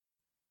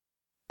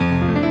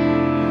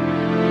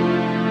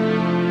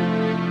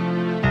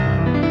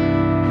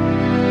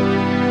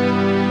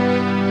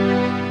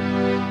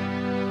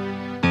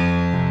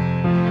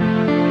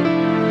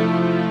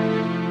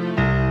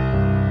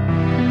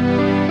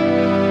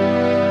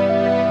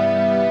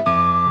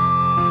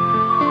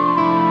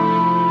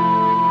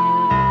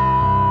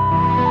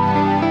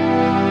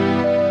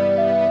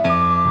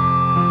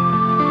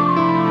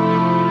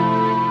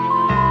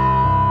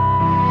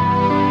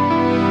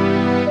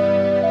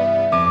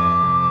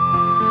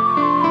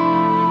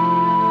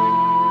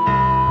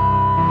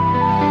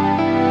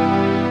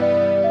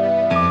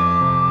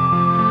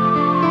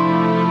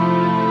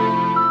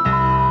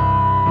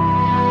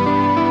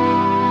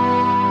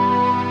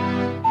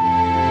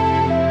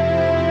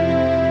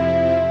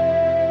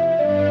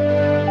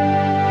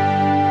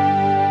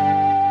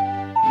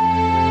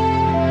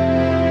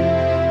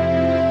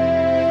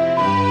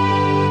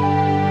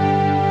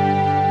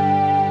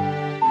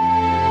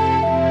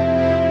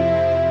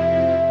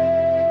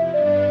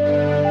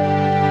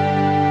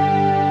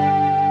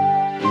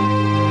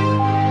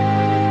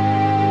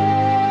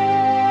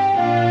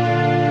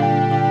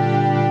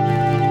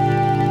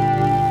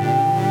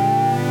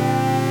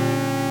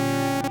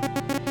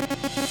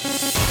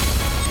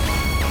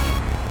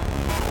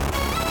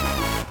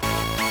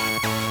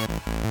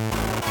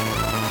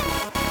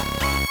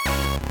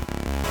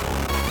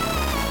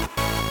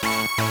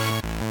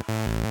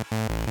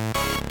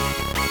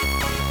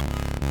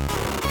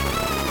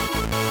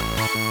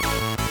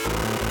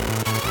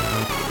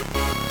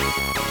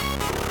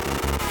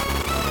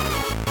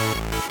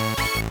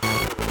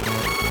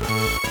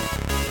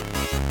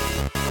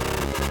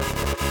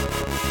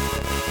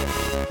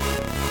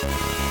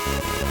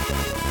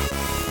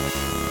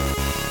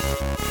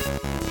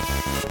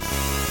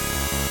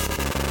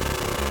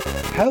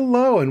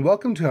Hello and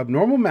welcome to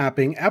Abnormal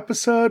Mapping,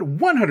 episode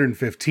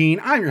 115.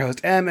 I'm your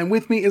host, Em, and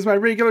with me is my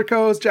regular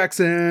co-host,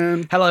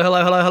 Jackson. Hello,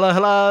 hello, hello, hello,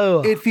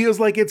 hello. It feels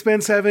like it's been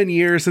 7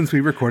 years since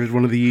we recorded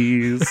one of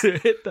these.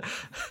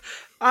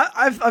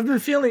 I've been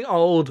feeling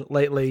old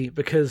lately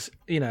because,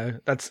 you know,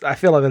 I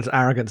feel like that's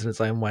arrogance in its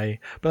own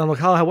way. But I'm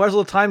like, oh, where's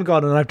all the time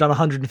gone? And I've done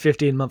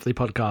 115 monthly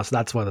podcasts.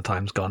 That's where the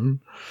time's gone.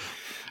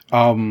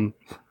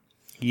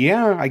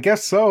 Yeah, I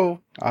guess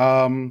so.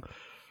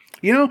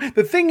 You know,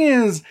 the thing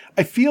is,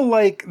 I feel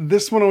like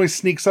this one always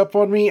sneaks up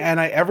on me, and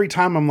every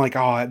time I'm like,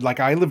 oh,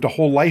 like I lived a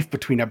whole life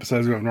between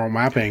episodes of Abnormal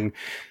Mapping.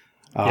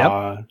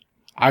 Yep.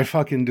 I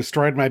fucking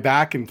destroyed my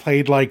back and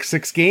played like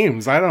 6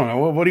 games. I don't know.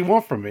 What do you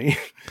want from me?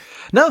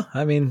 No,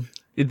 I mean,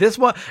 this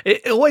one,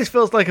 it always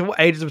feels like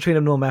ages between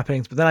Abnormal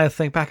Mappings, but then I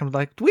think back and I'm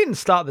like, we didn't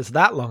start this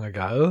that long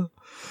ago.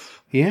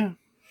 Yeah,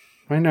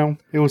 I know.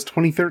 It was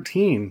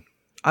 2013.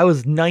 I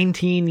was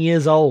 19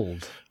 years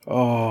old.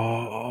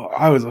 Oh,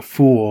 I was a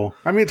fool.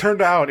 I mean,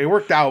 it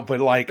worked out, but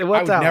like,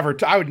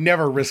 I would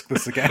never risk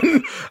this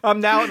again.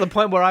 I'm now at the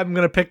point where I'm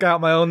going to pick out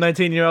my own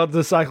 19-year-old.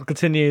 The cycle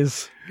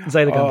continues.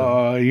 Zeta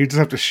Gundam. You just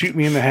have to shoot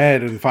me in the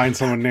head and find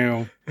someone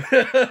new.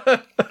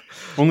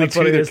 Only That's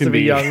two that can to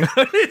be young.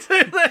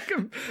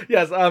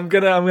 Yes, I'm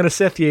gonna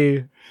Sith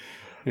you.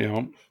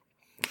 You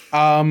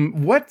know.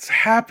 What's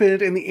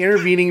happened in the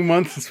intervening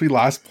month since we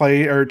last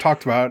played or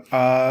talked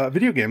about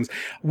video games?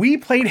 We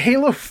played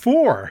Halo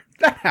 4.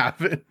 That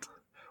happened.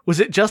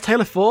 Was it just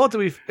Halo 4? Did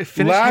we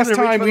finish last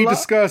Halo time Reach we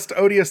discussed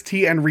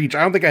ODST and Reach?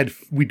 I don't think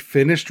we'd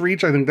finished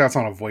Reach. I think that's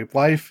on a VoIP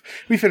Life.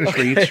 We finished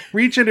Reach.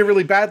 Reach ended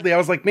really badly. I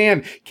was like,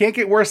 man, can't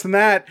get worse than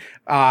that.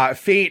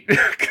 Fate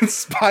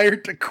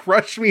conspired to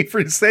crush me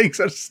for saying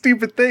such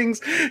stupid things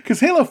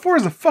because Halo 4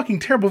 is a fucking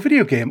terrible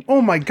video game.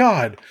 Oh my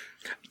god.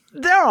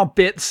 There are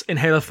bits in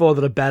Halo 4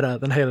 that are better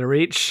than Halo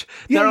Reach.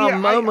 There are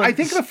moments. I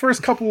think the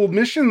first couple of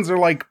missions are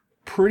like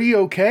pretty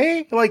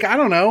okay. Like, I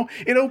don't know.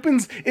 It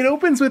opens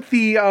with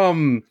the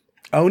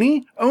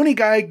Oni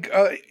guy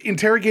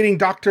interrogating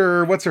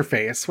Dr. what's her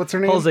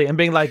name? Halsey, and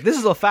being like, this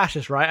is all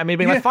fascist, right? I mean,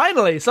 being like,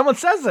 finally, someone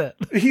says it.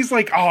 He's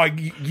like, oh,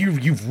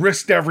 you've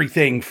risked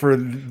everything for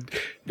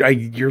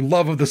your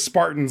love of the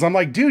Spartans. I'm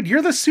like, dude,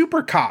 you're the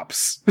super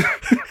cops.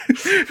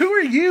 Who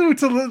are you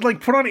to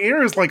like put on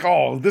airs like,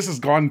 oh, this has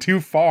gone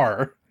too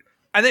far?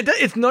 And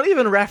it's not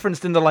even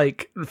referenced in the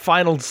like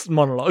final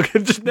monologue.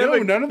 Just no,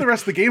 none of the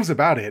rest of the game's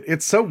about it.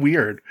 It's so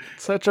weird.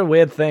 Such a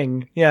weird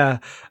thing. Yeah.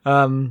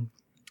 I mean,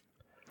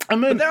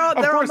 but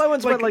there are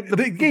moments where like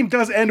the game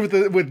does end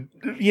with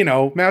you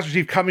know, Master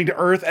Chief coming to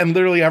Earth and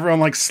literally everyone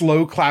like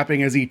slow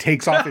clapping as he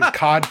takes off his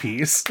cod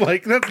piece.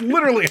 Like that's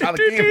literally how the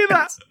game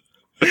ends.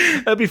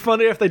 It'd be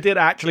funnier if they did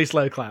actually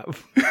slow clap.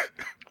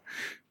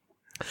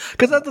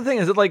 Because that's the thing,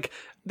 is that like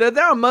there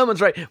are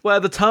moments, right, where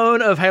the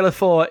tone of Halo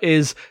 4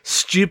 is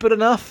stupid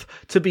enough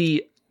to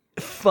be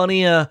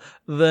funnier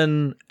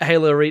than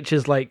Halo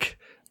Reach's like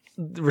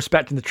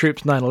respecting the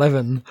troops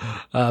 9/11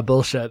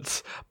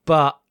 bullshits,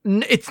 but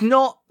it's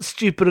not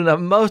stupid enough.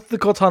 Most of the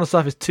Cortana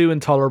stuff is too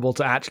intolerable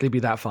to actually be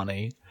that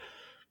funny.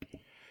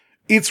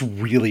 It's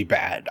really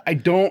bad. I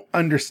don't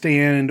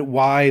understand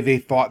why they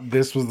thought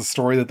this was the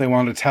story that they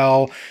wanted to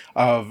tell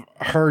of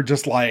her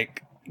just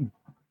like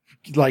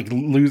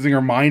losing her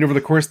mind over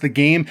the course of the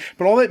game,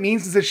 but all that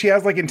means is that she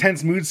has like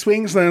intense mood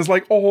swings and then it's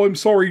like, oh, I'm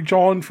sorry,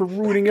 John, for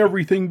ruining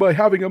everything by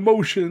having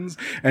emotions,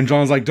 and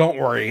John's like, don't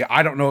worry,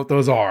 I don't know what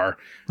those are.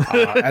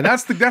 And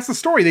that's the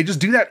story. They just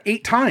do that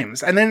 8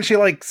 times and then she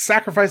like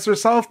sacrifices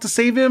herself to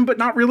save him, but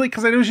not really,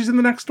 because I know she's in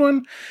the next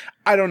one.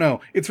 I don't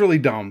know, it's really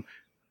dumb.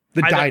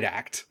 The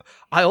didact.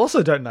 I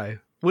also don't know.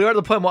 We're at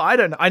the point where I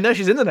don't know. I know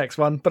she's in the next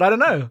one, but I don't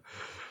know.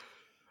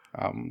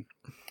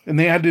 And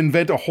they had to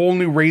invent a whole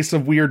new race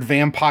of weird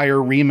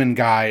vampire Riemann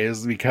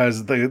guys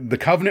because the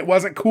Covenant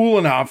wasn't cool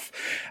enough.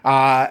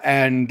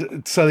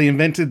 And so they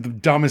invented the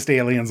dumbest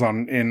aliens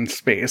in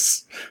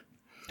space.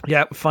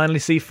 Yeah, finally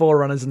see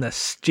Forerunners and they're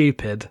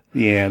stupid.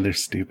 Yeah, they're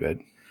stupid.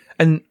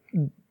 And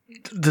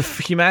the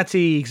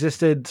humanity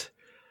existed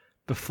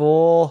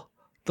before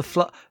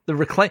the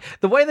reclaim.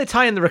 The way they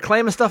tie in the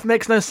Reclaimer stuff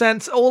makes no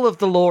sense. All of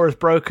the lore is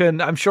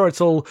broken. I'm sure it's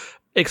all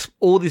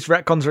these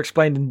retcons are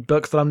explained in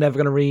books that I'm never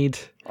going to read.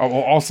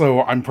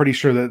 Also, I'm pretty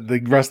sure that the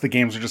rest of the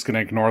games are just going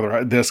to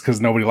ignore this because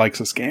nobody likes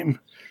this game.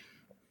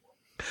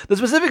 The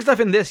specific stuff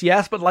in this,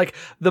 yes, but like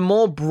the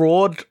more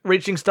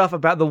broad-reaching stuff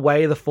about the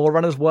way the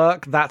Forerunners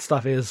work, that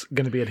stuff is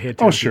going to be adhered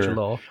to in future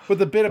lore. But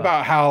the bit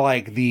about how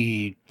like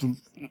the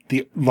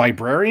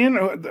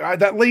librarian,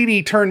 that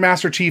lady turned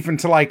Master Chief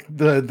into like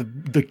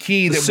the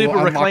key that super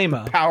will unlock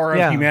reclaimer. The power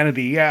of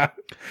humanity. Yeah.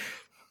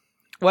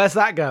 Where's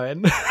that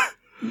going?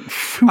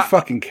 Who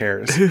fucking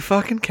cares? Who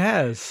fucking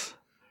cares?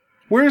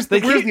 Where's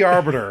the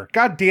Arbiter?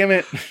 God damn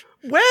it.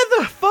 Where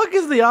the fuck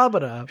is the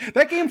Arbiter?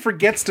 That game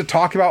forgets to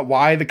talk about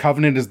why the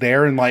Covenant is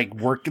there and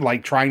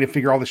trying to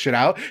figure all this shit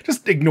out.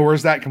 Just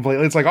ignores that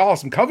completely. It's like, oh,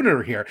 some Covenant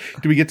are here.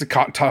 Do we get to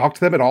talk to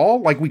them at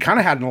all? Like, we kind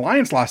of had an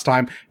alliance last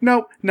time.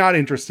 Nope, not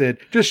interested.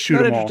 Just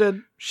shoot them all.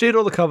 Shoot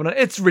all the Covenant.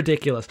 It's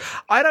ridiculous.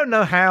 I don't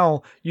know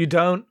how you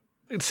don't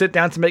sit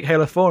down to make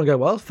Halo 4 and go,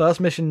 well, first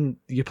mission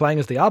you're playing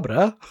as the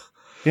Arbiter.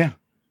 Yeah.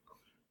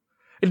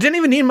 It didn't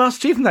even need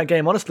Master Chief in that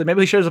game, honestly.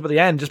 Maybe he shows up at the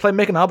end. Just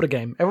make an Arbiter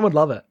game. Everyone would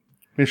love it.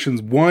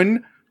 Missions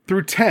 1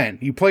 through 10.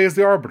 You play as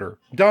the Arbiter.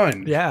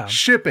 Done. Yeah.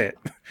 Ship it.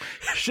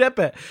 Ship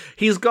it.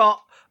 He's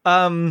got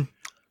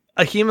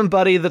a human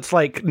buddy that's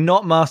like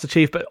not Master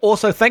Chief, but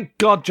also thank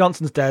God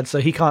Johnson's dead, so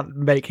he can't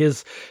make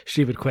his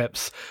stupid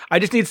quips. I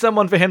just need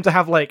someone for him to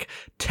have like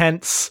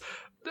tense,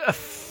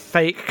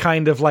 fake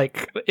kind of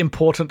like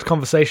important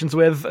conversations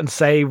with and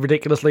say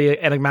ridiculously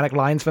enigmatic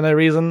lines for no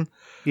reason.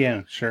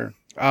 Yeah, sure.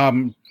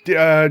 Nathan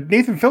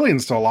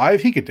Fillion's still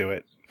alive. He could do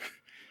it.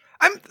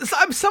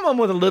 I'm someone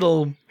with a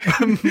little.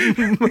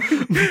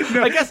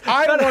 I guess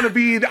I want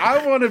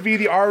to be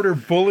the Arbiter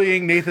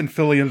bullying Nathan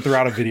Fillion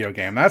throughout a video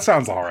game. That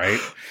sounds all right.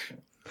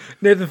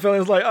 Nathan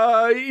Fillion's like,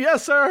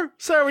 yes, sir,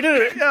 we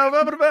did it. Yeah, and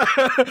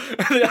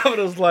the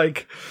Arbiter's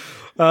like,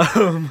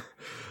 the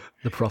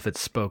prophet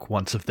spoke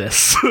once of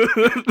this.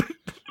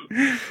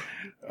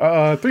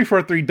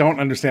 343 don't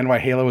understand why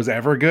Halo is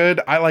ever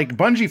good.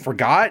 Bungie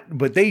forgot,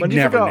 but they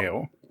never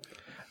knew.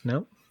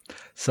 No.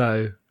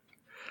 So,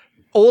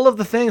 all of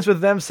the things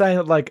with them saying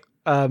that, like,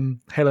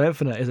 Halo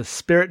Infinite is a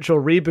spiritual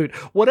reboot,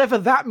 whatever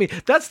that means,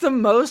 that's the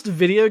most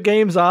video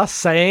games are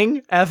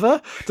saying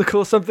ever, to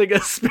call something a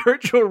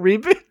spiritual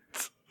reboot.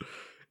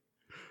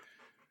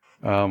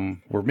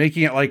 We're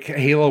making it like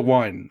Halo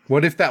 1.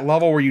 What if that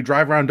level where you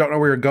drive around don't know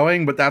where you're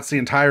going, but that's the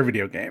entire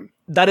video game?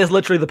 That is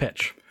literally the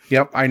pitch.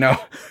 Yep, I know.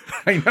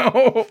 I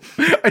know.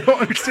 I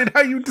don't understand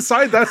how you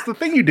decide that's the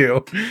thing you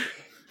do.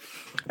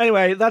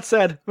 Anyway, that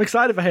said, I'm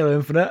excited for Halo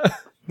Infinite.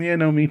 Yeah,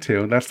 no, me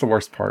too. That's the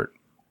worst part.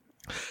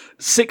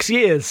 6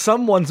 years,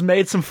 someone's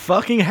made some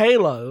fucking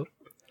Halo.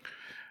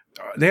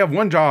 They have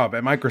one job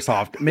at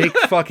Microsoft. Make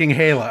fucking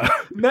Halo.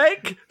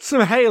 Make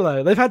some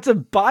Halo. They've had to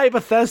buy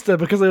Bethesda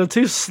because they were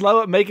too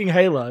slow at making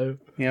Halo.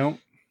 You know?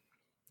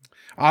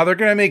 They're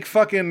going to make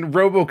fucking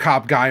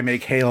RoboCop guy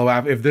make Halo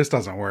if this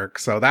doesn't work.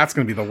 So that's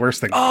going to be the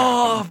worst thing.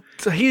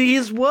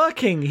 He's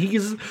working.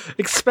 He's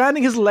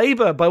expanding his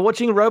labor by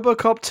watching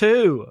RoboCop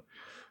 2.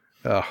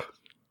 Ugh.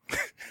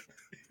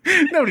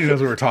 Nobody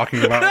knows what we're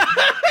talking about.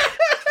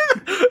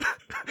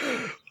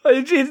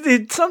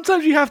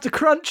 Sometimes you have to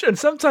crunch, and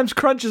sometimes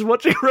crunch is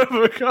watching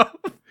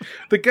RoboCop.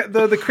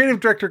 The creative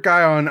director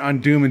guy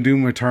on Doom and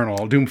Doom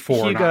Eternal, Doom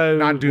 4, Hugo,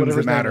 not Dooms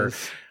That Matter.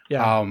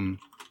 Yeah.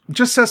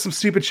 Just says some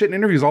stupid shit in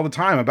interviews all the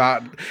time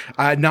about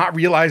not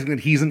realizing that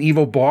he's an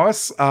evil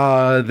boss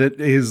that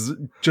is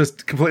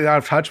just completely out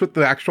of touch with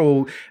the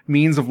actual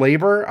means of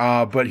labor.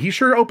 But he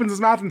sure opens his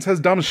mouth and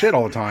says dumb shit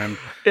all the time.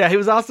 Yeah, he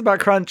was asked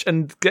about crunch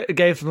and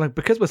gave some like,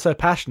 because we're so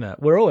passionate,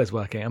 we're always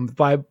working. And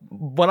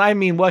when I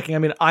mean working, I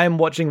mean I'm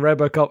watching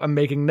RoboCop and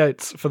making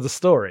notes for the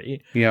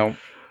story. You know,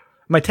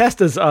 my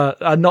testers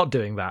are not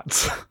doing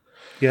that.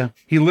 Yeah,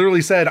 he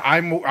literally said,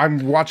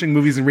 "I'm watching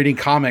movies and reading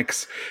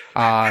comics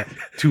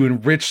to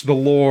enrich the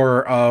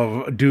lore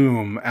of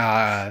Doom."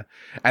 And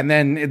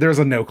then there's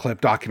a no-clip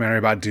documentary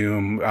about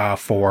Doom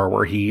 4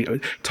 where he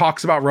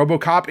talks about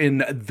RoboCop in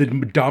the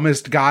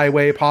dumbest guy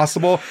way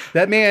possible.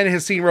 That man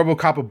has seen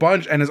RoboCop a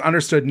bunch and has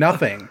understood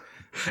nothing.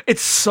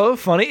 It's so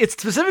funny. It's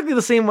specifically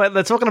the scene where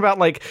they're talking about,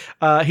 like,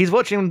 he's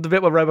watching the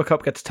bit where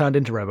RoboCop gets turned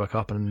into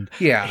RoboCop, and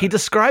he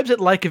describes it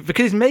like,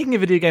 because he's making a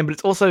video game, but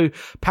it's also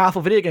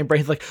powerful video game brain.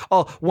 He's like,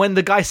 oh, when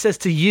the guy says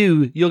to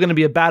you, you're going to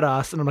be a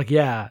badass, and I'm like,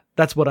 yeah,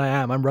 that's what I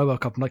am. I'm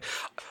RoboCop. I'm like,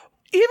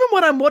 even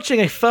when I'm watching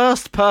a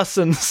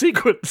first-person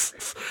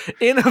sequence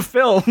in a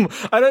film,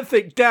 I don't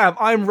think, damn,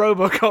 I'm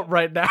RoboCop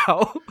right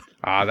now.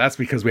 That's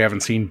because we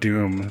haven't seen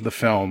Doom, the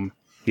film,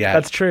 yet.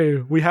 That's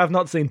true. We have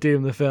not seen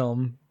Doom, the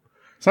film.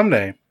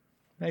 Someday.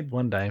 Maybe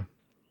one day.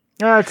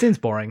 It seems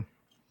boring.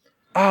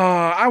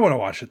 I want to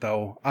watch it,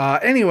 though.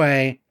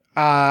 Anyway,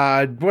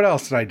 what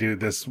else did I do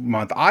this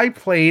month? I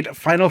played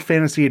Final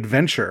Fantasy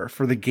Adventure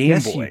for the Game Boy.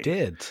 Yes, you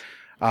did.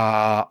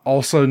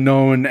 Also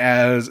known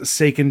as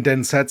Seiken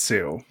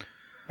Densetsu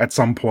at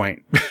some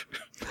point.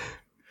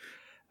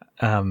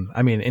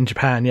 I mean, in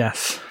Japan,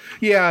 yes.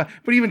 Yeah,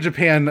 but even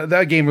Japan,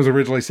 that game was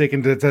originally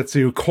Seiken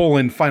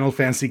Densetsu : Final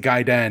Fantasy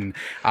Gaiden.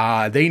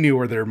 They knew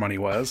where their money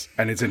was,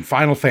 and it's in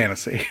Final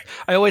Fantasy.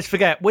 I always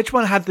forget, which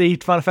one had the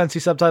Final Fantasy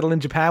subtitle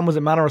in Japan? Was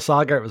it Mana or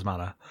Saga? It was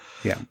Mana.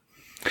 Yeah.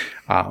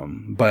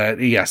 But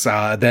yes,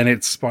 then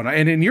it spun out.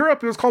 And in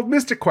Europe, it was called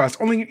Mystic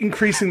Quest, only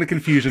increasing the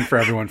confusion for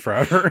everyone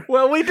forever.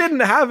 Well, we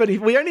didn't have any.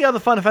 The only other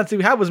Final Fantasy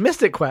we had was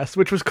Mystic Quest,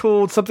 which was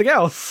called something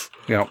else.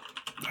 Yeah.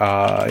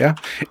 Yeah.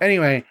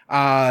 Anyway,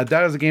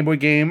 that is a Game Boy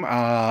game.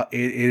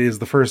 It is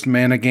the first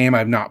Mana game.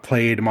 I've not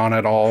played Mana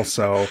at all,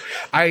 so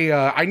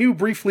I knew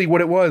briefly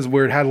what it was,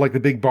 where it had like the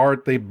big bar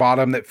at the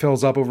bottom that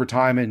fills up over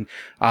time, and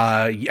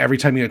every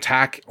time you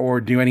attack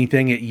or do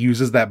anything, it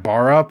uses that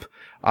bar up.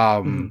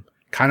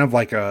 Kind of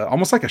like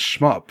almost like a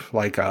shmup,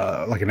 like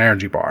an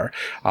energy bar.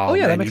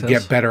 That makes sense.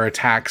 Get better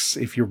attacks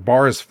if your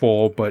bar is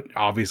full, but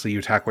obviously you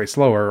attack way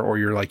slower, or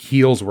your like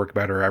heals work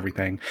better,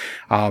 everything.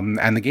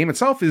 And the game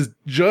itself is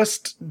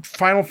just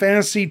Final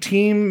Fantasy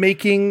team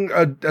making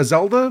a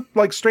Zelda,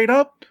 like straight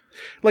up.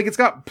 like it's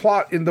got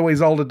plot in the way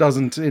Zelda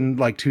doesn't in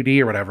like 2D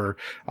or whatever.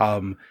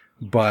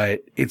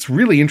 But it's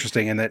really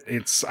interesting in that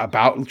it's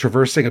about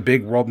traversing a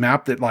big world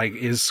map that like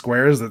is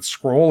squares that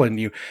scroll and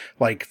you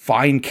like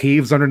find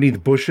caves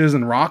underneath bushes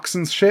and rocks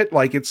and shit.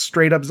 Like it's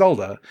straight up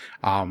Zelda.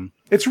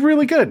 It's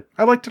really good.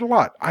 I liked it a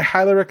lot. I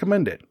highly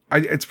recommend it.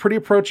 It's pretty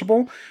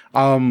approachable.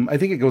 I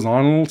think it goes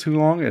on a little too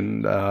long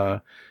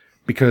and,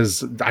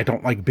 because I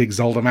don't like big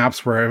Zelda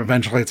maps where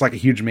eventually it's like a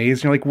huge maze.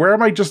 And you're like, where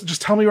am I?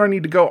 Just tell me where I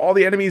need to go. All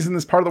the enemies in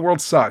this part of the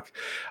world suck.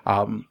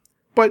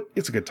 But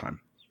it's a good time.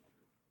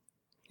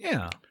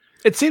 Yeah.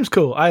 It seems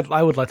cool.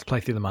 I would like to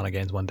play through the Mana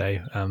games one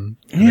day.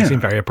 They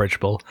seem very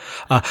approachable.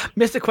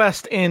 Mystic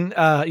Quest in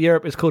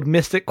Europe is called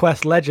Mystic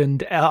Quest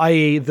Legend,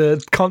 i.e.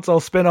 the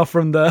console spin-off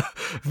from the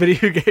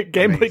video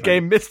game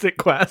game Mystic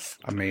Quest.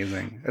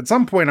 Amazing. At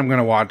some point I'm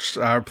going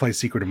to play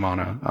Secret of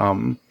Mana.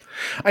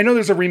 I know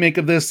there's a remake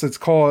of this. It's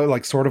called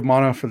like Sword of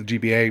Mana for the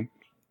GBA.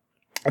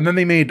 And then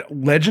they made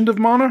Legend of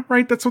Mana,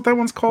 right? That's what that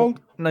one's called?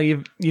 No,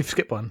 you've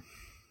skipped one.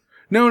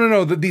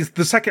 No.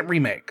 The second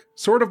remake,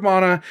 Sword of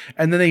Mana,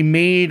 and then they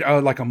made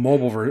like a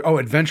mobile version. Oh,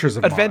 Adventures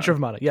of Mana. Adventure of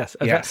Mana, yes.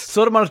 Yes.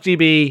 Sword of Mana's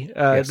GB.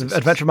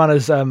 Adventure of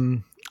Mana's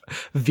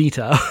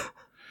Vita.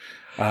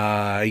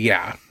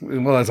 Yeah.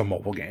 Well, that's a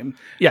mobile game.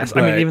 Yes,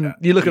 but, I mean, even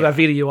you look at that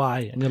Vita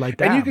UI and you're like,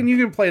 damn. And you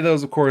can play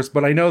those, of course,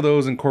 but I know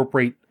those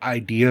incorporate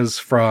ideas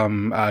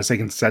from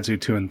Seiken Densetsu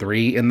 2 and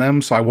 3 in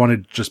them, so I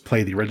wanted to just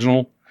play the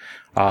original.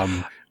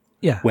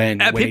 Yeah. When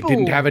it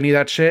didn't have any of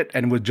that shit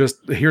and would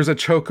just, here's a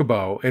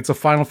chocobo. It's a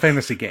Final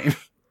Fantasy game.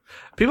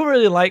 People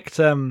really liked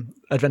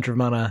Adventure of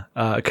Mana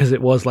because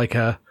it was like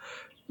a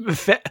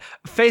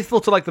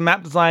faithful to like the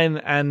map design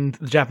and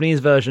the Japanese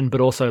version,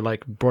 but also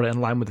like brought it in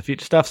line with the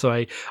future stuff.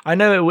 So I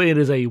know it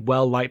is a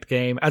well-liked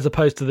game as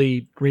opposed to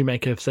the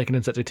remake of Seiken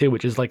Densetsu 2,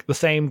 which is like the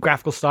same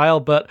graphical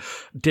style, but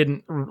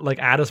didn't like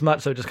add as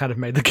much. So it just kind of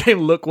made the game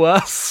look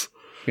worse.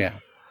 Yeah.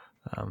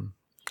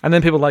 And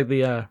then people like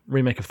the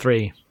remake of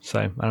 3, so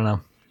I don't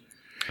know.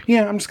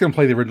 Yeah, I'm just gonna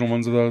play the original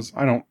ones of those.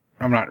 I'm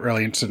not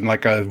really interested in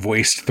like a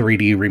voiced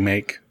 3D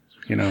remake,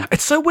 you know.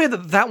 It's so weird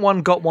that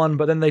one got one,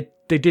 but then they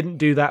didn't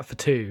do that for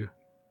 2.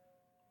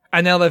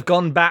 And now they've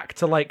gone back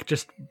to like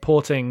just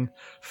porting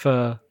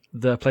for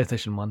the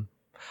PlayStation 1.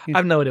 Yeah. I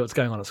have no idea what's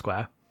going on at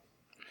Square.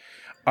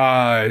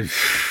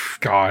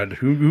 God,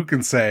 who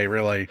can say,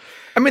 really?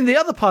 I mean, the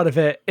other part of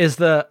it is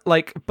that,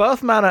 like,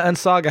 both Mana and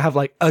Saga have,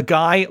 like, a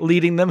guy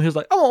leading them who's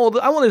like, oh,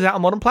 I want these out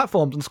on modern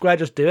platforms, and Square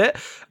just do it.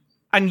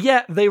 And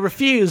yet, they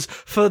refuse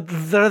for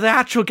the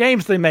actual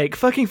games they make.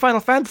 Fucking Final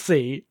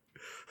Fantasy.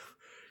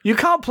 You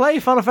can't play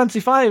Final Fantasy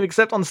V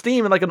except on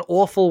Steam in, like, an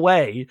awful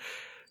way.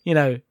 You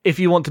know, if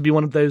you want to be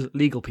one of those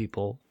legal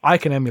people. I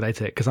can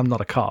emulate it, because I'm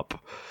not a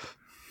cop.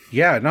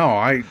 Yeah, no,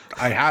 I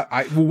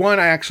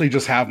actually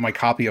just have my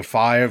copy of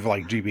 5,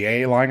 like,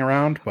 GBA lying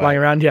around. But lying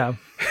around, yeah.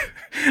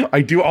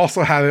 I do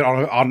also have it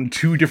on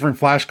 2 different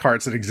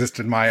flashcards that exist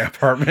in my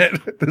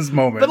apartment at this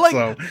moment. But like,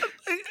 so.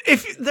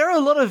 If there are a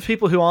lot of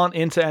people who aren't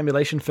into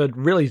emulation for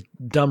really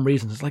dumb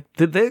reasons, like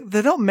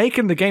they're not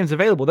making the games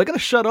available. They're going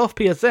to shut off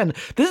PSN.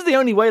 This is the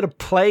only way to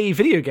play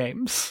video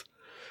games.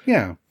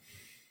 Yeah.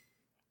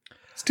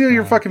 Steal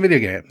your fucking video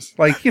games.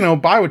 Like, you know,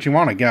 buy what you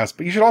want, I guess,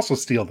 but you should also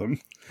steal them.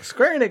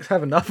 Square Enix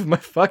have enough of my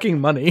fucking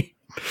money.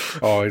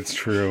 Oh, it's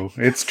true.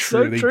 It's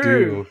true. So they true.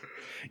 do.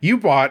 You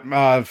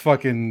bought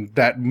fucking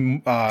that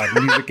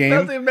music game.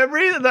 Melting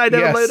Memory that I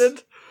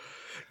downloaded.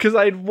 Because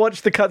I'd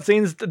watched the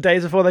cutscenes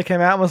days before they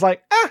came out and was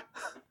like,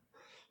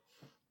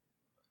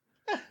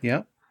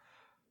 Yeah.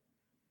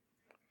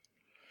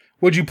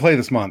 What'd you play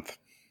this month?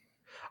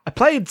 I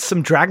played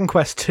some Dragon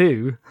Quest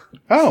II.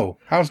 Oh,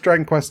 how's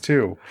Dragon Quest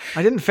II?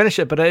 I didn't finish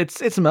it, but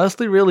it's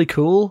mostly really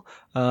cool.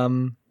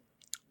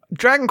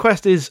 Dragon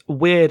Quest is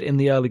weird in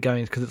the early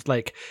goings because it's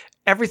like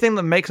everything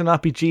that makes an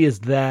RPG is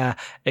there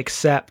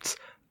except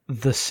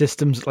the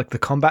systems, like the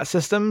combat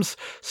systems.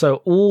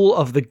 So all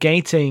of the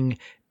gating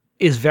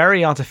is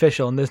very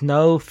artificial and there's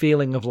no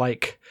feeling of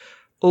like,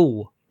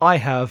 oh, I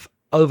have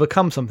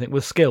overcome something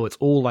with skill. It's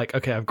all like,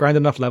 okay, I've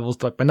grinded enough levels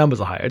that my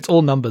numbers are higher. It's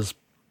all numbers.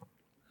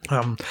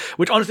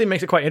 Which honestly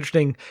makes it quite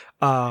interesting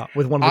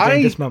with one of the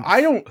games this month.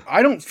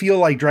 I don't feel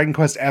like Dragon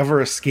Quest ever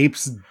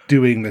escapes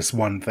doing this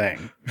one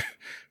thing.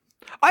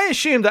 I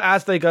assume that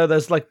as they go,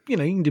 there's like, you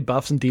know, you can do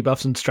buffs and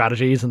debuffs and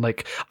strategies, and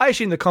like, I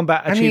assume the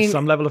combat achieves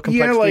some level of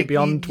complexity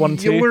beyond 1 and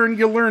 2.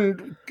 You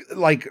learn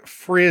like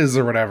frizz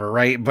or whatever,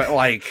 right? But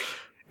like,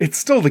 it's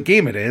still the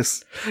game it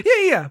is.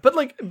 Yeah. But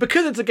like,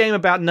 because it's a game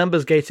about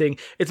numbers gating,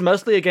 it's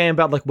mostly a game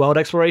about like world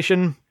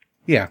exploration.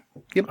 Yeah.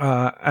 Yep.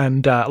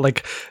 And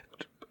like,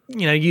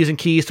 you know, using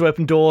keys to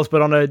open doors,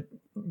 but on a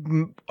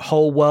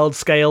whole world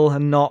scale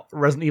and not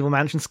Resident Evil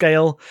Mansion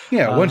scale.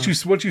 Yeah, once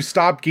you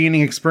stop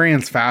gaining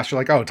experience fast, you're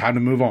like, oh, time to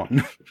move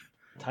on.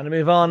 Time to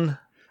move on.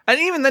 And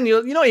even then,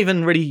 you're not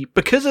even really,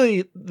 because of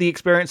the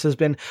experience has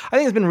been, I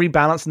think it's been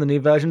rebalanced in the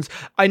new versions.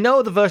 I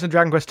know the version of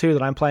Dragon Quest II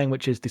that I'm playing,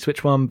 which is the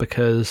Switch one,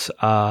 because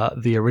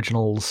the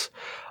originals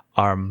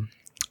are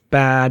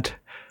bad.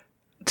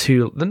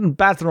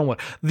 Bad's the wrong word.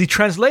 The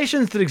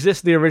translations that exist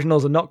to the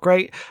originals are not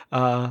great.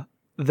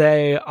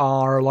 they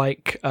are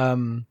like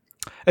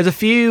there's a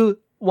few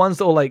ones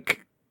that will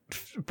like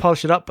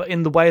polish it up, but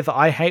in the way that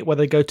I hate, where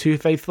they go too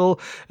faithful.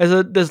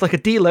 There's like a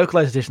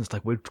delocalized edition. It's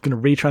like, we're going to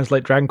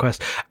retranslate Dragon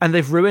Quest, and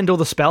they've ruined all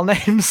the spell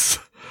names.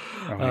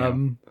 Oh, yeah.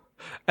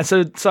 And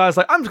so I was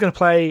like, I'm just going to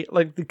play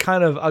like the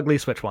kind of ugly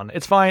Switch one.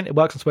 It's fine. It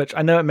works on Switch.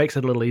 I know it makes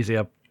it a little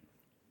easier,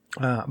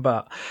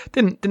 but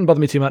didn't bother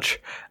me too much.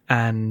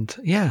 And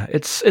yeah,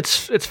 it's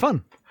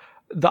fun.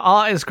 The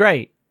art is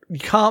great. You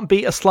can't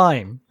beat a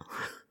slime.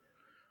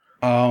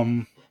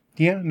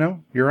 Yeah,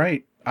 no, you're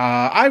right.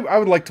 I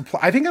would like to play.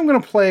 I think I'm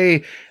going to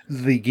play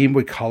the Game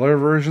Boy Color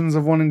versions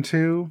of 1 and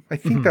 2. I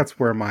think that's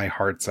where my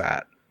heart's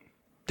at.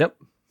 Yep.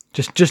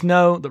 Just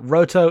know that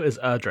Roto is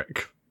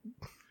Erdrick.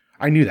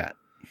 I knew that.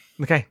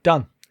 Okay,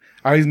 done.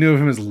 I always knew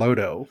of him as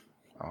Lodo.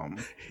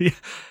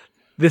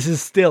 This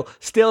is still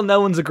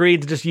no one's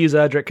agreed to just use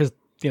Erdrick because,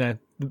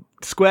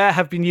 Square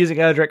have been using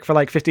Erdrick for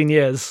like 15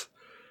 years.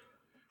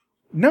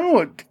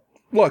 No,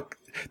 look,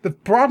 the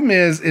problem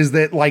is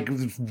that, like,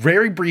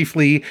 very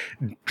briefly,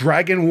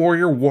 Dragon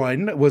Warrior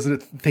 1 was a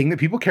thing that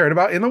people cared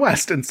about in the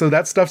West, and so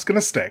that stuff's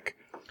gonna stick.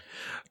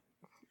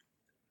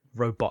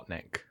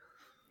 Robotnik.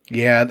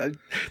 Yeah,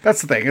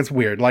 that's the thing. It's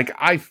weird.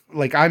 I'm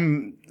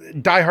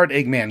diehard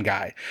Eggman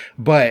guy,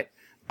 but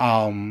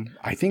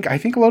I think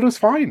Lodo's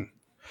fine.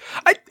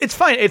 It's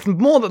fine. It's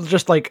more than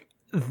just like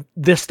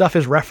this stuff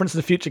is referenced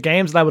to future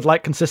games, and I would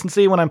like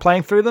consistency when I'm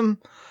playing through them.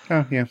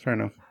 Oh yeah, fair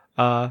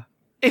enough.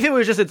 If it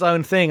was just its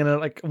own thing and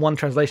like one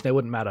translation, it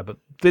wouldn't matter. But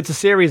it's a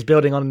series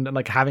building on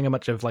like having a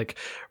bunch of like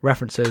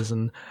references,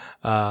 and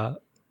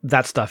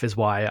that stuff is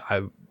why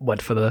I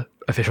went for the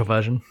official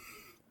version.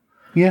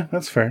 Yeah,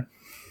 that's fair.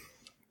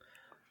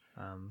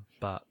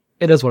 But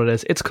it is what it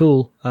is. It's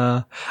cool.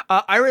 I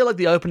really like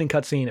the opening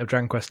cutscene of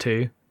Dragon Quest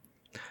II,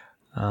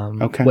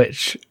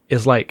 which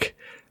is like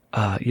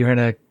you're in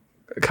a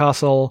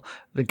castle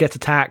that gets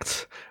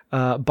attacked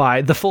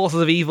by the forces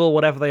of evil,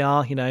 whatever they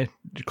are.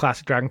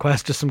 Classic Dragon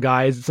Quest, just some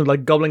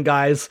like goblin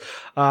guys.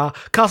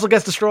 Castle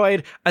gets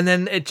destroyed, and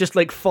then it just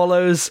like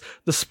follows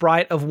the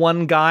sprite of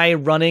one guy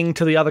running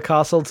to the other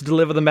castle to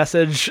deliver the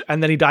message,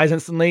 and then he dies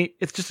instantly.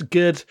 It's just a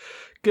good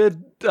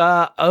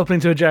opening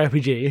to a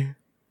JRPG.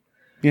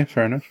 Yeah,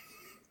 fair enough.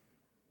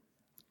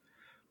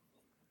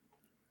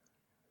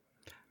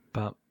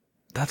 But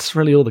that's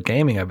really all the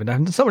gaming I've been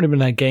doing. It's not really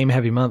been a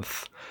game-heavy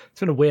month. It's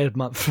been a weird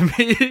month for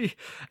me.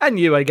 And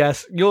you, I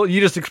guess. You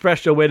just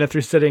expressed your weirdness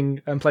through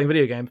sitting and playing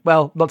video games.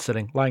 Well, not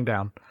sitting, lying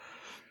down.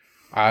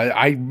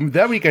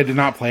 That week I did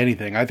not play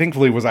anything. I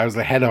was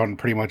ahead on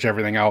pretty much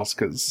everything else,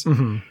 because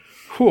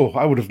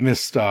I would have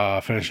missed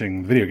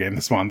finishing the video game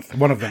this month.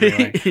 One of them,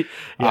 anyway.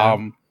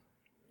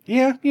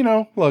 Yeah.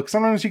 Look,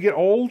 sometimes you get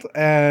old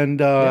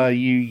and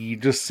you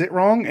just sit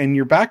wrong and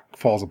your back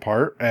falls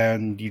apart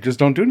and you just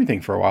don't do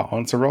anything for a while.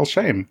 And it's a real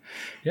shame.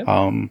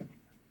 Yep.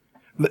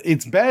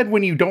 It's bad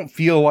when you don't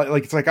feel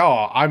like it's like,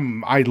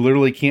 I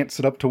literally can't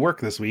sit up to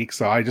work this week,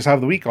 so I just have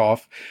the week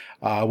off.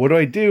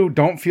 What do?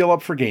 Don't feel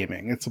up for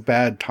gaming. It's a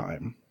bad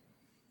time.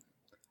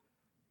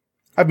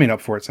 I've been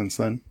up for it since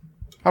then.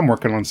 I'm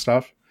working on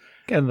stuff.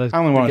 I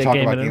only want to talk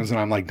about games when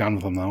I'm like done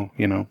with them, though.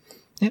 Yep.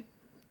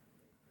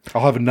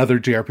 I'll have another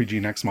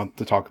JRPG next month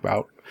to talk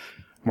about.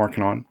 I'm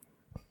working on.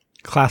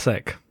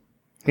 Classic.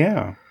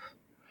 Yeah.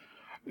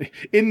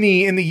 In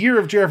the year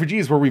of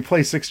JRPGs where we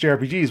play 6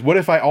 JRPGs, what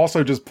if I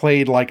also just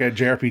played like a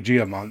JRPG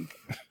a month?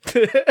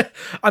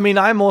 I mean,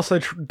 I'm also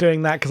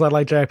doing that because I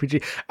like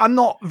JRPG. I'm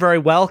not very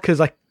well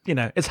because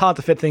it's hard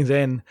to fit things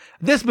in.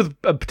 This was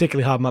a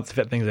particularly hard month to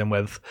fit things in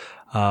with,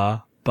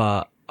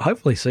 but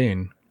hopefully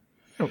soon.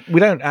 We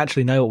don't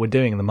actually know what we're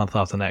doing in the month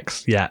after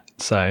next yet,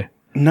 so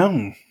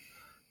no.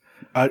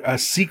 A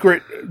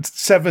secret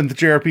 7th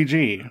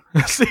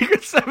JRPG.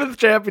 Secret 7th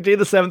JRPG,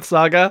 the 7th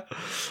Saga.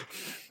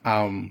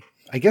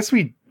 I guess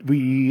we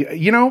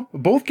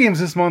both games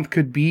this month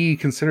could be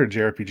considered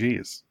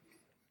JRPGs.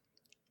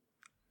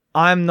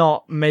 I'm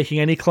not making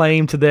any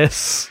claim to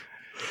this.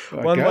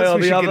 One way or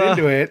the other. Get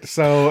into it.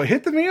 So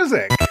hit the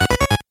music.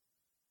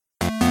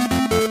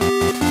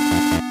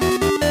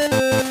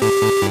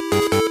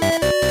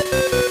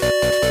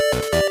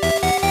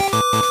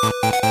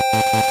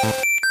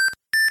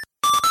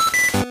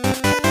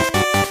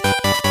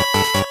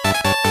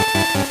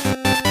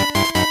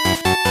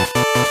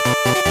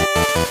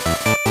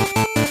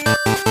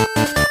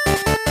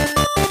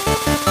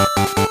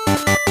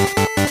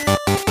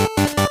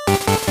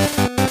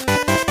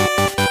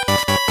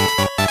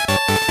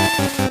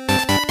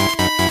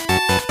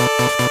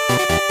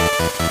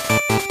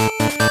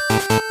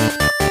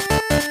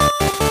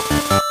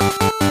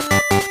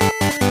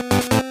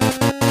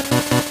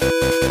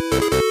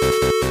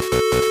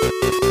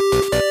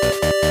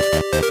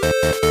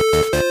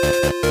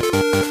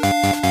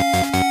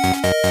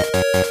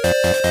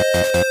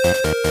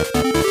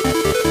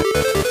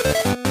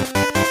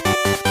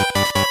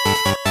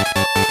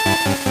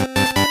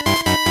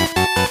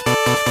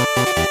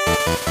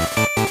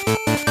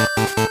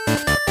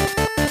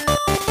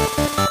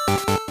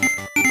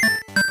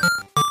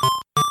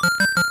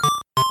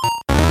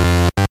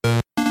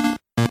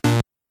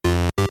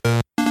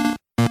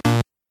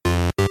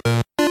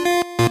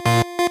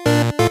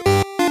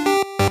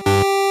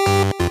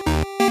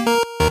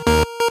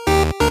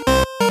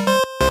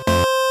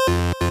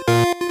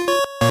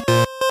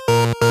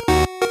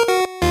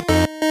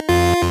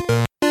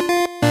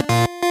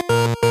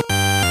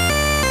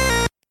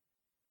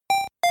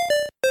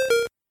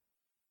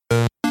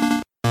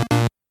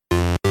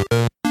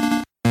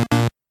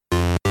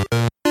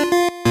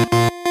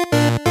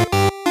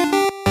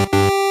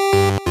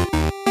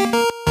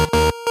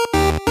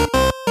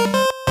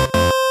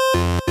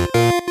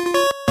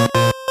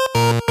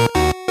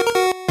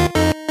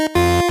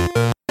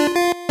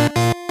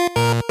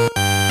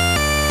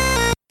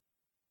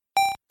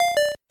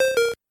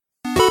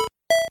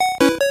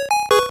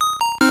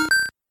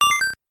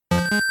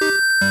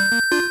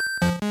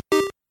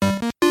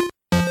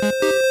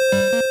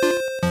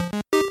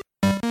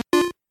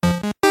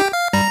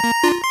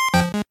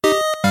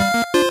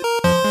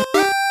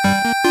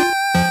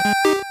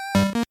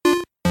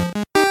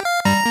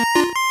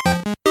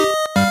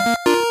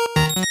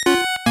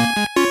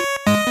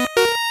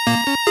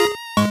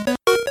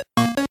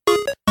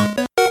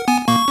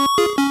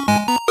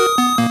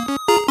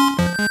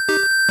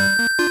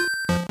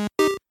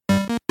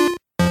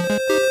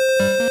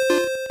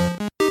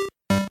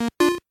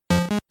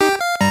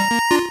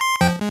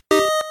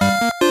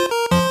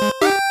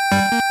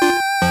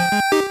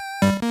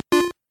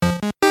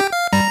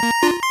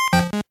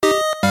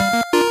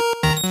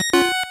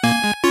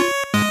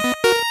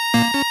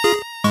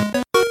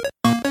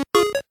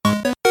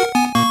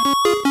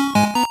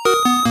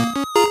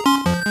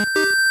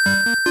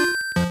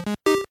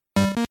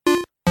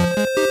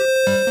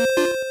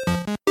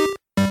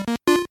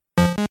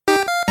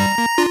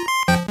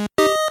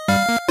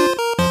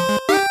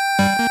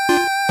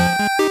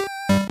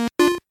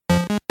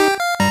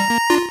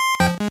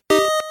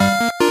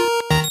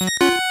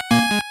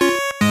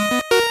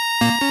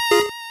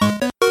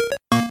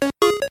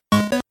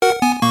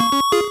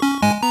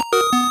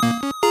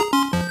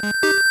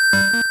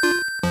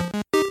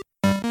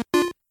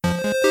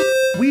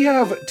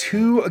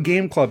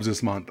 game clubs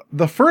this month.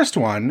 The first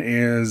one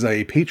is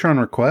a Patreon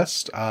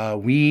request.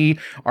 We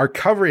are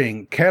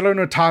covering Kero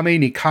no Tame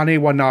ni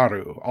Kane wa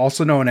Naru,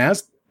 also known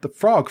as The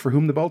Frog for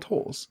Whom the Bell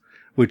Tolls,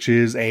 which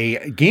is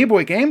a Game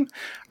Boy game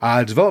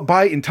developed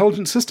by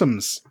Intelligent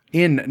Systems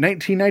in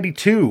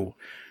 1992.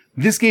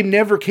 This game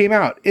never came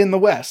out in the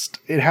West.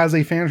 It has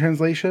a fan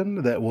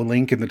translation that we'll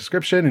link in the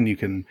description, and you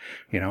can,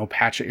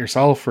 patch it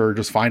yourself or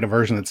just find a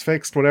version that's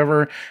fixed,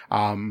 whatever.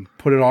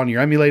 Put it on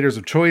your emulators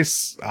of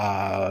choice,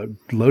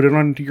 load it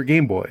onto your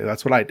Game Boy.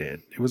 That's what I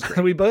did. It was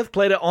great. We both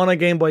played it on a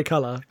Game Boy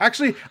Color.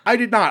 Actually, I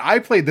did not. I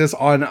played this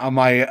on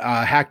my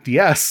Hack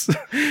DS.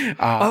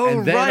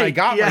 And then I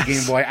got my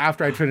Game Boy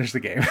after I'd finished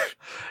the game.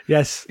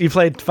 Yes, you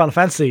played Final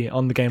Fantasy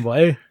on the Game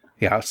Boy.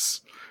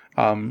 Yes.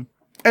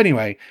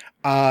 Anyway,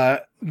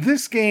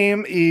 this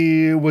game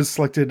was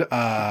selected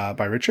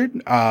by Richard,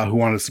 who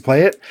wanted us to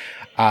play it.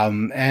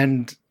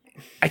 And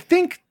I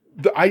think,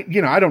 I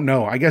don't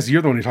know. I guess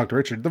you're the one who talked to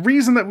Richard. The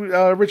reason that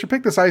Richard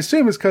picked this, I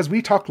assume, is because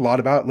we talked a lot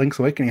about Link's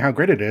Awakening, how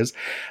great it is.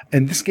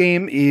 And this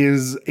game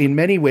is, in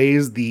many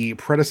ways, the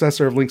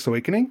predecessor of Link's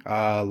Awakening.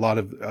 A lot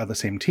of the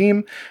same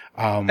team.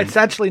 It's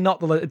actually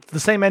not it's the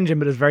same engine,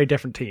 but it's a very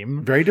different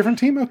team. Very different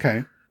team?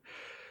 Okay.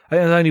 I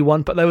think there's only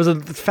one, but there was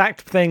a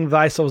fact thing that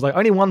I saw was like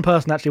only one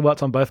person actually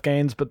worked on both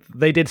games, but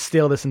they did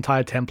steal this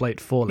entire template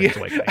for Link's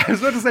Awakening. I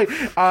was about to say,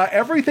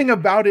 everything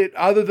about it,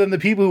 other than the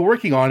people who are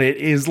working on it,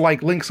 is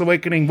like Link's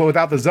Awakening, but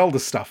without the Zelda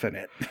stuff in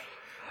it.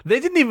 They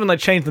didn't even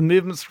change the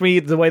movement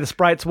speed, the way the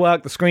sprites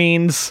work, the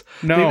screens.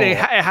 No, it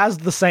has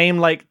the same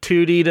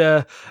 2D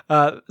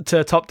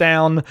to top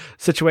down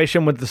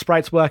situation with the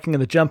sprites working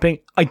and the jumping,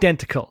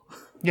 identical.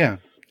 Yeah.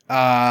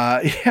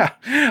 Yeah.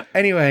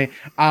 Anyway,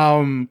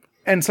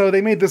 and so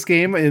they made this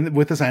game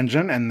with this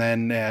engine, and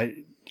then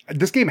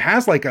this game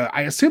has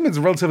I assume it's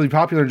relatively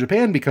popular in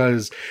Japan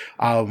because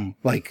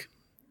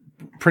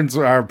Prince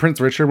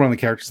Richard, one of the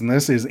characters in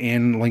this, is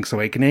in Link's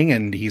Awakening,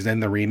 and he's in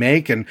the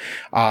remake, and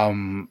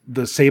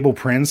the Sable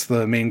Prince,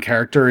 the main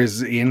character,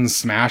 is in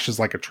Smash as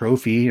a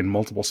trophy in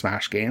multiple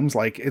Smash games.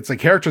 It's a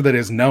character that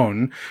is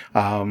known,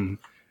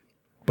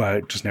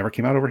 but just never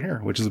came out over here,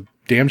 which is a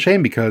damn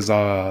shame because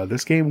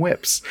this game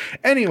whips.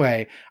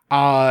 Anyway,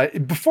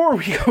 before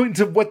we go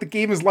into what the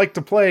game is like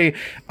to play,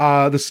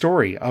 the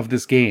story of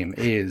this game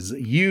is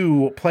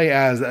you play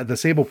as the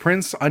Sable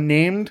Prince,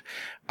 unnamed,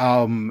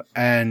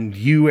 and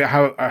you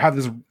have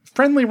this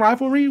friendly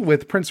rivalry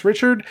with Prince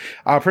Richard.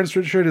 Prince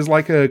Richard is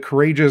like a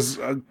courageous,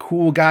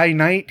 cool guy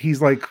knight.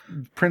 He's like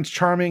Prince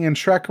Charming and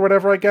Shrek or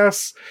whatever, I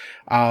guess.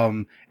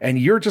 And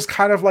you're just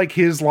kind of like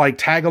his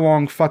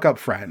tag-along fuck-up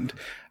friend.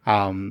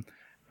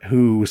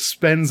 Who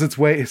spends his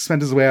way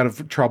out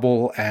of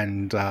trouble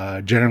and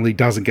generally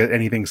doesn't get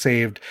anything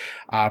saved.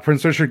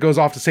 Prince Richard goes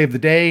off to save the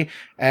day,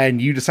 and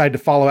you decide to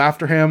follow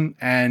after him,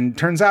 and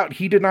turns out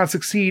he did not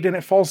succeed, and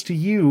it falls to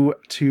you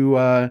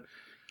to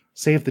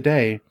save the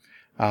day,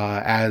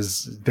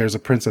 as there's a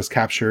princess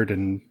captured,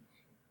 and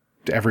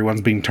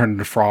everyone's being turned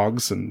into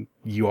frogs, and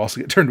you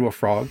also get turned into a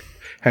frog,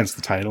 hence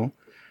the title.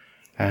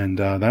 And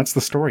that's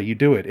the story. You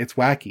do it. It's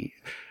wacky.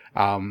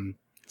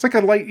 It's like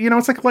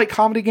a light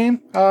comedy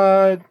game.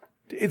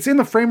 It's in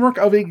the framework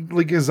of a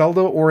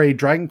Zelda or a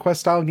Dragon Quest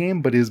style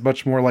game, but is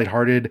much more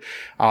lighthearted,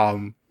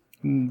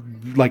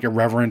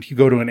 irreverent. You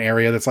go to an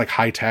area that's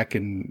high tech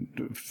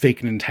and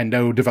fake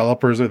Nintendo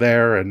developers are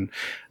there, and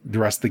the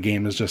rest of the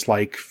game is just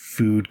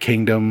food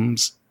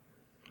kingdoms,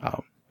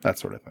 that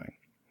sort of thing.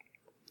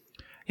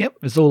 Yep,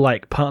 it's all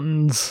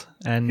puns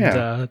and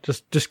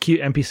just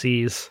cute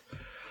NPCs.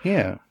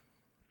 Yeah,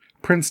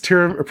 Princess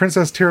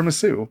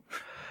Tiramisu.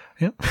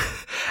 Yeah.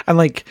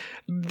 And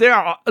there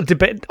are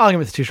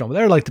arguments are too strong, but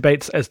there are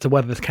debates as to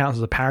whether this counts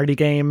as a parody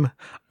game.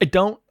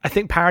 I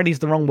think parody is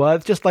the wrong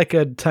word, just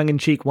a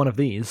tongue-in-cheek one of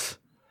these.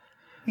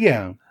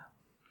 Yeah.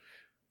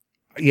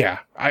 Yeah.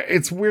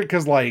 It's weird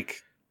because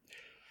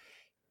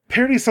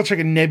parody is such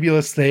a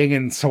nebulous thing,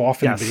 and so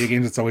often in video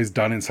games it's always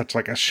done in such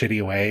a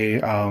shitty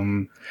way.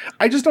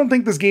 I just don't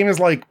think this game is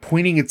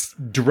pointing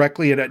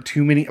directly at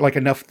too many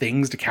enough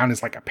things to count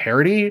as a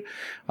parody.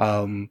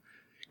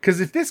 Because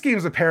if this game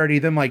is a parody,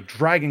 then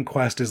Dragon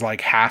Quest is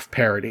half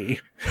parody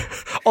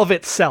of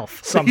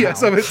itself somehow.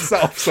 Yes, of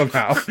itself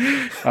somehow.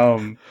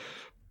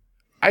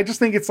 I just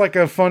think it's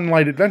a fun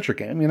light adventure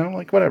game,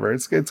 whatever.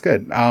 It's good.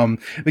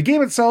 The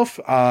game itself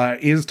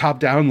is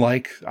top down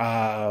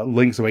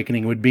Link's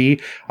Awakening would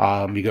be.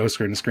 You go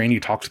screen to screen,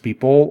 you talk to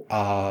people.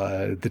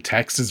 The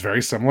text is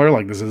very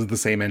similar. This is the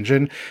same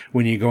engine.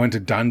 When you go into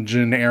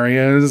dungeon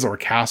areas or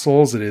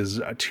castles, it is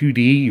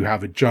 2D. You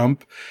have a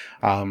jump.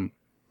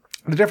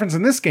 The difference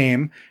in this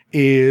game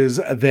is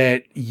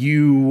that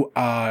you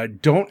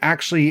don't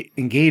actually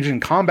engage in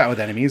combat with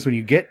enemies. When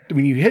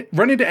you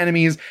run into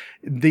enemies,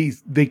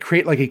 they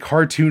create a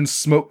cartoon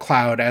smoke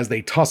cloud as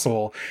they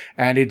tussle,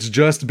 and it's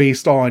just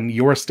based on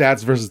your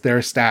stats versus their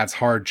stats,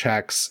 hard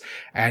checks,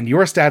 and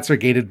your stats are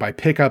gated by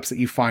pickups that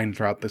you find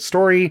throughout the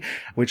story,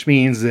 which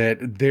means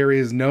that there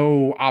is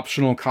no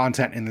optional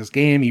content in this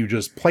game. You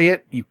just play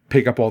it, you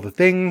pick up all the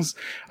things,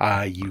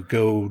 you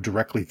go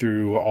directly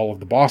through all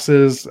of the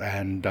bosses,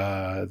 and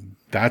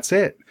that's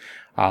it.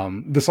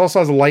 This also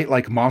has a light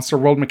like Monster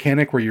World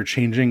mechanic where you're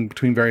changing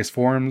between various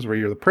forms, where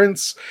you're the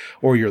prince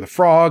or you're the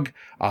frog.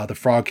 The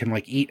frog can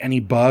like eat any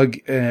bug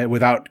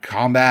without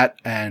combat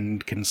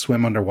and can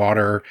swim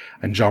underwater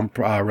and jump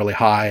really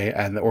high,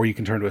 or you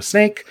can turn to a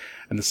snake,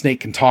 and the snake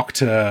can talk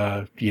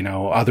to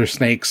other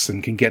snakes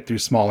and can get through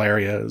small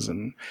areas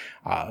and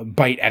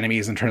bite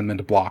enemies and turn them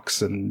into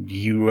blocks. And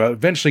you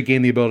eventually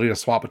gain the ability to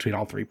swap between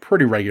all three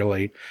pretty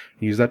regularly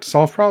and use that to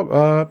solve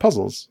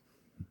puzzles.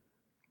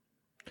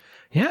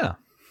 Yeah.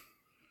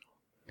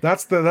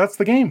 That's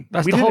the game.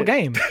 That's the whole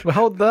game.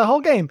 The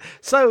whole game.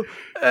 So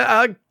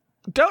I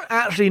don't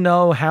actually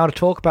know how to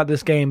talk about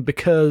this game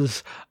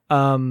because,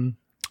 some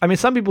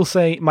people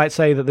might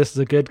say that this is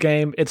a good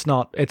game. It's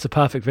not. It's a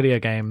perfect video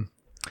game.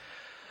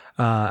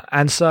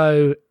 And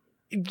so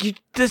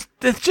there's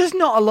just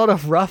not a lot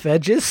of rough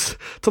edges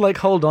to like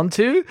hold on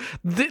to.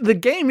 The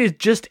game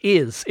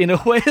is in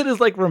a way that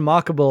is like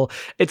remarkable.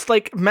 It's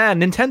like,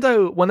 man,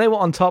 Nintendo, when they were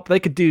on top, they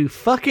could do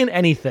fucking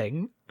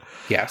anything.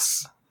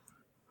 Yes.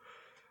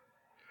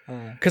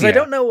 Because I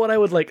don't know what I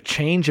would like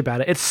change about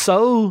it. It's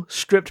so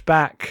stripped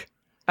back,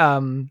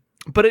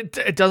 but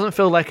it doesn't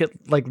feel like it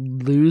like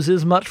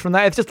loses much from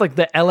that. It's just like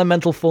the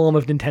elemental form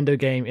of Nintendo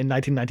game in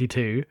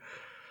 1992.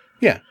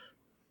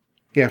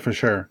 Yeah, for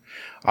sure.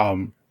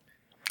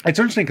 It's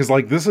interesting because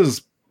like this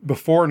is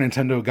before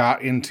Nintendo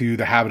got into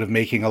the habit of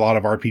making a lot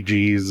of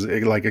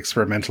RPGs like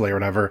experimentally or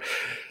whatever.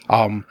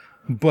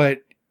 But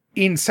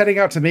in setting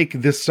out to make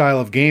this style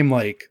of game,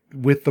 like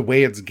with the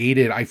way it's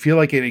gated, I feel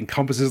like it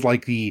encompasses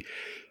like the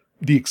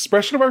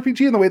expression of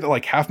RPG in the way that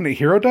like Half Minute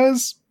Hero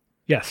does.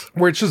 Yes.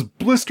 Where it's just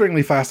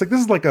blisteringly fast. Like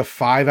this is like a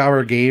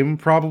 5-hour game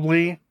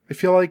probably. I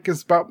feel like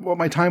is about what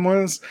my time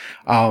was.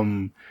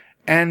 And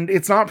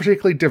it's not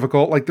particularly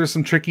difficult. Like there's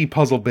some tricky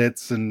puzzle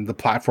bits and the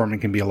platforming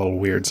can be a little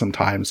weird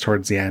sometimes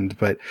towards the end,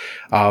 but,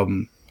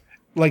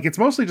 like it's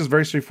mostly just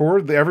very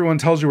straightforward. Everyone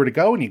tells you where to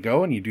go and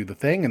you do the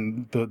thing.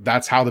 And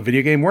that's how the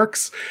video game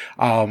works.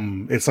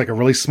 It's like a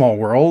really small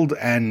world,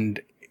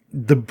 and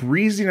the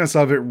breeziness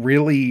of it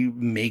really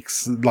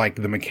makes like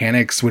the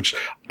mechanics, which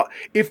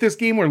if this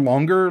game were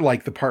longer,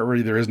 like the part where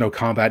there is no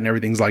combat and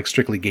everything's like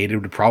strictly gated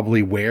would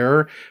probably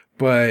wear,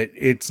 but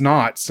it's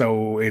not.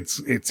 So it's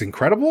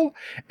incredible.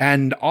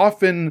 And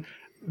often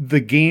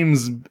the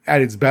game's at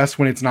its best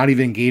when it's not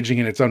even engaging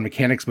in its own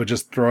mechanics, but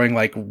just throwing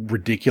like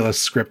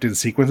ridiculous scripted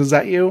sequences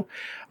at you.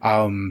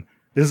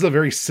 This is a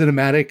very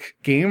cinematic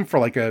game for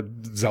like a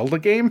Zelda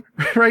game,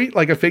 right?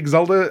 Like a fake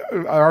Zelda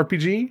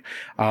RPG.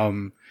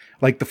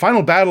 Like the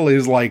final battle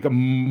is like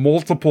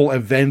multiple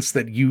events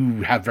that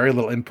you have very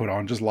little input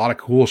on, just a lot of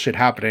cool shit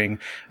happening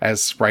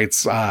as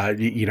sprites,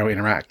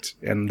 interact.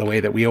 And the way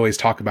that we always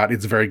talk about,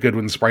 it's very good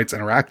when sprites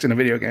interact in a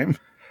video game.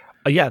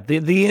 Yeah,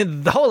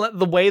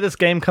 the way this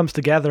game comes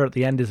together at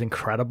the end is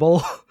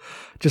incredible.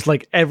 Just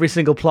like every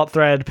single plot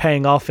thread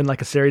paying off in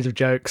like a series of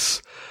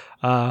jokes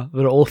that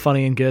are all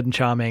funny and good and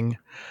charming.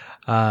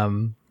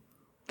 And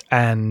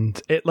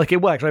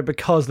it works, right?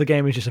 Because the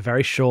game is just a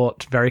very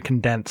short, very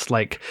condensed,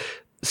 like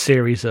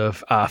series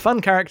of fun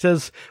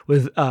characters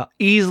with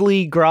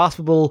easily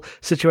graspable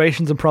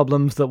situations and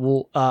problems that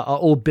are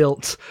all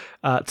built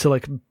to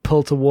like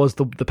pull towards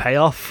the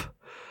payoff.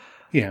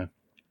 Yeah.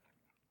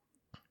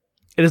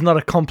 It is not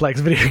a complex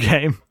video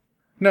game.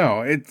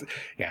 No, it's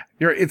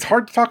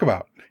hard to talk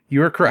about.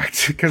 You are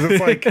correct, because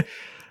it's like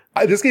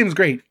this game is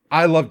great.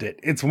 I loved it.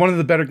 It's one of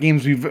the better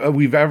games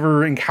we've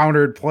ever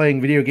encountered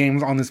playing video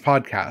games on this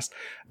podcast.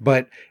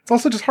 But it's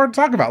also just hard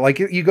to talk about. Like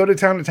you go to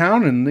town,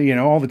 and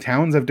all the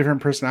towns have different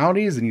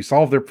personalities, and you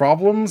solve their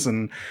problems,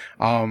 and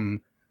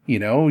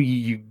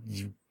you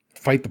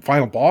fight the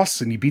final boss,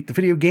 and you beat the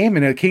video game,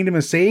 and a kingdom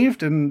is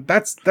saved, and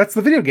that's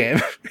the video game.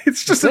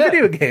 It's just a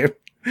video game.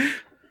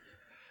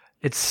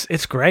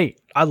 It's great.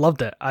 I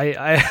loved it. I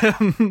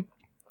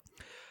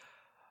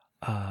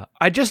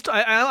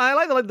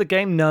like that the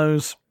game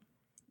knows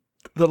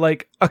that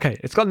like, okay,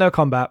 it's got no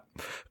combat,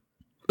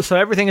 so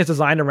everything is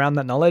designed around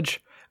that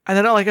knowledge. And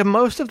then like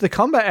most of the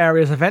combat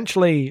areas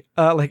eventually,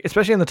 like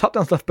especially in the top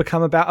down stuff,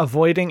 become about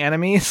avoiding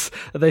enemies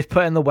that they've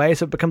put in the way.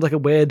 So it becomes like a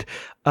weird,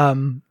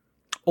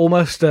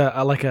 almost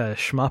like a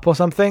shmup or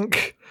something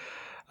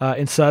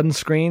in certain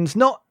screens.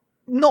 Not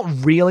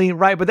really,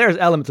 right? But there's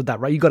elements of that,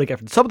 right? You got to get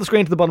from the top of the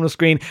screen to the bottom of the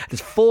screen.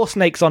 There's 4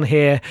 snakes on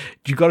here.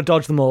 You got to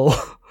dodge them all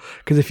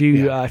because if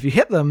you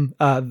hit them,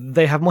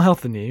 they have more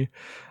health than you.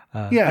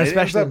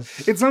 Especially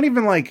it's not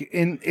even like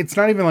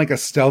a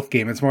stealth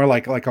game. It's more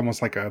like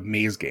almost like a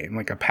maze game,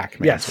 like a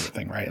Pac-Man sort of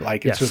thing, right?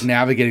 Like it's just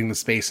navigating the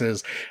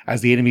spaces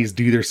as the enemies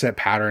do their set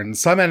patterns.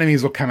 Some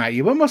enemies will come at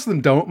you, but most of them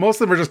don't. Most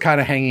of them are just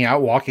kind of hanging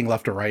out, walking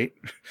left or right.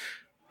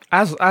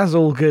 As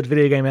all good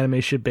video game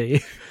enemies should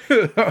be.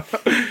 So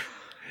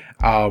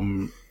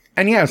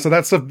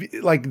that's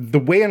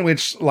the way in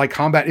which like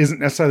combat isn't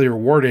necessarily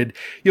rewarded.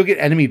 You'll get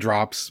enemy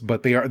drops,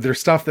 but they're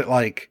stuff that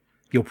like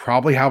you'll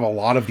probably have a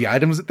lot of the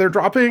items that they're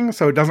dropping,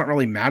 so it doesn't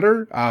really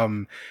matter.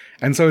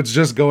 And so it's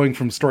just going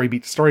from story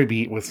beat to story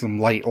beat with some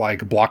light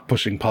like block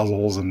pushing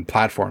puzzles and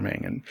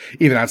platforming, and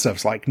even that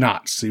stuff's like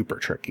not super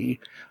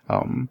tricky.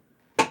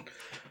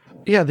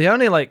 Yeah, the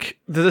only,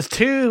 there's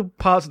two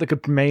parts that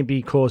could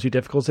maybe cause you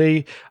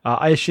difficulty.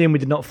 I assume we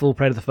did not full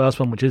play to the first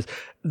one, which is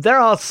there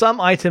are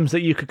some items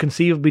that you could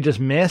conceivably just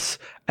miss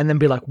and then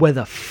be like, where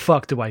the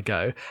fuck do I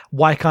go?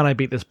 Why can't I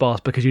beat this boss?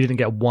 Because you didn't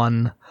get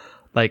one,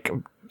 point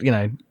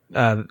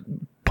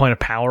of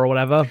power or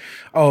whatever.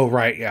 Oh,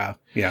 right, yeah.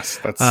 Yes,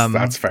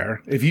 that's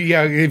fair. If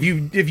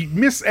you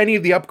miss any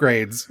of the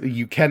upgrades,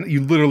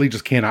 you literally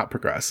just cannot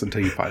progress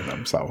until you find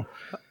them, so...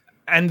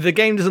 And the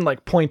game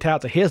doesn't point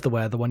out to here's the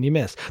one you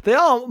missed. They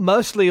are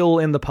mostly all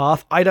in the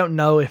path. I don't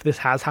know if this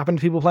has happened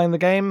to people playing the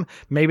game.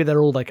 Maybe they're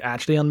all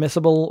actually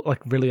unmissable,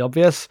 really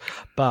obvious.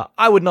 But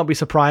I would not be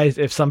surprised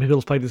if some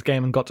people played this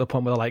game and got to a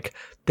point where they're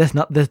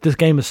this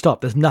game has stopped.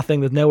 There's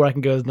nothing. There's nowhere I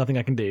can go. There's nothing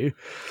I can do.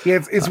 Yeah,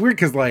 it's weird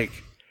because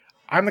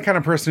I'm the kind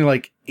of person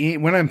who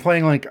when I'm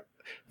playing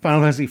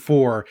Final Fantasy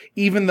IV,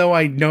 even though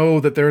I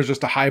know that there's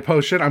just a high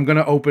potion, I'm going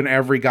to open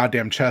every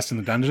goddamn chest in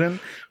the dungeon.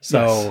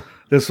 So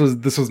this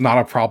was not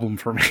a problem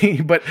for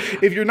me. But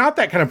if you're not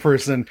that kind of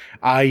person,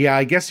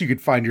 I guess you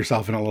could find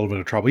yourself in a little bit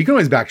of trouble. You can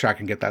always backtrack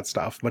and get that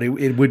stuff, but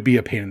it would be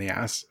a pain in the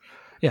ass.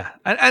 Yeah.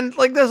 And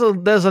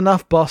there's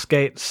enough boss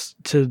gates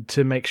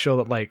to make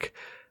sure that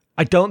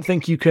I don't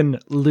think you can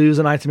lose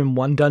an item in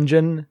one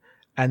dungeon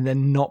and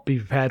then not be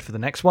prepared for the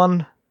next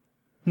one.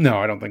 No,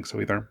 I don't think so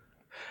either.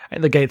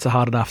 And the gates are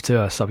hard enough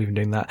to stop you from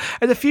doing that.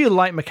 There's a few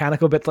light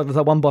mechanical bits, there's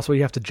that one boss where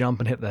you have to jump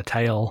and hit their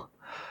tail.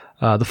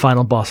 The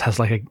final boss has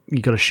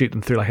you got to shoot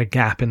them through a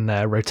gap in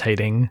their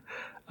rotating,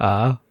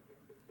 armor.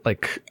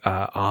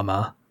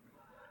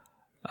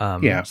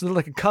 Yeah. So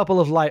there's a couple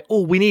of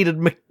we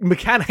needed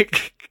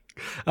mechanic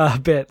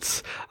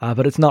bits,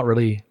 but it's not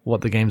really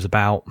what the game's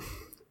about.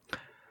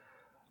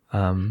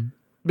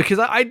 Because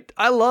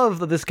I love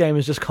that this game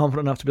is just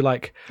confident enough to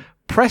be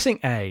pressing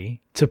A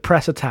to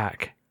press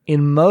attack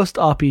in most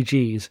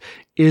RPGs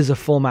is a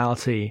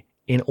formality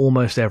in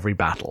almost every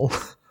battle.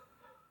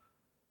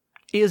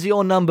 Is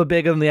your number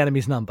bigger than the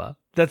enemy's number?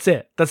 That's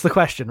it. That's the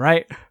question,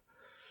 right?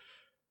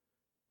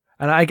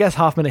 And I guess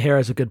Half Minute Hero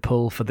is a good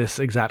pull for this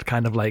exact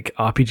kind of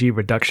RPG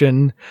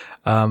reduction.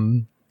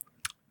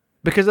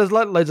 Because there's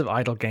loads of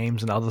idle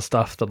games and other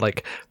stuff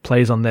that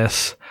plays on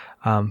this.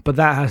 But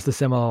that has the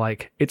similar,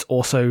 it's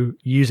also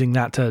using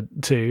that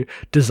to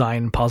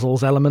design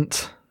puzzles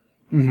element.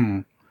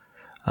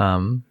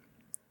 Mm-hmm.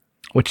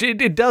 Which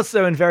it does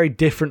so in very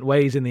different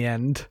ways in the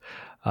end,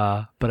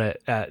 but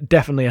it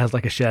definitely has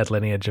a shared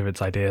lineage of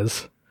its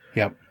ideas.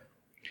 Yep.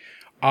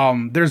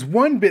 There's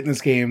one bit in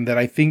this game that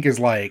I think is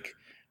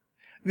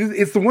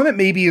it's the one that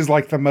maybe is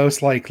the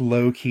most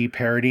low-key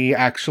parody,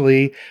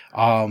 actually.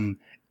 And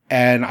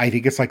I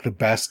think it's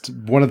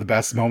one of the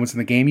best moments in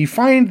the game. You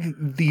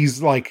find these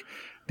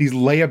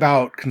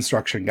layabout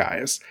construction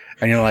guys,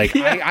 and you're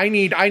I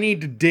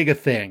need to dig a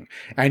thing,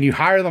 and you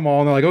hire them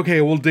all, and they're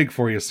okay, we'll dig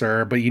for you,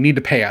 sir, but you need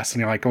to pay us.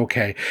 And you're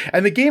okay.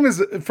 And the game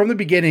is, from the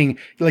beginning,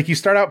 you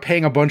start out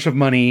paying a bunch of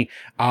money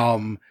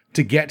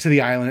to get to the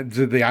island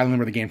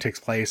where the game takes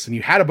place, and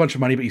you had a bunch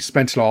of money, but you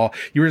spent it all.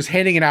 You were just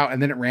handing it out,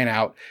 and then it ran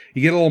out.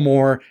 You get a little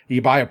more,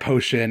 you buy a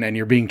potion, and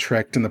you're being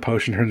tricked, and the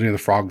potion turns into the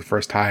frog the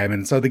first time.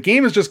 And so the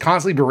game is just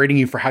constantly berating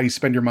you for how you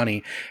spend your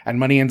money, and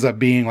money ends up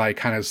being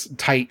kind of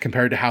tight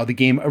compared to how the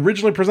game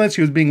originally presents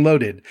you as being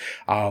loaded.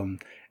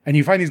 And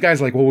you find these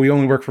guys well, we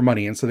only work for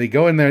money. And so they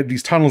go in there,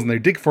 these tunnels, and they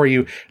dig for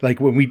you.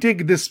 When we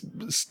dig this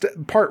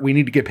part, we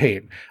need to get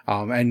paid.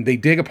 And they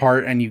dig a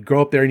part, and you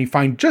go up there and you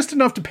find just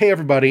enough to pay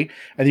everybody.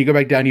 And then you go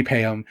back down, you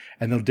pay them,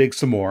 and they'll dig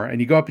some more.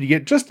 And you go up and you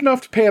get just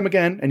enough to pay them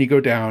again, and you go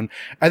down.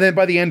 And then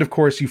by the end, of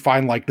course, you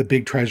find the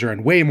big treasure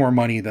and way more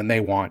money than they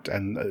want.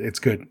 And it's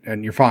good,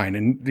 and you're fine.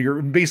 And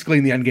you're basically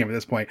in the end game at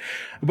this point.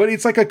 But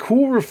it's a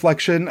cool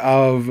reflection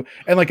of,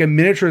 and a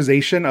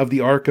miniaturization of the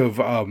arc of,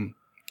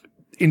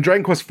 in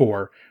Dragon Quest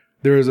IV,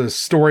 there is a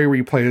story where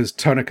you play as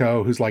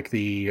Toniko, who's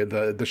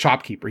the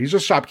shopkeeper. He's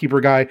just a shopkeeper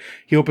guy.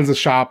 He opens a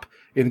shop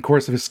in the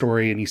course of his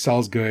story, and he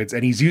sells goods,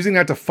 and he's using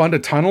that to fund a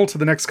tunnel to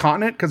the next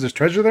continent because there's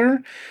treasure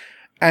there.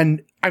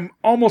 And I'm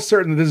almost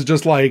certain that this is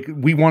just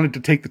we wanted to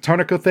take the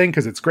Toniko thing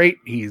because it's great.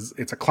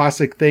 It's a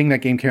classic thing. That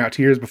game came out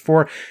 2 years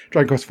before.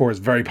 Dragon Quest IV is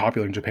very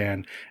popular in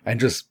Japan, and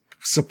just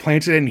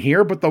supplanted it in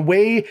here. But the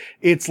way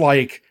it's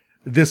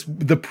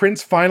the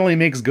prince finally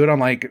makes good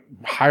on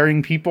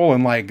hiring people,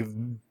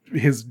 and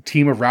his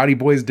team of rowdy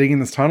boys digging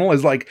this tunnel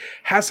is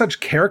has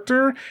such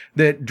character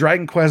that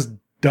Dragon Quest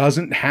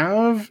doesn't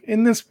have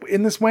in this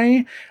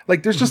way.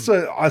 There's just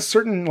a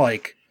certain I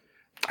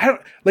don't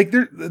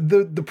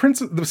the prince,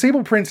 the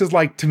Sable Prince is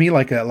to me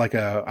like a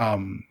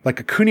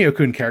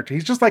Kunio-kun character.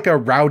 He's just a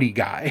rowdy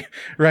guy,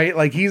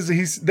 right?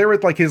 He's there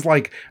with his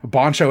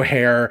boncho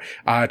hair,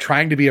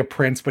 trying to be a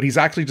prince, but he's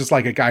actually just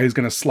a guy who's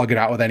going to slug it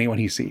out with anyone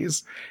he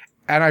sees.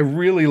 And I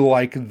really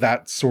like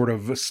that sort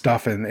of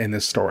stuff in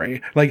this story.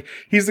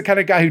 He's the kind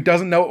of guy who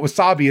doesn't know what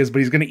wasabi is, but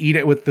he's going to eat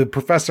it with the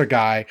professor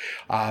guy,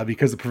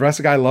 because the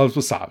professor guy loves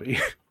wasabi.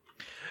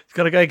 He's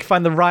got to go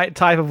find the right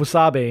type of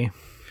wasabi.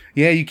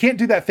 Yeah, you can't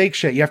do that fake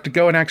shit. You have to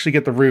go and actually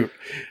get the root.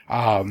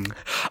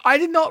 I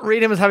did not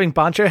read him as having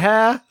bancho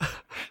hair.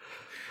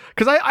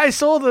 Because I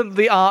saw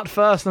the art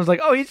first and I was like,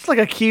 oh, he's like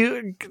a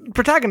cute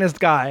protagonist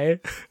guy.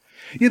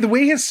 Yeah, the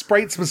way his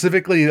sprite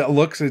specifically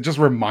looks, it just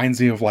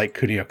reminds me of like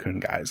Kunio-kun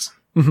guys.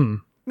 Mm-hmm.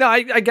 No,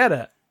 I get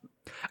it.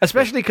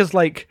 Especially because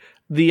like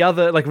the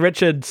other, like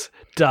Richards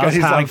does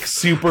his have... like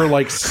super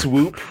like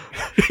swoop.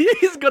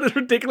 He's got a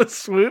ridiculous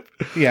swoop.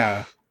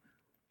 Yeah.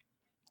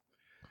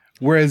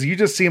 Whereas you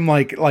just seem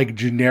like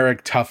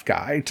generic tough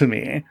guy to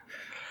me.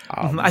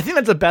 I think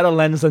that's a better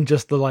lens than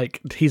just the like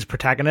he's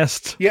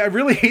protagonist. Yeah, I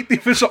really hate the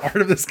official art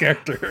of this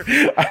character.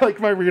 I like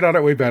my read on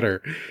it way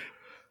better.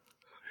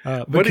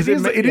 But it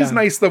is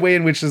nice the way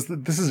in which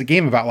this is a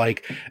game about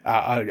like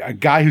a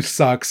guy who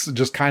sucks,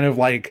 just kind of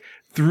like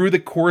through the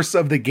course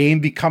of the game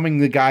becoming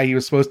the guy he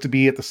was supposed to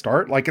be at the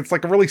start. Like it's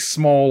like a really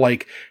small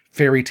like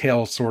fairy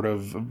tale sort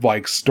of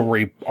like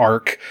story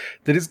arc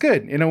that is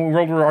good in a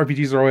world where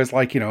RPGs are always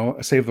like, you know,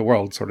 save the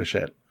world sort of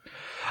shit.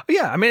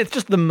 Yeah, I mean it's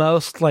just the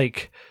most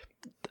like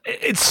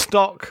it's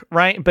stock,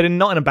 right? But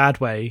not in a bad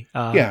way.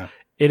 Yeah.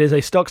 It is a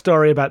stock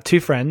story about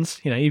two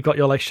friends. You know, you've got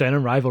your like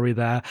shonen rivalry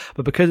there,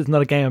 but because it's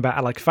not a game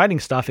about like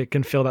fighting stuff, it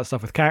can fill that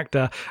stuff with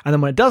character. And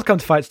then when it does come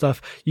to fight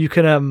stuff, you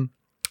can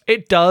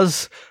it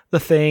does the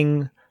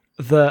thing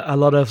that a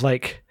lot of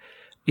like,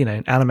 you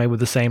know, anime with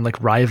the same like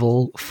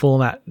rival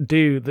format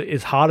do that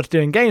is harder to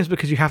do in games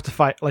because you have to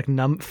fight like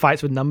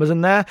fights with numbers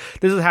in there.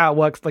 This is how it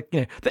works. Like,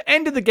 you know, the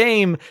end of the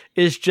game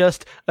is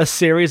just a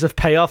series of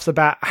payoffs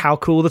about how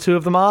cool the two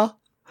of them are.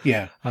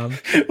 Yeah.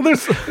 Well,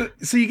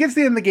 so you get to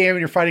the end of the game and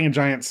you're fighting a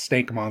giant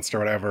snake monster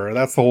or whatever.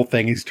 That's the whole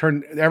thing.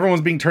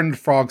 Everyone's being turned into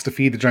frogs to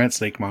feed the giant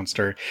snake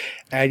monster.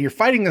 And you're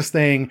fighting this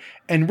thing,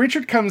 and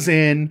Richard comes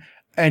in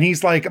and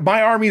he's like,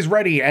 my army's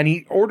ready. And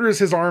he orders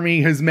his army.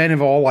 His men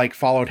have all like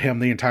followed him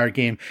the entire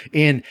game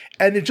in.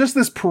 And it's just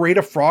this parade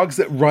of frogs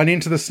that run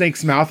into the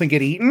snake's mouth and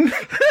get eaten.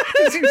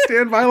 As you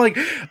stand by, like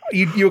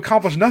you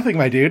accomplish nothing,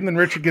 my dude. And then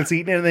Richard gets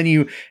eaten. And then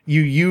you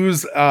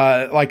use,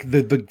 like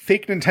the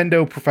fake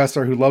Nintendo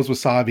professor who loves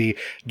wasabi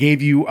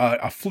gave you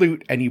a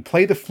flute, and you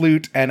play the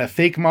flute, and a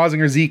fake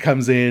Mazinger Z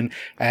comes in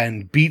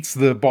and beats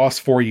the boss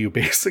for you,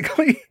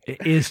 basically.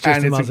 It is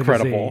just and a it's Mazinger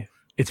incredible. Z.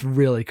 It's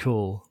really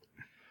cool.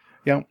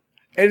 Yeah.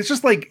 And it's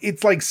just like,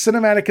 it's like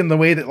cinematic in the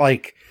way that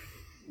like,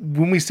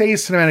 when we say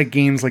cinematic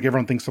games, like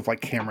everyone thinks of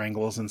like camera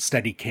angles and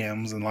steady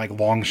cams and like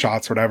long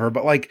shots or whatever.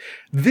 But like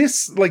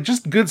this, like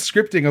just good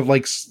scripting of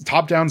like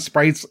top down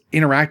sprites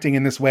interacting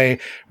in this way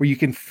where you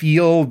can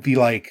feel the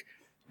like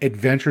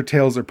adventure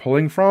tales they're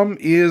pulling from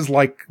is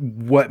like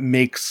what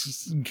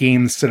makes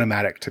games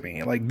cinematic to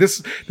me. Like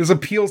this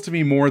appeals to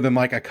me more than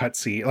like a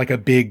cutscene, like a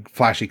big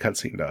flashy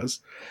cutscene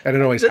does. And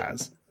it always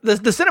has. The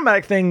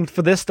cinematic thing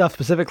for this stuff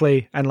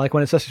specifically, and like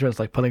when it's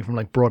like pulling from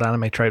like broad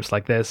anime tropes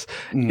like this,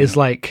 is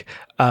like,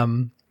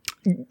 and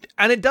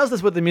it does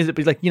this with the music,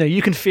 but like, you know,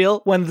 you can feel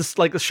when this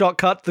like the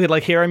shortcut, the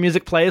like hero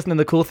music plays, and then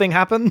the cool thing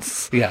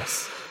happens.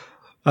 Yes.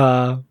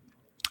 And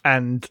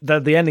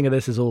the ending of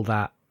this is all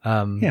that.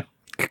 Yeah.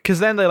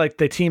 Because then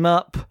they team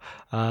up,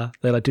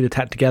 they like do the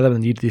attack together, and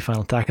then you do the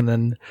final attack, and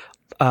then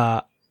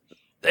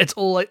it's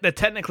all like they're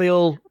technically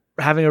all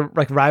having a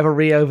like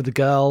rivalry over the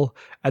girl,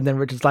 and then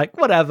Richard's like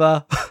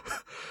whatever,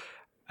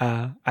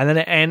 and then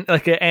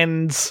it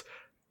ends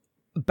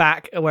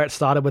back where it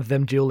started with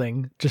them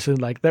dueling, just in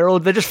like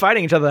they're just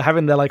fighting each other,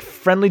 having their like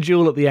friendly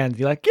duel at the end.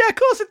 You're like, yeah, of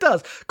course it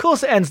does, of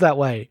course it ends that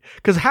way,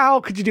 because how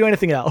could you do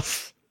anything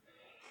else?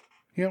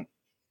 Yep.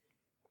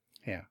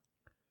 Yeah.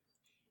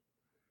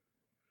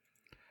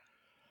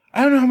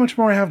 I don't know how much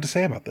more I have to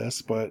say about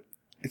this, but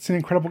it's an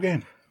incredible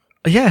game.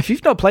 Yeah, if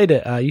you've not played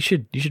it, you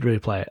should really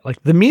play it.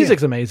 Like the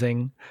music's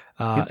amazing.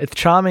 It's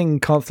charming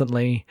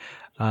constantly.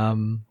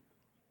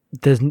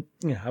 There's, you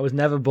know, I was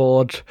never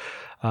bored.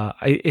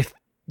 If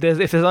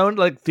there's only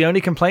like the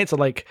only complaints are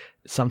like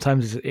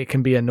sometimes it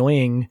can be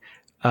annoying.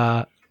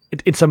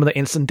 In some of the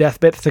instant death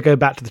bits to go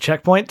back to the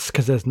checkpoints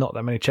because there's not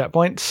that many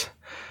checkpoints,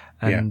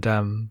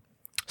 and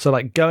so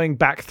like going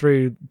back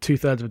through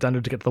 2/3 of a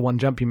dungeon to get to the one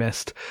jump you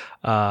missed,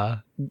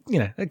 you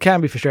know, it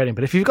can be frustrating.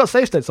 But if you've got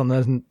save states on there,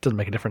 it doesn't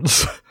make a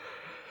difference.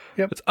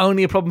 Yep. It's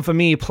only a problem for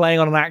me playing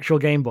on an actual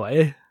Game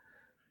Boy.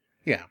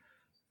 Yeah.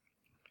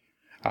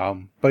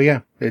 But yeah,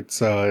 it's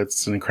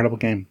an incredible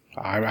game.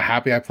 I'm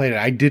happy I played it.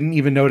 I didn't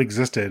even know it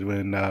existed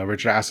when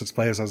Richard asked us to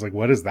play this. I was like,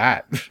 what is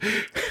that?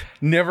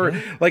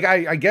 Never, like,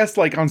 I guess,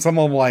 like, on some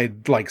level,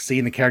 I'd, like,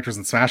 seen the characters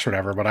in Smash or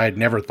whatever, but I had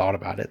never thought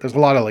about it. There's a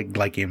lot of,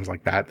 like games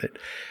like that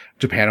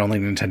Japan-only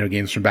Nintendo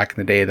games from back in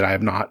the day that I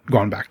have not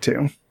gone back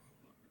to.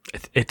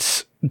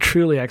 It's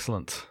truly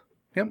excellent.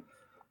 Yep.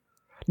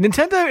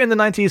 Nintendo in the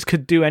 90s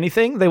could do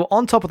anything. They were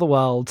on top of the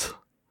world.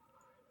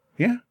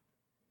 Yeah.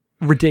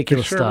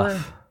 Ridiculous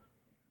stuff.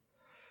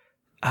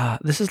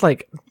 This is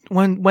like,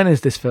 when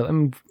is this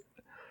film?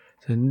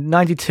 So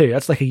 92.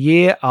 That's like a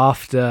year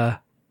after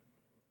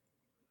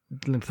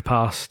Link to the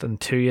Past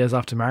and 2 years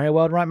after Mario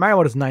World, right? Mario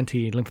World is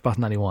 90, Link to the Past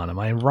 91. Am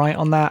I right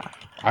on that?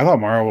 I thought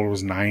Mario World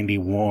was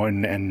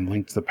 91 and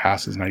Link to the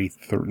Past is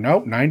 93.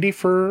 Nope, 90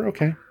 for,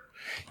 okay.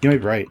 You might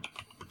be right.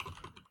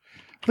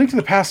 Link to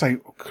the Past, I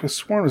could have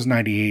sworn was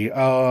 98.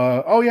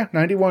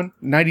 91.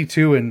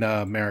 92 in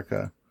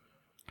America.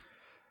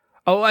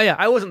 Oh yeah,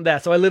 I wasn't there,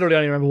 so I literally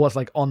only remember what's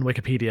like on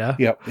Wikipedia.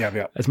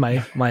 Yep. As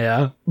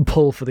my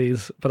pull for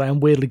these, but I am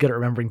weirdly good at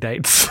remembering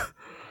dates.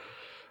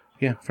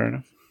 Yeah, fair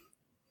enough.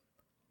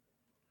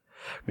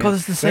 God,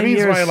 it's the same that means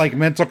year my as- like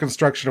mental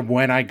construction of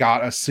when I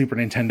got a Super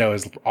Nintendo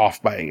is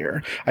off by a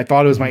year. I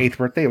thought it was my 8th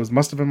birthday. It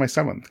must have been my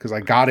 7th because I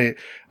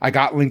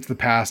got Link to the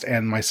Past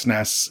and my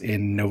SNES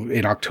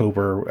in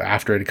October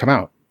after it had come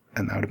out,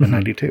 and that would have been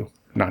 92,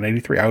 not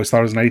 93. I always thought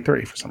it was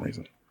 93 for some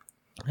reason.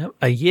 Yep,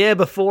 a year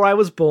before I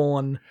was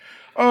born.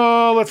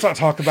 Oh, let's not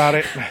talk about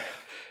it.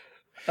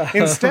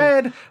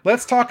 Instead,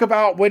 let's talk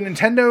about when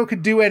Nintendo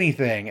could do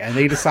anything, and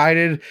they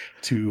decided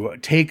to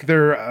take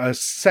their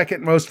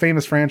second most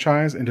famous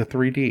franchise into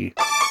 3D.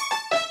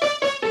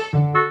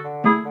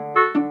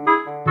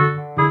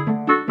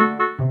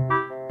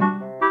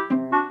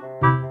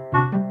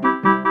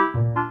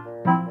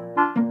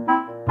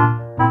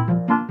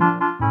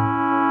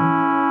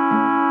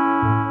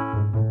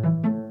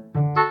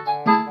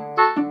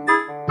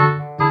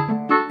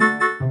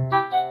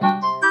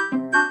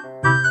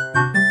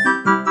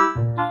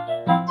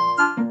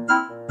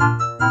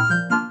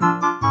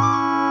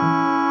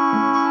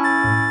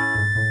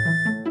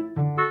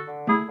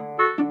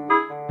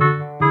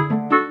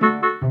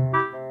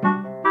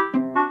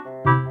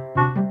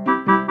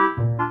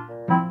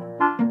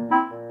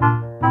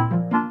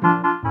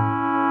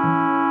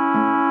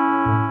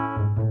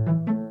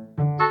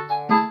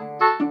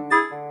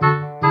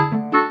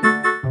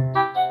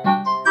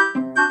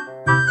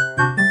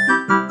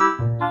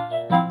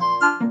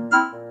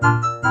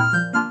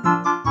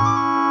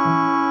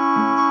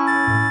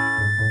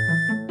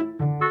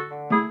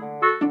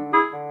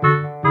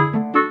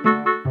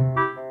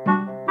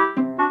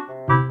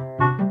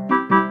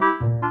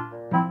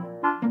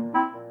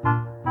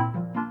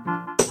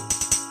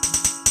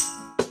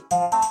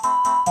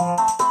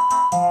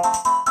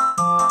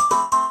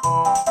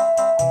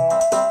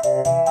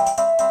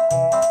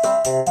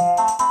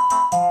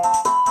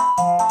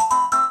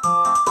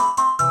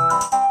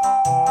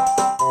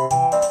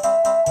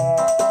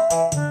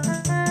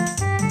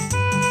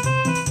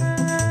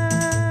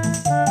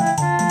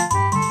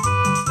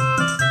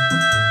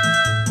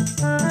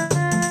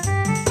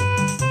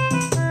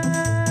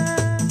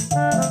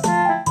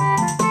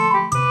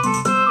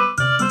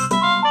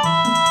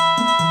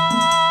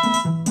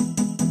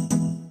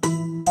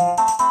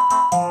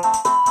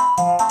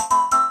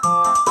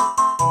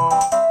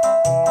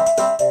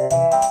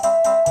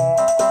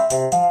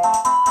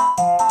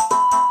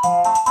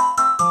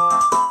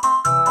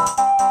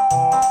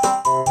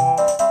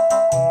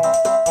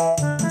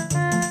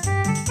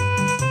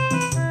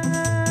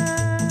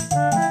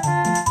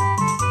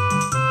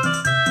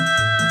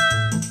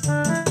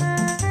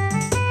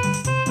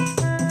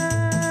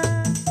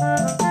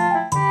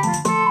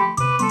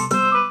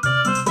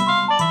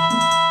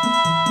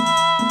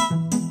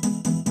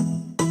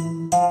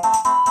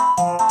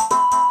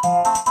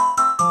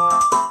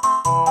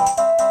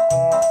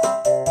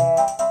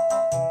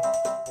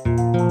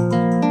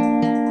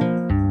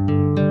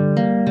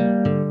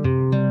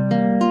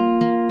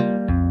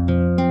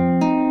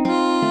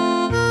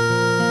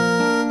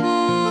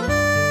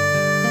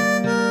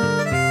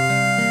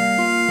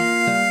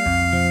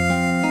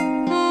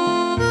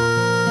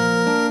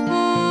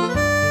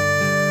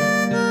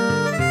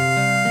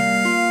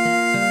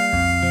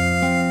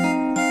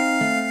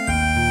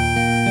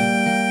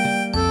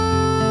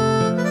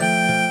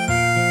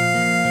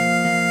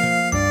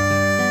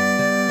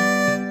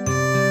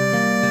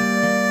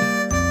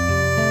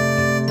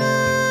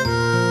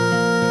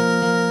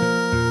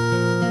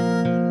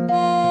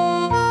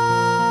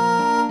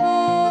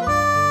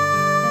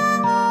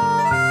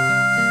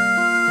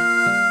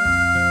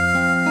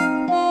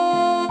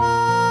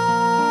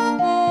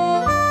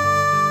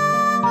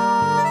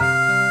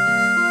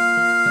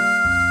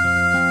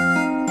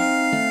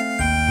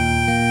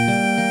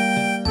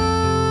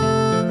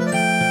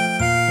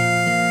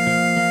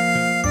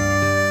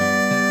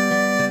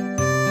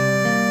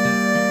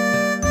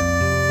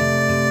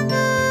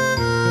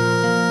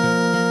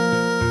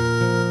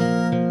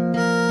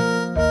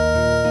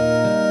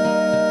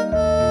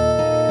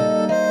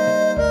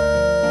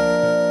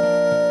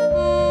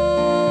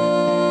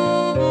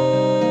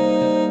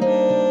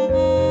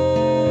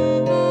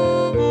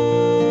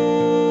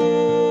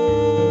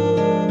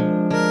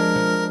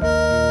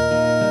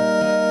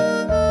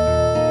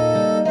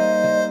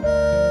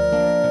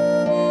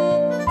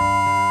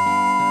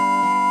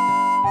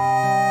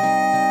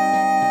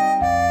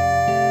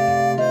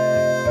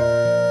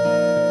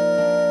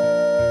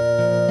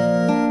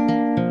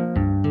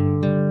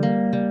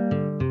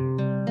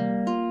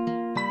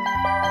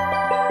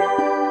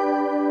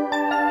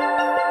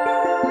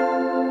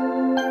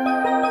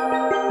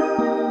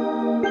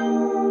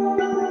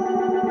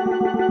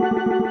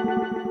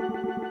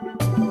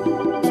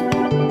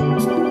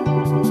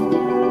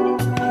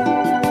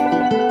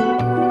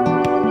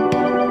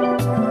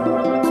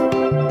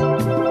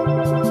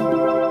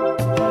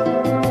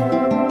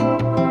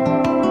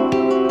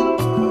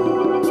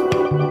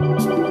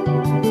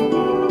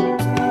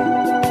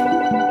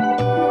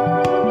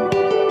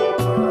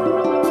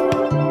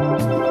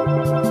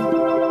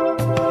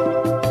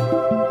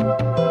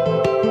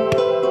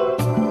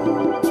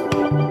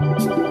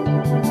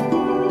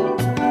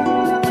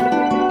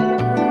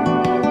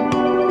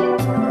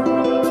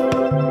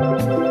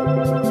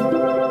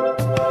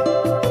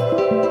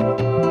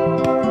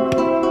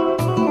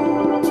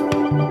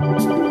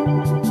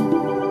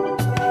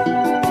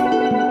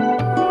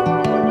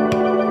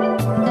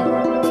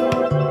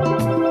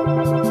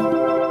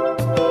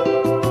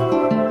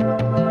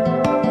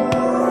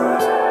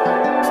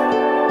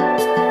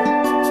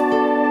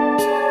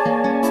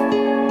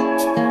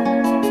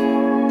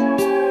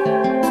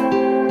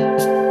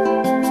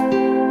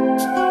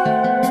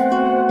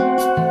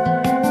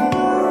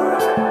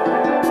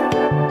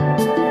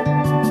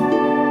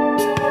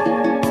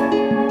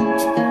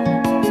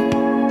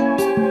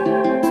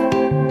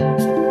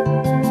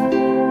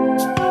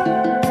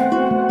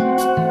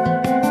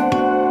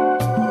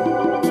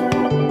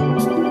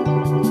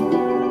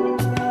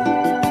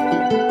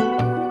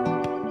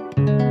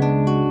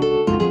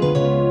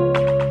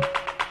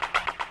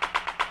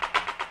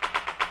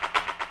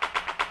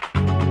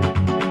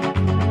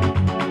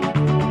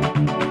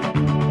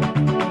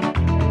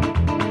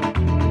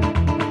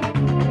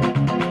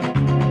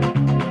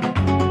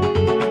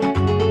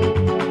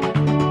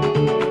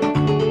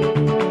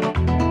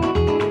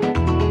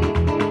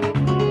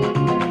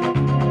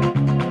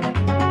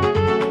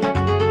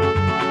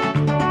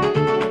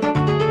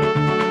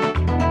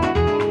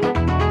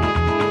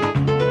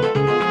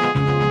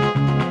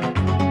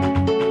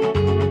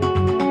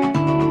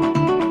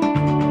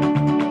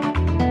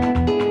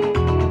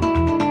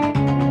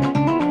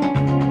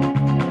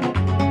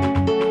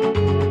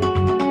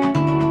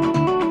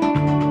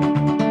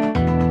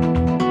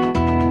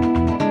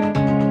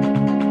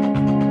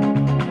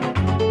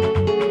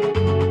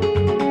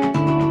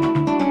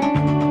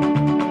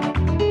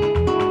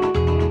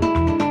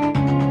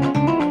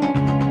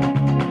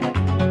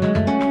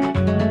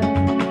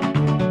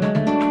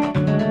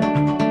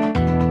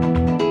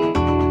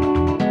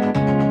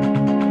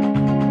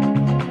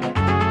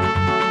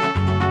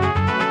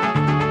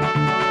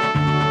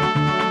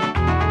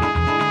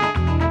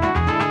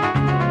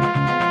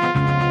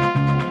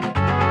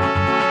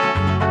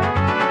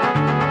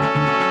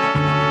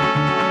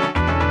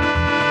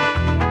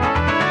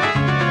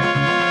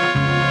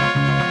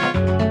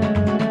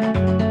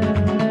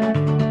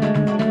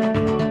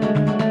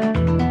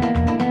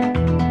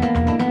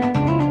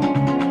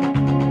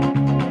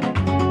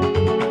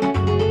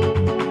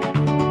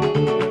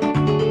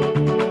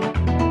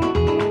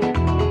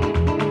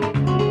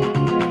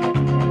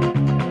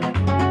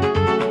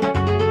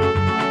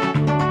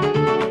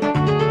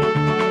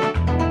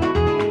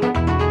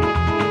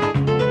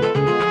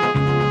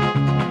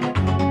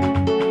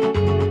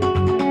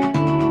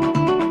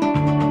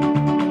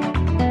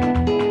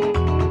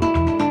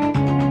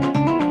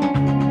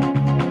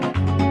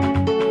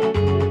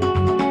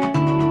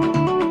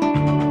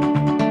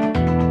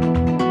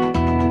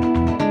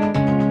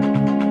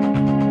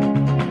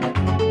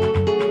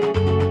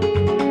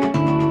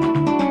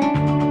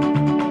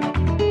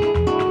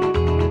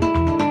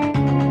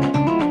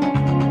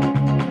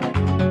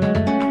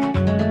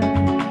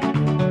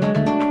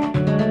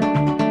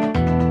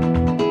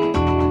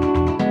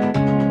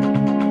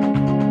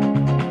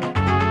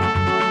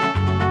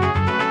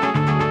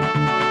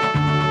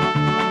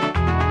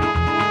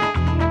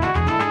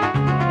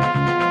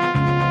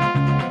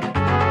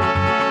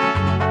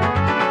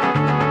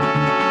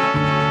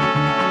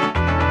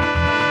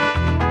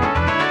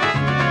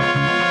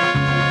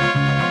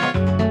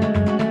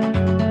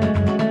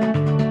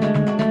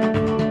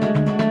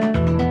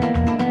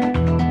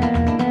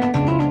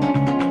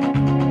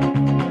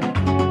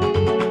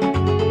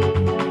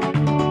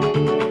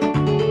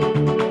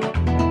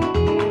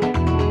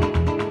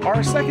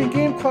 Our second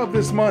game club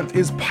this month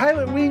is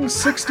Pilot Wings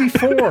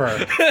 64.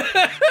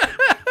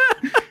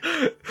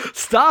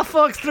 Star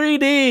Fox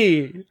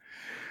 3D.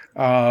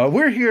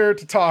 We're here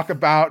to talk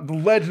about The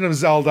Legend of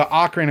Zelda: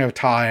 Ocarina of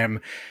Time.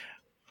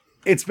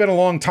 It's been a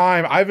long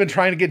time. I've been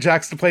trying to get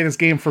Jax to play this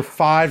game for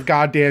 5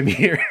 goddamn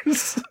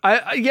years.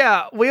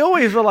 We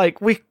always were like,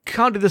 we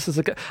can't do this as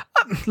a...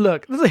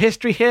 look, there's a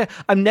history here.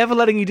 I'm never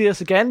letting you do this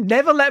again.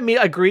 Never let me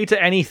agree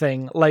to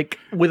anything, like,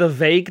 with a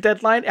vague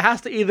deadline. It has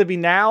to either be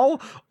now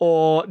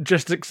or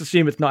just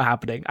assume it's not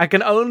happening. I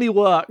can only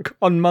work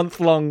on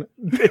month-long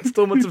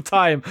installments of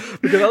time,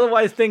 because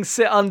otherwise things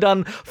sit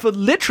undone for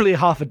literally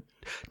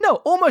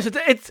almost.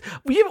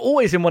 You've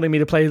always been wanting me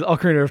to play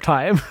Ocarina of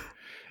Time.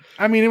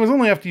 I mean, it was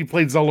only after you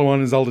played Zelda 1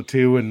 and Zelda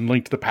 2 and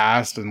Link to the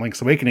Past and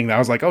Link's Awakening that I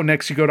was like, oh,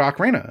 next you go to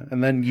Ocarina.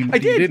 And then you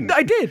didn't.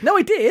 I did. No,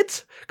 I did.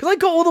 Because I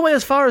got all the way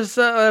as far as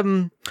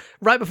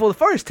right before the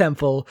Forest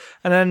Temple.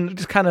 And then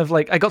just kind of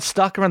like, I got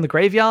stuck around the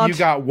graveyard. You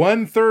got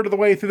 1/3 of the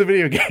way through the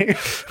video game.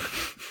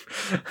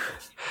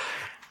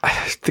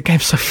 The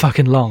game's so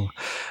fucking long.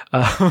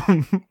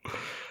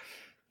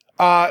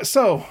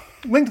 So...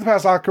 Link to the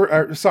Past, The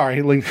Legend of Zelda,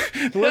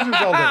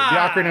 The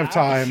Ocarina of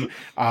Time.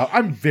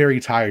 I'm very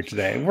tired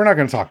today. We're not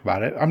going to talk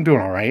about it. I'm doing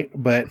all right,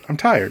 but I'm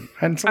tired.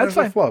 And sometimes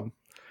I flub.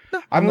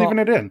 No, I'm leaving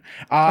it in.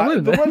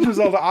 The Legend of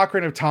Zelda: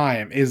 Ocarina of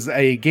Time is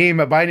a game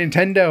by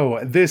Nintendo.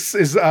 This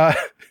is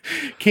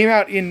came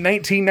out in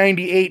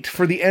 1998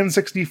 for the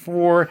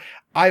N64.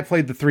 I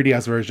played the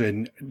 3DS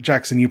version.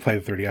 Jackson, you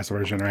played the 3DS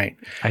version, right?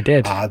 I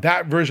did.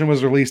 That version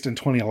was released in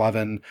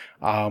 2011.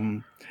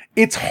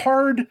 It's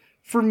hard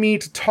for me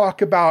to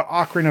talk about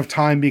Ocarina of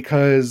Time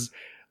because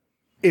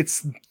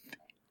it's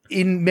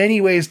in many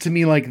ways to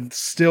me like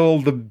still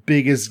the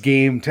biggest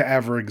game to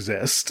ever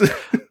exist.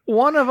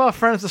 One of our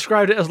friends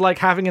described it as like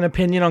having an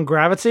opinion on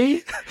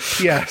Gravity.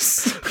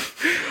 Yes.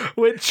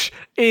 Which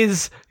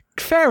is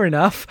fair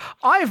enough.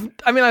 I've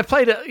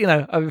played it,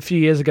 a few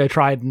years ago,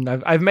 tried, and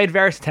I've made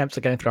various attempts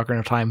at getting through Ocarina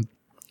of Time.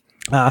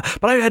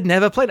 But I had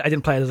never played it. I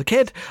didn't play it as a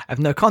kid. I have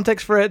no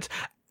context for it.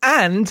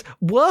 And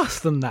worse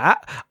than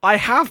that, I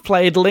have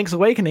played Link's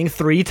Awakening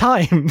 3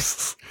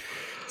 times.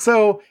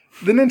 So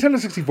the Nintendo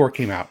 64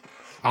 came out.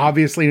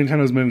 Obviously,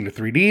 Nintendo's moving to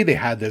 3D. They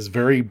had this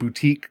very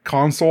boutique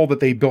console that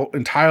they built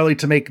entirely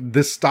to make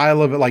this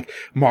style of it, like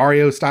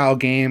Mario style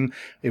game.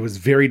 It was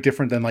very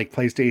different than like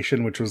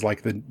PlayStation, which was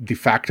like the de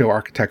facto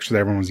architecture that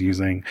everyone was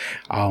using.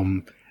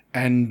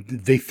 And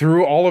they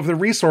threw all of the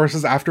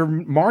resources after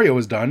Mario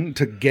was done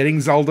to getting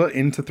Zelda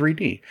into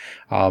 3D.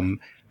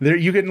 There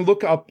you can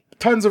look up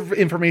tons of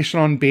information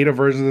on beta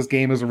versions of this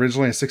game. It was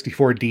originally a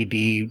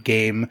 64DD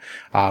game,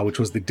 which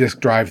was the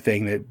disk drive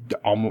thing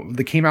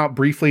that came out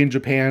briefly in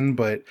Japan,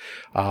 but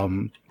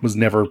was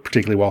never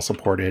particularly well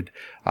supported.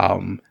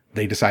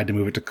 They decided to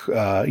move it to,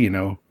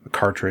 a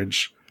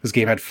cartridge. This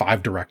game had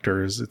 5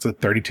 directors. It's a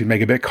 32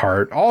 megabit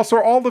cart. Also,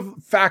 all the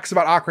facts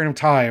about Ocarina of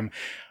Time.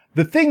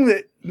 The thing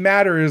that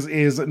matters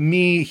is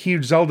me,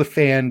 huge Zelda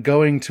fan,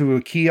 going to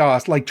a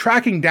kiosk, like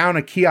tracking down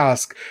a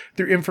kiosk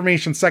through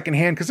information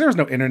secondhand, because there was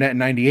no internet in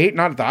 98,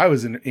 not that I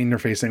was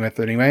interfacing with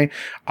anyway,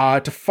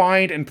 to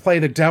find and play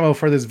the demo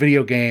for this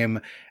video game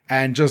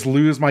and just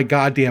lose my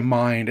goddamn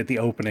mind at the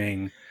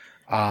opening.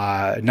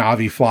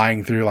 Navi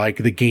flying through like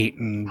the gate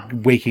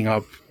and waking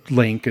up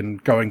Link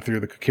and going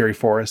through the Kokiri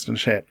Forest and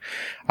shit.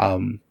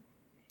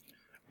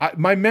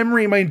 My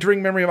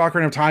enduring memory of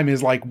Ocarina of Time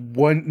is like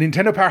when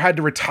Nintendo Power had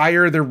to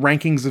retire their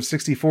rankings of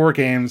 64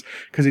 games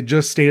because it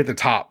just stayed at the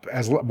top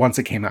once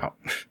it came out.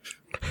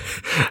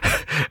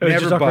 It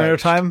was just Ocarina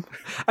of Time.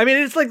 I mean,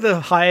 it's like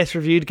the highest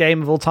reviewed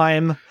game of all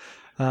time.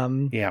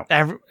 Yeah,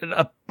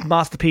 a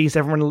masterpiece.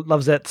 Everyone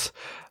loves it.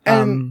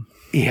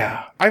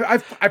 Yeah,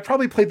 I've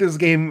probably played this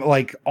game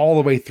like all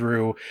the way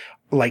through.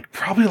 Like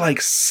probably like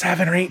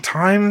 7 or 8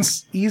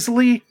 times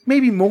easily,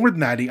 maybe more than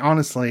that,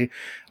 honestly.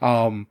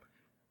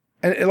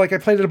 And like I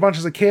played it a bunch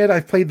as a kid.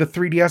 I've played the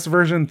 3DS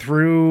version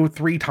through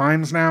 3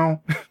 times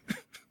now.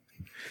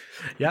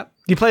 Yep.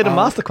 You played a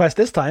Master Quest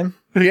this time.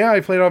 Yeah, I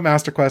played on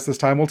Master Quest this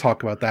time. We'll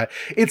talk about that.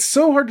 It's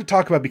so hard to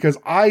talk about because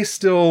I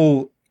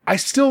still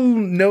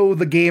know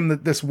the game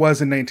that this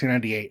was in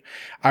 1998.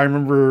 I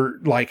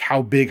remember like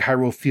how big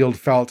Hyrule Field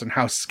felt and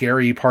how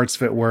scary parts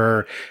of it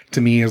were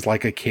to me as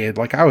like a kid.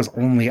 Like I was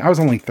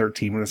only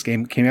 13 when this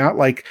game came out.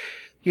 Like,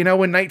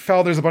 when night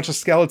fell, there's a bunch of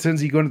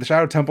skeletons. You go into the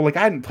Shadow Temple. Like,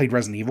 I hadn't played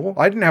Resident Evil.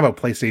 I didn't have a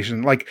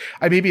PlayStation. Like,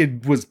 I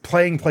was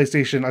playing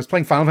PlayStation. I was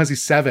playing Final Fantasy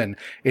VII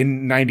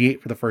in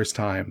 98 for the first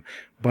time.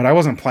 But I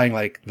wasn't playing,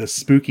 like, the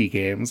spooky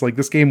games. Like,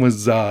 this game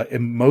was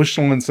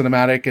emotional and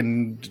cinematic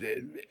and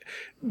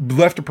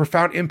left a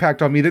profound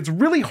impact on me that's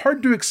really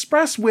hard to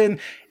express when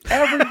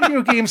every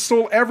video game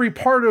stole every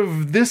part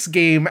of this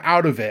game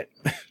out of it.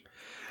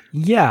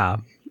 Yeah.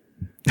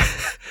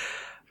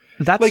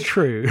 That's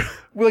true.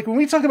 Like when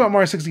we talk about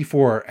Mario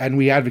 64 and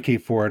we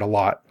advocate for it a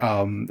lot,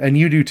 and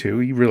you do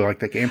too, you really like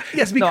that game.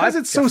 Yes, because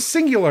it's so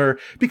singular,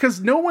 because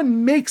no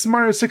one makes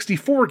Mario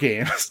 64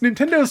 games.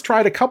 Nintendo's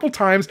tried a couple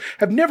times,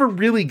 have never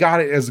really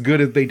got it as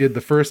good as they did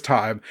the first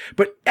time,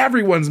 but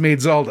everyone's made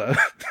Zelda.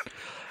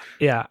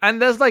 Yeah,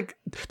 and there's like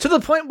to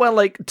the point where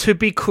like to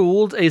be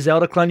called a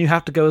Zelda clone, you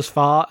have to go as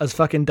far as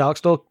fucking not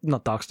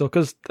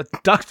Darkstalkers.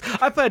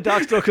 I played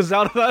Darkstalkers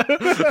Zelda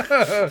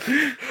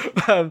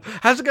though.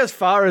 Has to go as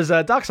far as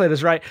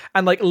Darksiders, right?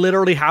 And like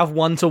literally have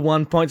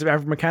 1-to-1 points of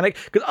every mechanic,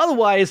 because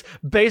otherwise,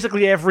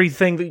 basically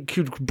everything that you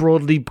could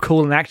broadly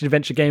call an action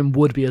adventure game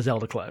would be a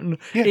Zelda clone.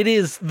 Yeah. It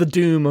is the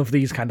doom of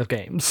these kind of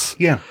games.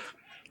 Yeah.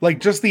 Like,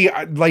 just the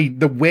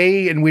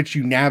way in which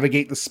you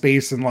navigate the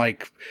space and,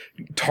 like,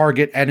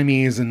 target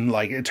enemies and,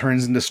 like, it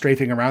turns into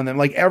strafing around them.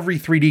 Like, every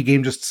 3D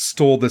game just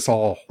stole this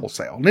all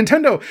wholesale.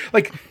 Nintendo,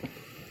 like,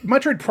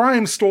 Metroid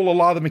Prime stole a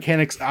lot of the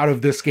mechanics out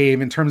of this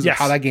game in terms of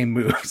how that game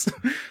moves.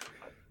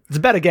 It's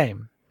a better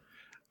game.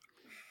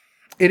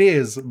 It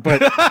is,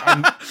 but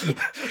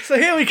so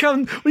here we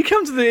come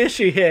to the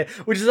issue here,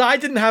 which is I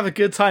didn't have a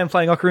good time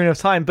playing Ocarina of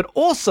Time, but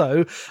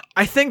also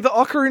I think the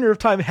Ocarina of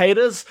Time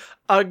haters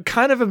are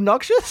kind of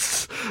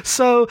obnoxious,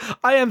 so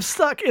I am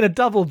stuck in a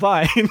double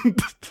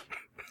bind.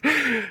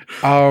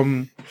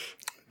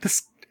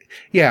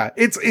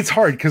 It's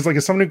hard because, like,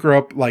 as someone who grew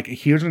up like a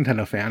huge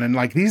Nintendo fan, and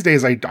like these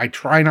days I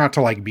try not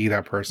to like be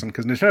that person,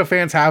 because Nintendo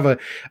fans have a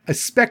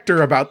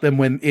specter about them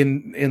when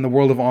in the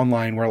world of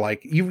online, where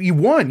like you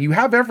won, you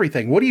have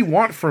everything. What do you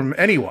want from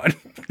anyone?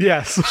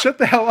 Yes. Shut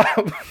the hell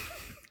up.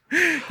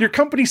 Your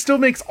company still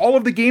makes all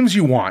of the games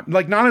you want,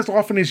 like not as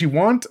often as you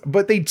want,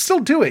 but they still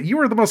do it. You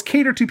are the most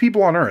catered to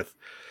people on earth.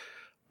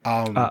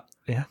 Yeah.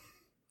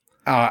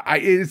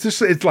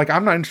 It's like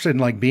I'm not interested in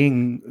like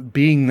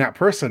being that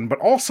person, but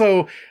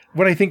also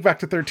when I think back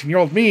to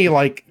 13-year-old me,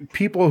 like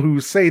people who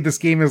say this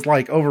game is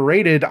like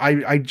overrated,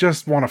 I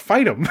just want to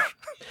fight them.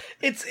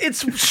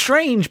 It's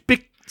strange,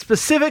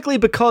 specifically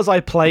because I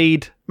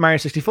played Mario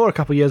 64 a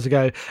couple years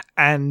ago,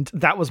 and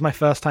that was my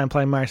first time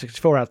playing Mario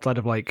 64 outside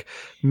of like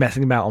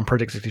messing about on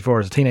Project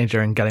 64 as a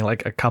teenager and getting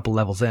like a couple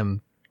levels in.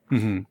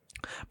 Mm-hmm.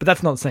 But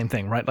that's not the same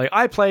thing, right? Like,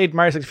 I played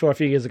Mario 64 a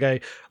few years ago,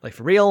 like,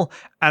 for real,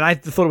 and I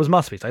thought it was a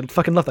masterpiece. I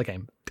fucking love that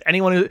game.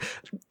 Anyone who,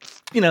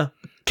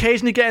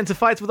 occasionally get into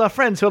fights with our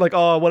friends who are like,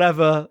 oh,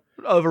 whatever,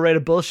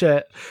 overrated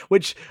bullshit,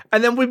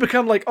 and then we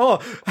become like, oh,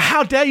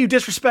 how dare you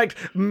disrespect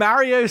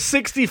Mario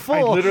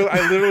 64?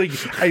 I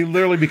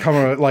literally become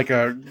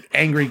a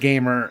angry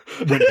gamer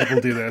when people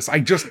do this. I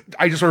just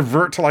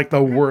revert to like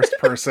the worst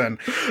person.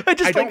 I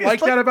don't like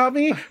that about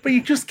me, but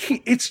you just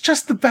can't. It's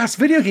just the best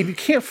video game. You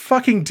can't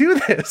fucking do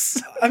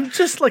this. I'm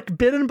just like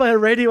bitten by a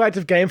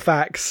radioactive game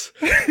facts.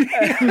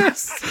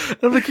 Yes. And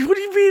I'm like, what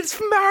do you mean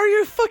it's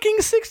Mario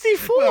fucking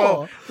 64?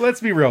 Well,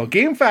 let's be real.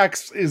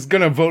 GameFAQs is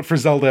gonna vote for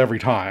Zelda every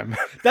time.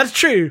 That's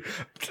true.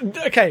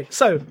 Okay,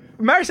 so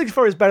Mario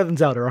 64 is better than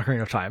Zelda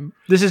Ocarina of Time.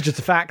 This is just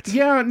a fact.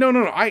 Yeah,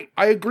 no. I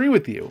agree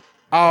with you.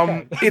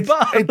 I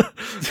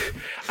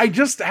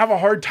just have a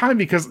hard time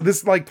because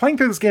this, like, playing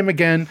through this game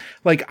again,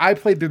 like, I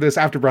played through this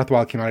after Breath of the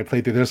Wild came out. I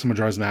played through this in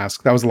Majora's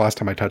Mask. That was the last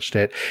time I touched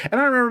it.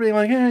 And I remember being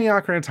like, yeah,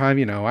 Ocarina of Time,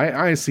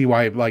 I see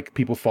why, like,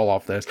 people fall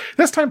off this.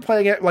 This time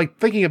playing it, like,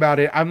 thinking about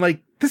it, I'm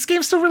like, this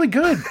game's still really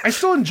good. I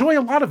still enjoy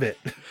a lot of it.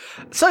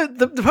 So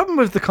the problem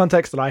with the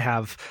context that I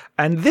have,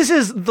 and this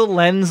is the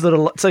lens that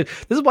so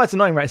this is why it's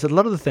annoying, right? So a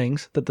lot of the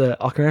things that the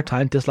Ocarina of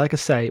Time dislikers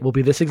say will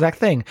be this exact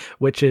thing,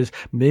 which is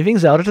moving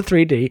Zelda to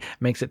 3D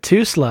makes it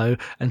too slow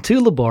and too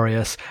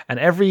laborious, and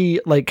every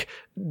like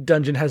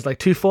dungeon has like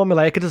too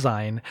formulaic a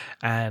design,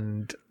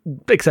 and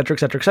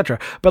etc.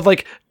 But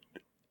like,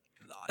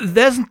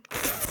 there's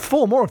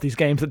 4 more of these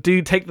games that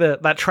do take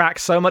that track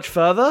so much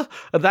further.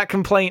 That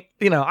complaint,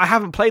 I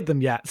haven't played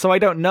them yet, so I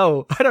don't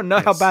know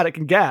Yes. how bad it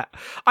can get.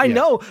 I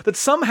know that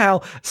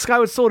somehow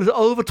Skyward Sword is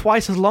over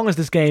twice as long as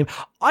this game.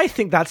 I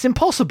think that's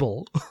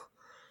impossible.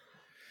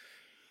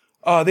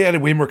 They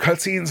added way more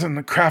cutscenes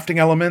and crafting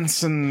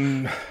elements,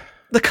 and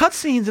the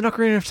cutscenes in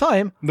Ocarina of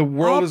Time. The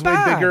world is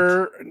bad. way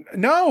bigger.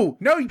 No.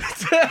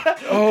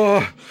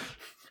 Oh.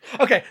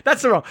 Okay,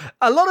 that's wrong.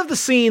 A lot of the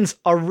scenes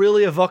are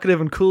really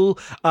evocative and cool.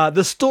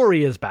 The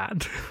story is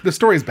bad. The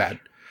story's bad.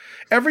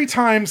 Every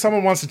time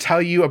someone wants to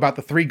tell you about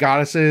the 3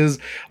 goddesses,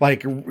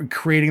 like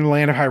creating the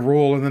land of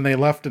Hyrule, and then they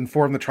left and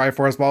formed the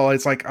Triforce Ball,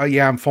 it's like, oh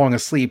yeah, I'm falling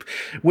asleep.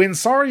 When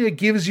Saria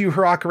gives you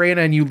her ocarina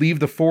and you leave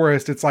the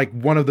forest, it's like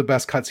one of the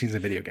best cutscenes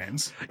in video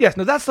games. Yes,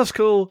 no, that stuff's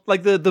cool.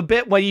 Like the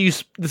bit where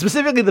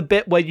specifically the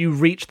bit where you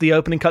reach the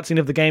opening cutscene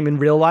of the game in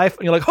real life,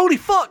 and you're like, holy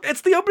fuck,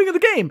 it's the opening of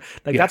the game.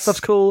 Like, that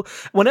stuff's cool.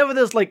 Whenever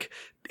there's like,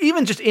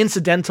 even just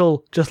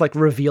incidental, just like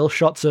reveal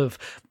shots of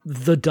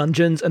the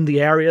dungeons and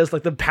the areas,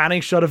 like the panning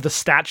shot of the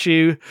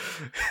statue.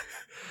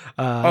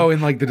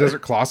 And like the Desert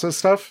Colossus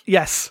stuff?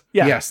 Yes.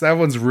 Yeah. Yes, that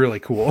one's really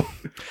cool.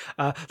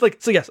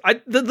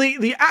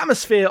 The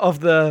atmosphere of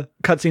the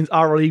cutscenes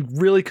are really,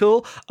 really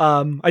cool.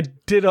 I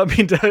did not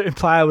mean to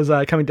imply I was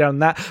coming down on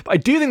that, but I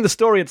do think the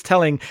story it's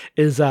telling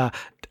is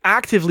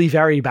actively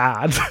very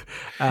bad.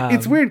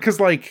 It's weird because,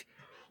 like,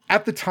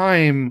 at the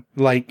time,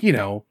 like,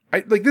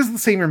 this is the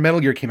same year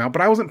Metal Gear came out,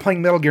 but I wasn't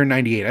playing Metal Gear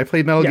 98. I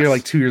played Metal Gear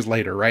like 2 years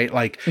later, right?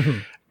 Like,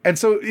 and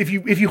so if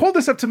you hold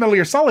this up to Metal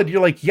Gear Solid,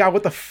 you're like, yeah,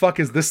 what the fuck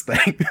is this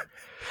thing?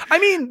 I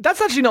mean,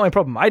 that's actually not my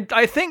problem. I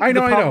think I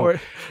know,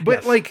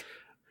 but like,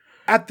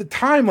 at the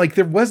time, like,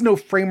 there was no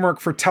framework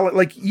for telling.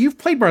 Like, you've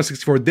played Mario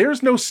 64.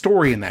 There's no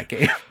story in that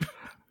game.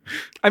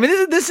 I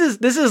mean, this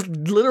is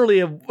literally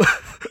a.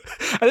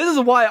 And this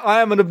is why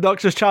I am an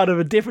obnoxious child of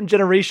a different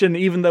generation,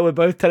 even though we're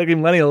both technically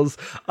millennials.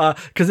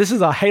 Because this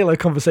is our Halo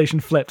conversation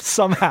flipped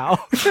somehow.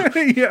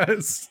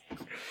 Yes.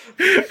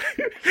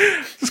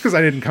 Just because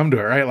I didn't come to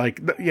it, right?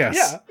 Like, yes.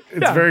 Yeah.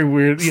 It's very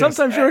weird. Yes.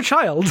 Sometimes you're a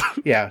child.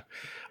 Yeah.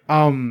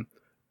 And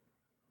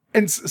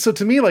so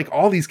to me, like,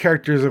 all these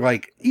characters are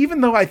like,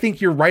 even though I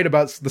think you're right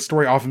about the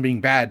story often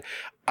being bad,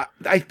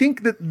 I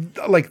think that,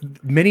 like,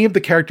 many of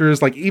the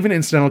characters, like, even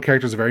incidental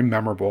characters, are very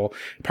memorable.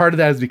 Part of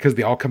that is because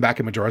they all come back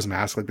in Majora's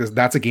Mask. Like,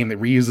 that's a game that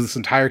reuses this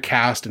entire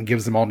cast and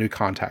gives them all new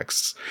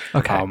contexts.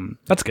 Okay.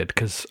 That's good,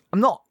 because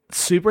I'm not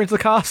super into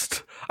the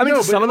cast. I mean,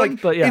 no, some of them,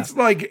 but yeah. It's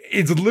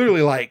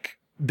literally like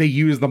they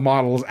use the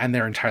models and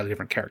they're entirely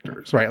different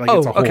characters, right? Like,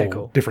 it's a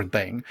whole different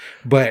thing.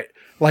 But,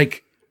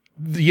 like,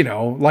 you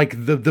know, like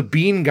the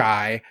bean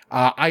guy,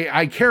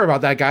 I care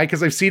about that guy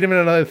because I've seen him in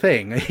another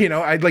thing. You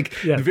know, I like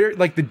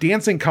the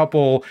dancing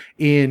couple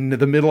in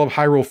the middle of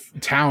Hyrule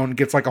Town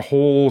gets like a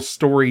whole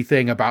story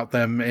thing about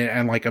them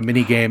and like a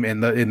mini game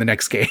in the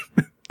next game.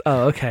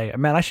 Oh, okay,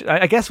 man.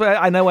 I guess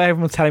I know why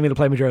everyone's telling me to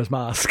play Majora's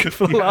Mask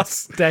for the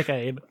last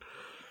decade.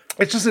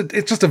 It's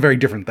just a very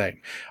different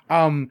thing.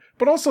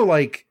 But also,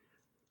 like,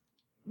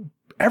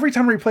 every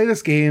time we play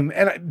this game,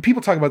 and people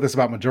talk about this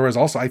about Majora's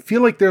also, I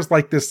feel like there's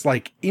like this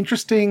like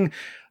interesting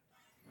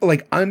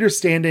like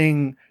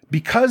understanding,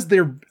 because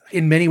they're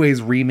in many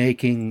ways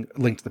remaking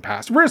Link to the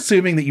Past. We're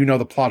assuming that you know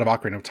the plot of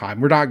Ocarina of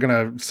Time. We're not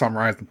going to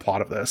summarize the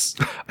plot of this.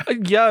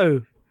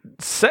 No,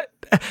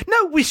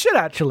 we should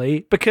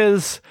actually,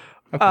 because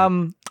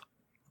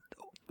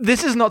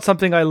this is not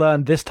something I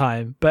learned this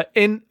time, but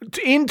in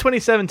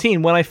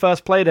 2017, when I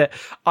first played it,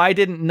 I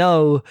didn't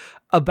know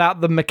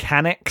about the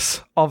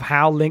mechanics of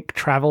how Link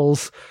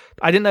travels.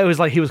 I didn't know it was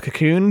like he was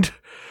cocooned.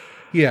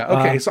 Yeah,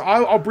 okay, so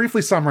I'll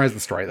briefly summarize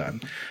the story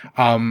then.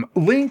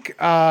 Link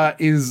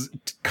is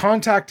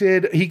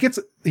contacted, he gets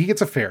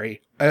a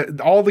fairy.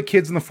 All the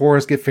kids in the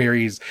forest get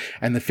fairies,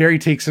 and the fairy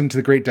takes him to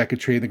the Great Deku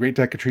Tree, and the Great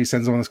Deku Tree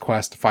sends him on this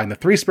quest to find the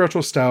 3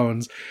 spiritual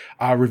stones,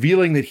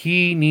 revealing that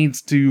he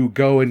needs to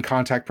go and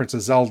contact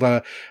Princess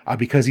Zelda,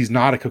 because he's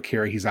not a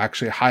Kokiri, he's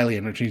actually a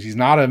Hylian, which means he's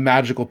not a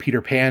magical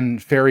Peter Pan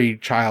fairy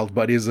child,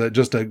 but is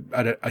just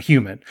a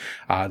human,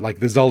 like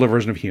the Zelda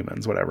version of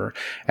humans, whatever.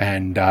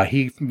 And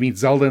he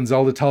meets Zelda, and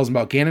Zelda tells him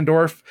about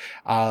Ganondorf,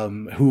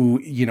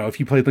 who, you know, if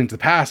you played Link to the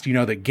Past, you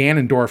know that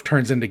Ganondorf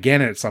turns into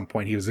Ganon at some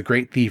point. He was a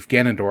great thief,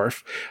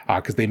 Ganondorf.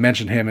 Because they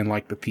mentioned him in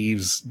like the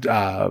thieves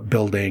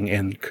building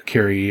in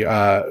Kokiri,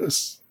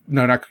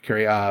 no, not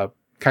Kokiri,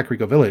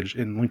 Kakariko Village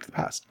in Link to the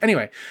Past.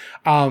 Anyway,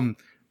 and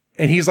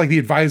he's like the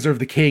advisor of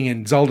the king,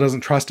 and Zelda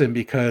doesn't trust him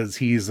because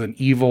he's an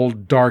evil,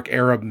 dark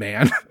Arab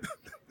man.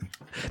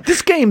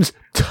 This game's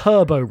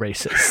turbo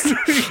racist.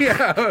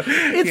 Yeah,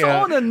 it's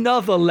on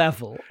another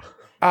level.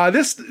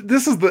 This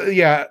is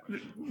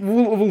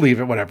we'll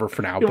leave it whatever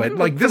for now, but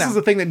like this is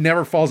the thing that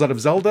never falls out of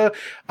Zelda.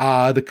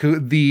 The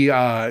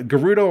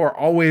Gerudo are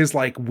always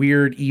like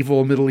weird,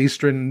 evil Middle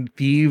Eastern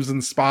thieves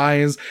and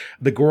spies.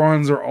 The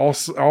Gorons are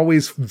also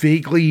always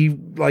vaguely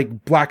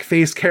like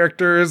blackface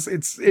characters.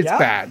 It's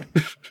bad.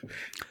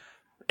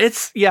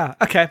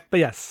 Okay, but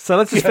yes. So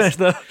let's just finish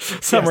the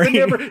summary.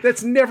 Yes,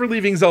 that's never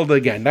leaving Zelda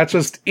again. That's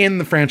just in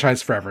the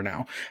franchise forever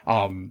now.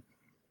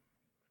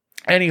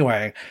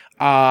 Anyway,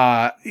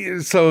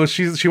 so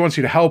she wants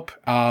you to help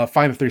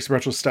find the 3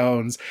 spiritual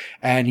stones,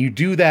 and you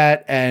do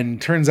that, and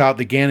turns out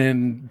that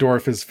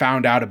Ganondorf has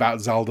found out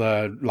about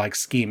Zelda like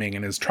scheming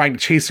and is trying to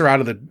chase her out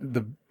of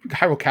the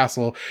Hyrule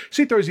Castle.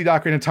 She throws you the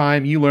Ocarina of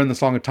Time. You learn the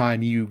Song of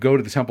Time. You go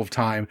to the Temple of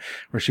Time,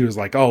 where she was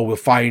like, "Oh, we'll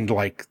find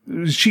like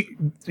she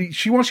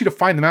wants you to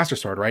find the Master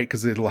Sword, right?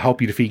 Because it'll help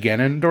you defeat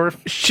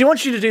Ganondorf." She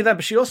wants you to do that,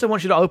 but she also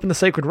wants you to open the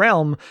Sacred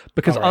Realm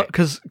because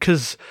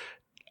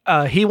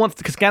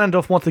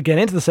Ganondorf wants to get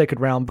into the Sacred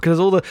Realm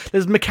because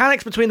there's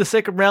mechanics between the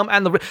Sacred Realm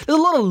and there's a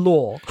lot of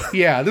lore.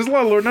 Yeah, there's a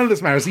lot of lore. None of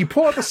this matters. You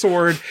pull out the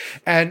sword,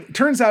 and it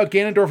turns out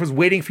Ganondorf was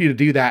waiting for you to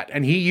do that,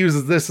 and he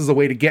uses this as a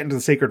way to get into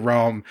the Sacred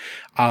Realm.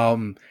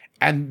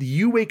 And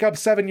you wake up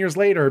 7 years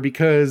later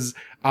because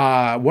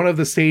one of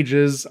the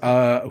sages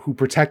who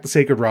protect the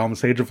Sacred Realm, the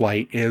Sage of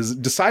Light, is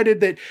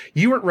decided that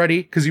you weren't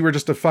ready because you were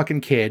just a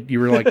fucking kid.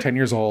 You were like 10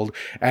 years old,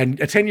 and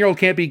a 10-year-old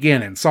can't be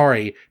Ganon.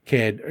 Sorry,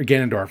 kid, or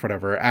Ganondorf,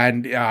 whatever.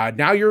 And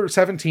now you're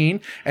 17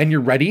 and you're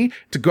ready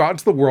to go out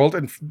into the world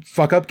and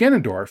fuck up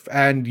Ganondorf.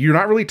 And you're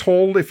not really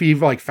told if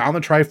you've like found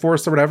the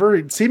Triforce or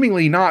whatever.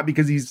 Seemingly not,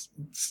 because he's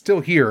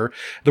still here.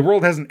 The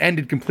world hasn't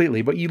ended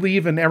completely, but you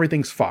leave and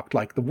everything's fucked.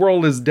 Like the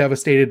world is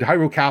devastated.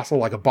 Hyrule Castle,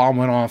 like a bomb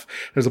went off.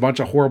 There's a bunch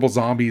of horrible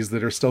zombies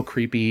that are still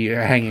creepy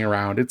hanging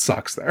around. It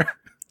sucks there.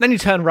 Then you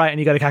turn right and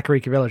you go to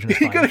Kakariko Village. And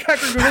it's You go to fine.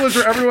 Kakariko Village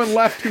where everyone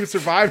left who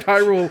survived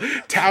Hyrule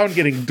Town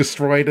getting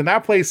destroyed, and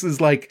that place is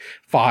like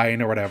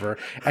fine or whatever.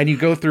 And you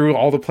go through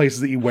all the places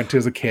that you went to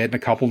as a kid, and a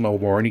couple no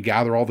more, and you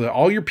gather all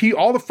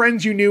the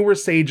friends you knew were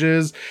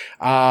sages,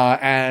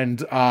 and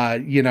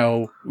you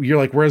know, you're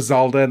like, where's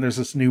Zelda? And there's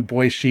this new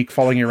boy Sheik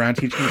following you around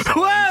teaching you songs.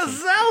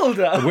 Where's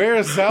Zelda?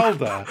 Where's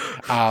Zelda?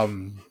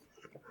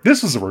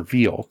 This was a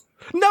reveal.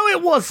 No,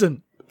 it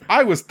wasn't.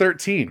 I was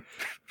 13.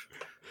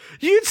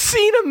 You'd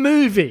seen a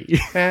movie.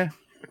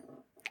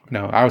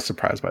 No, I was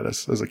surprised by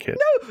this as a kid.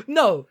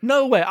 No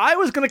way. I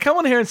was going to come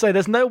on here and say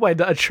there's no way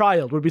that a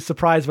child would be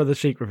surprised by the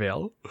Sheik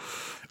reveal.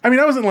 I mean,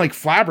 I wasn't like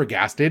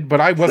flabbergasted,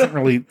 but I wasn't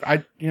really,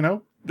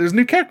 there's a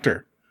new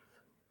character.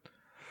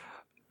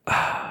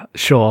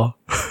 Sure.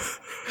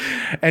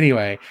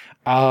 Anyway,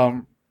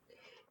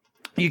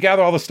 you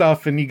gather all the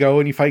stuff and you go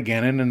and you fight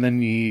Ganon, and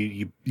then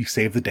you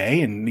save the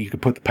day, and you can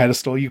put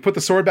the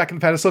sword back in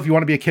the pedestal. If you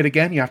want to be a kid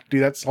again, you have to do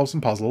that, solve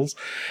some puzzles.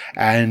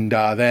 And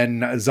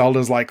then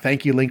Zelda's like,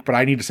 thank you, Link, but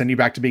I need to send you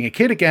back to being a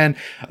kid again,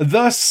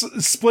 thus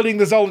splitting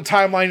the Zelda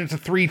timeline into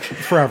 3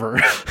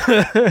 forever.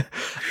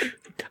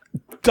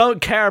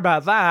 Don't care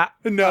about that.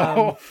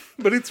 No,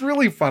 but it's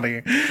really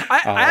funny.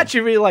 I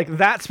actually really like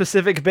that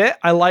specific bit.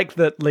 I like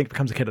that Link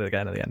becomes a kid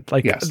again at the end.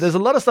 Like, yes. There's a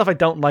lot of stuff I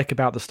don't like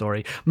about the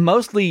story.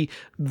 Mostly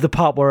the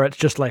part where it's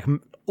just like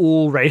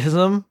all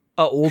racism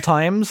at all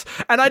times.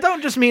 And I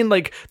don't just mean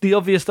like the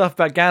obvious stuff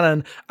about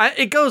Ganon.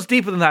 It goes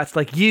deeper than that. It's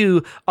like,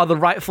 you are the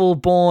rightful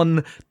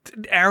born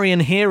Aryan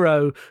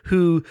hero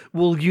who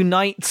will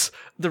unite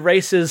the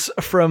races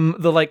from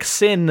the like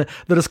sin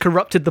that has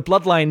corrupted the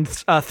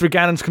bloodlines through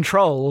Ganon's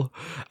control.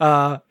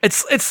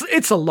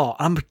 It's a lot.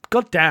 I'm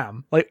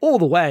goddamn, like, all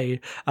the way.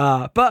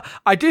 But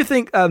I do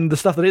think the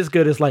stuff that is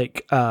good is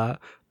like the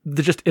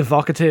just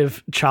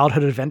evocative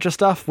childhood adventure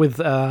stuff with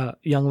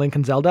young Link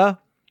and Zelda.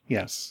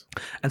 Yes.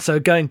 And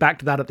so going back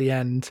to that at the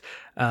end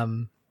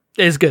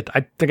is good.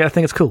 I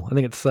think it's cool. I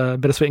think it's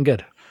bittersweet and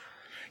good.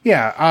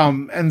 Yeah.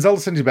 And Zelda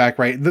sends you back,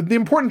 right? The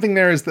important thing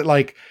there is that,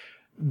 like,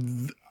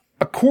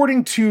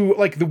 according to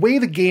like the way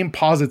the game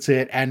posits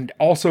it, and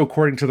also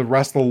according to the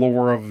rest of the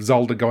lore of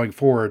Zelda going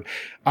forward,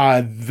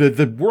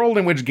 the world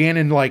in which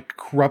Ganon like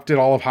corrupted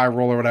all of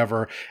Hyrule or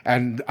whatever,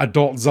 and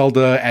adult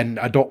Zelda and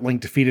adult Link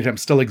defeated him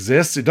still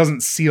exists. It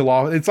doesn't seal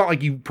off. It's not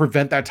like you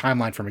prevent that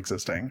timeline from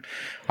existing.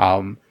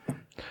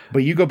 But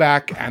you go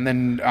back, and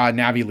then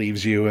Navi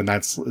leaves you, and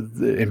that's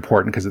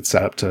important because it's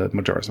set up to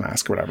Majora's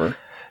Mask or whatever.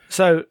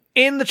 So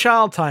in the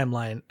child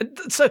timeline,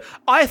 so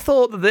I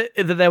thought that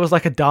there was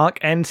like a dark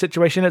end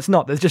situation. It's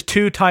not. There's just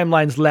 2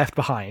 timelines left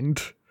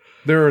behind.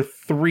 There are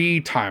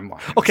 3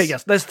 timelines. Okay,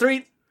 yes, there's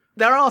 3.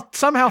 There are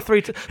somehow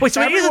 3. Wait,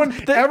 so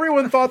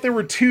everyone thought there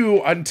were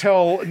 2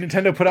 until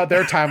Nintendo put out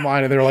their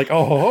timeline, and they were like,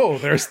 "Oh,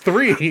 there's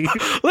 3."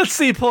 Let's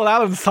see Paul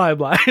Allen's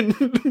timeline.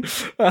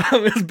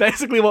 It's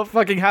basically what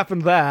fucking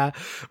happened there,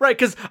 right?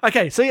 Because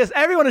so yes,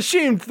 everyone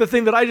assumed the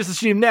thing that I just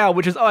assumed now,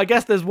 which is, I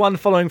guess there's one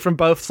following from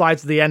both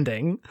sides of the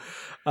ending.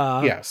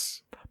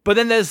 Yes, but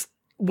then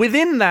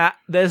within that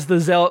there's the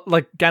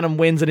Ganon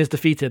wins and is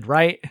defeated,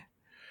 right?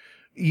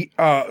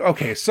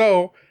 Okay,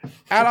 so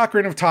at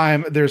Ocarina of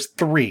Time, there's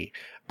 3.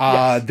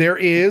 Yes. There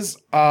is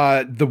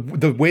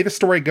the way the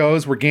story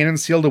goes, where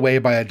Ganon's sealed away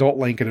by adult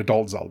Link and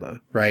adult Zelda,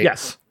 right?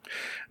 Yes.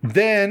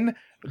 Then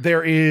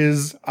there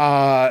is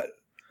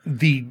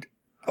the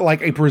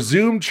like a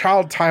presumed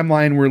child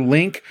timeline where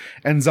Link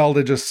and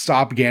Zelda just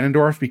stop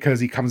Ganondorf because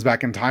he comes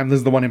back in time. This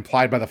is the one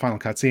implied by the final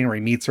cutscene where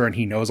he meets her and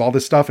he knows all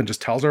this stuff and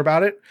just tells her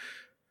about it.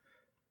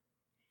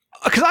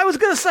 Because I was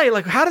going to say,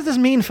 like, how does this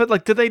mean for,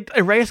 like, did they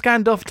erase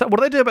Ganondorf? What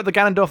do they do about the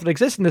Ganondorf that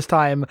exists in this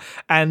time?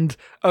 And,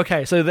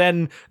 okay, so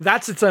then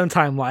that's its own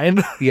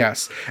timeline.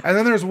 Yes. And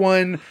then there's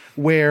one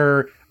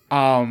where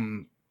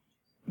when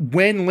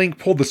Link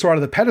pulled the sword out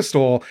of the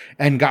pedestal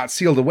and got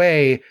sealed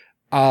away,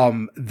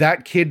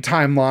 that kid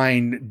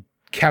timeline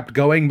kept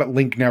going, but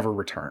Link never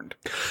returned.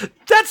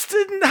 That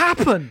didn't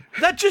happen.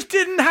 That just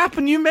didn't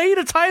happen. You made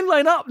a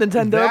timeline up,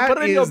 Nintendo. Put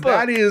it in your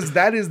book.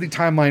 That is the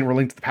timeline where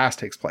Link to the Past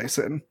takes place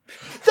in.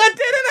 That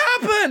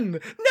didn't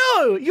happen.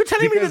 No, you're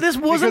telling me that this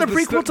wasn't a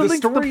prequel to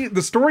Link.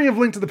 The story of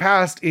Link to the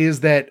Past is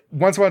that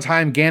once upon a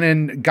time,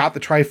 Ganon got the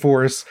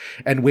Triforce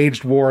and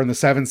waged war, and the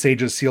 7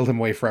 sages sealed him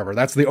away forever.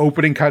 That's the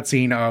opening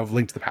cutscene of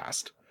Link to the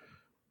Past.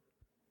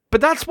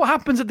 But that's what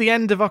happens at the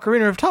end of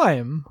Ocarina of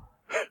Time.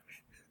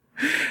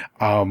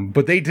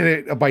 But they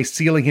did it by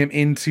sealing him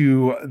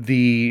into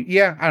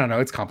I don't know,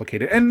 it's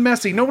complicated and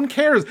messy. No one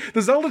cares.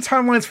 The Zelda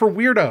timeline's for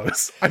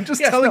weirdos. I'm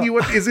just telling you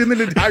what is in the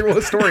Hyrule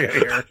Historia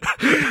here.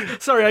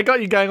 Sorry, I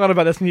got you going on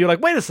about this and you're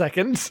like, wait a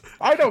second.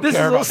 I don't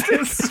care about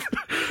this.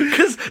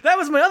 Because that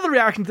was my other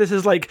reaction to this,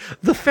 is like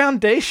the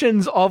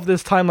foundations of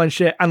this timeline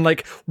shit and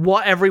like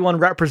what everyone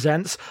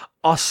represents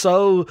are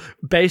so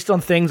based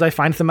on things I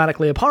find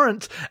thematically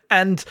abhorrent,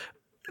 and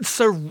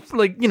so,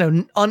 like, you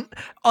know,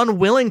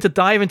 unwilling to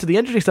dive into the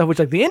interesting stuff, which,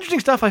 like, the interesting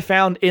stuff I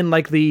found in,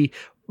 like, the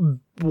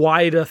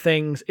wider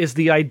things is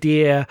the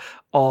idea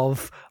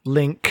of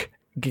Link,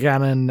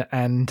 Ganon,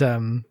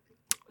 and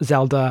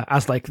Zelda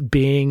as, like,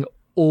 being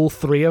all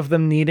three of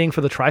them needing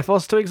for the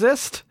Triforce to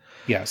exist.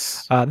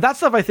 Yes. That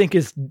stuff I think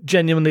is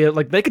genuinely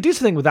like they could do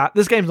something with that.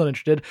 This game's not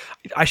interested.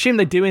 I assume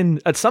they do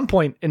at some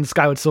point in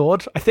Skyward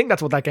Sword. I think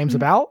that's what that game's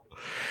about.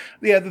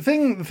 Yeah, the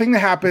thing that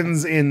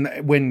happens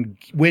when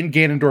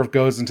Ganondorf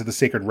goes into the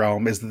Sacred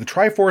Realm is that the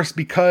Triforce,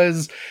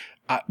 because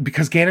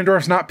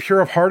Ganondorf's not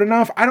pure of heart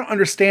enough, I don't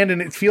understand,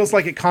 and it feels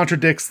like it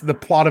contradicts the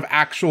plot of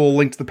actual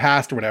Link to the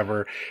Past or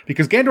whatever,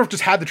 because Ganondorf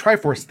just had the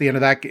Triforce at the end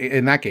of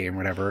that game or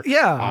whatever.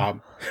 Yeah.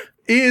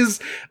 Is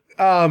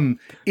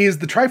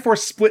the Triforce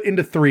split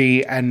into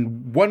three,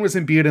 and one was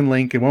imbued in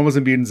Link, and one was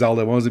imbued in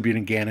Zelda, one was imbued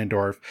in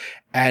Ganondorf,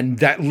 and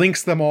that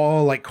links them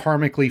all like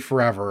karmically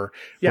forever,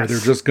 where they're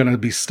just gonna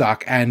be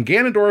stuck. And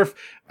Ganondorf,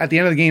 at the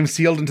end of the game,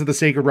 sealed into the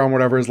Sacred Realm,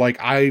 whatever, is like,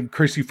 I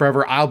curse you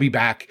forever, I'll be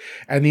back.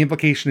 And the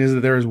implication is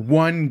that there is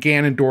one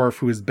Ganondorf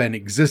who has been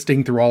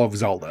existing through all of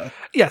Zelda.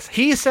 Yes,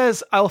 he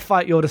says, I'll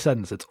fight your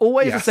descendants. It's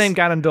always the same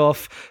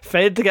Ganondorf,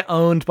 fated to get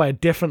owned by a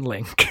different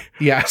Link.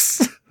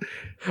 Yes.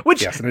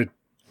 Which... Yes, and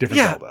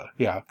different Zelda.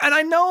 Yeah. And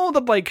I know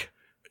that, like,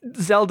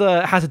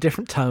 Zelda has a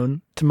different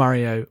tone to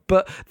Mario,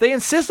 but they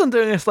insist on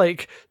doing this,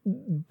 like,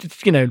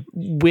 you know,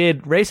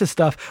 weird racist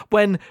stuff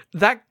when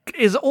that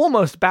is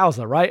almost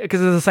Bowser, right? Because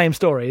it's the same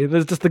story.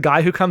 There's just the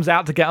guy who comes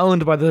out to get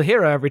owned by the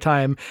hero every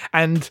time,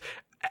 and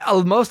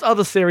most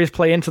other series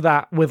play into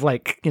that with,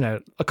 like, you know,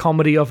 a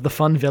comedy of the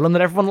fun villain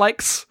that everyone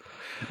likes.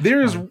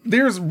 There's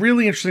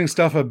really interesting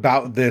stuff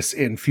about this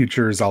in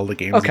future Zelda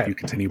games if you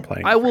continue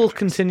playing. I will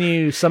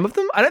continue some of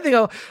them. I don't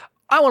think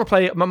I want to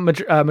play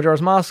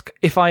Majora's Mask.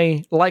 If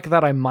I like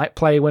that, I might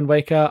play Wind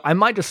Waker. I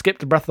might just skip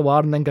to Breath of the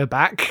Wild and then go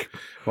back.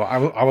 Well,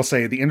 I will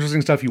say the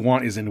interesting stuff you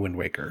want is in Wind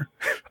Waker.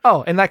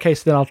 Oh, in that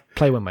case, then I'll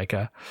play Wind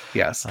Waker.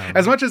 Yes.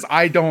 As much as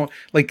I don't,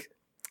 like,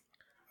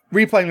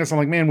 replaying this, I'm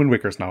like, man, Wind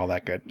Waker's not all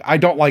that good. I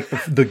don't like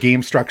the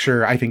game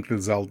structure. I think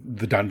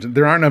the dungeon,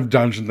 there aren't enough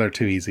dungeons, they're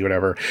too easy,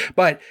 whatever.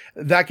 But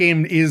that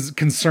game is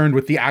concerned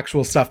with the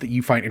actual stuff that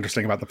you find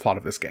interesting about the plot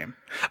of this game.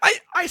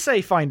 I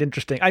say find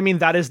interesting. I mean,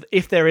 that is,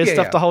 if there is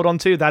stuff to hold on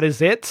to, that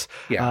is it.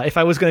 Yeah. If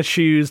I was going to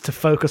choose to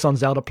focus on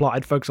Zelda plot,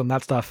 I'd focus on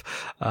that stuff.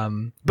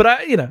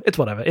 But you know, it's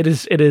whatever. It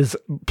is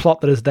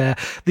plot that is there.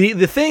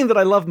 The thing that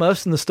I love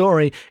most in the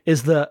story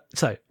is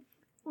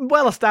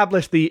well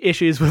established the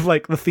issues with,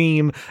 like, the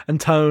theme and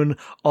tone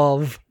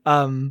of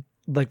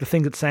like the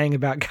things it's saying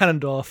about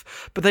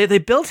Ganondorf, but they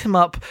built him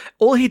up.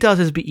 All he does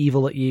is be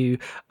evil at you.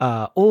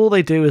 All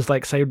they do is,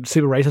 like, say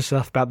super racist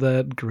stuff about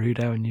the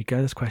Gerudo, and you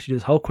go this quest, you do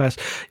this whole quest,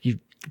 you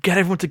get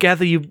everyone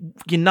together, you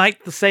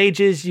unite the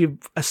sages, you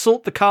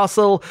assault the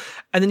castle,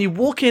 and then you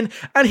walk in,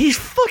 and he's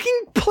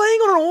fucking playing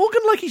on an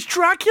organ like he's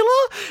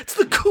Dracula. It's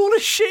the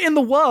coolest shit in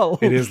the world.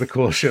 It is the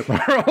coolest shit in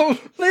the world.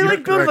 They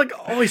like build like,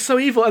 oh, he's so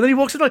evil, and then he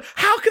walks in like,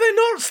 how can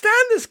I not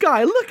stand this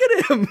guy? Look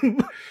at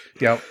him.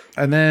 Yep.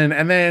 And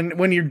then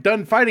when you're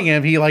done fighting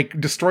him, he, like,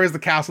 destroys the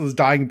castle with his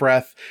dying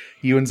breath.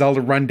 You and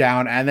Zelda run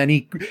down, and then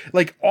he,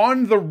 like,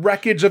 on the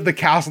wreckage of the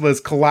castle that's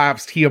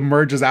collapsed, he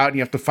emerges out and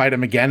you have to fight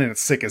him again, and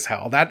it's sick as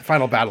hell. That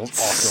final battle is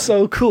awesome.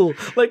 So cool.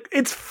 Like,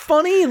 it's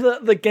funny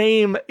that the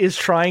game is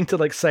trying to,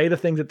 like, say the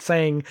things it's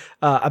saying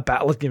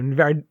about, like, you know,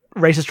 very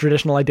racist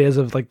traditional ideas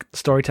of, like,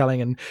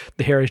 storytelling and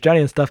the hero's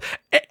journey and stuff.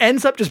 It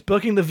ends up just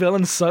booking the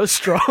villain so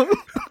strong.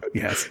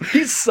 Yes.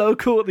 He's so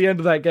cool at the end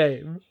of that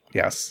game.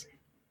 Yes.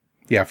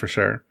 Yeah, for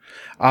sure.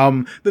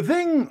 The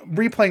thing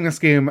replaying this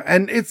game,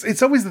 and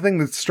it's always the thing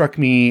that struck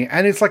me,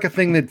 and it's like a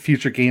thing that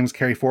future games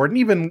carry forward, and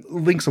even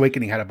Link's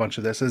Awakening had a bunch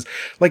of this, is,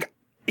 like,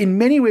 in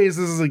many ways,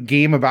 this is a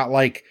game about,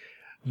 like,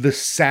 the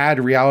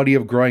sad reality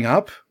of growing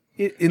up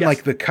in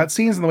like, the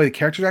cutscenes and the way the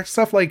characters act and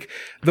stuff. Like,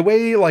 the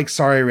way, like,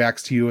 Sari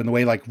reacts to you, and the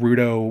way, like,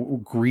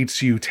 Ruto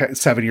greets you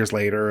 7 years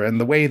later,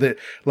 and the way that,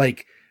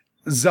 like,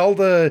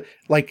 Zelda,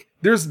 like,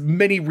 there's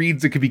many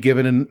reads that could be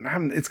given,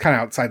 and it's kind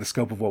of outside the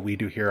scope of what we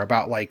do here,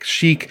 about, like,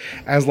 Sheik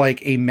as,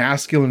 like, a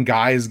masculine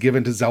guy is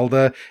given to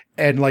Zelda,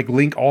 and, like,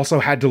 Link also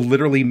had to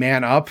literally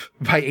man up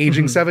by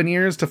aging 7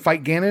 years to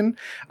fight Ganon,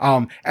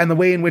 and the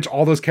way in which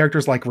all those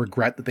characters, like,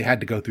 regret that they had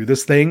to go through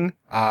this thing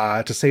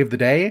to save the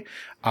day.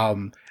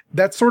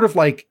 That's sort of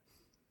like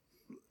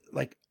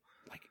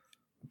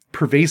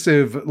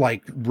pervasive,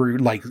 like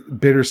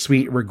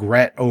bittersweet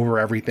regret over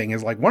everything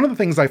is, like, one of the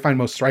things I find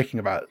most striking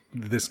about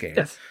this game.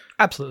 Yes,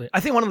 absolutely. I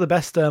think one of the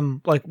best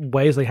like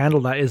ways they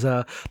handle that is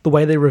the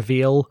way they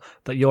reveal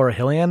that you're a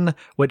Hylian,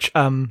 which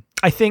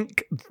I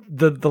think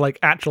the like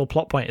actual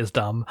plot point is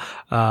dumb,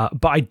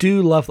 but I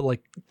do love that,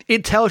 like,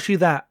 it tells you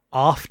that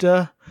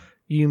after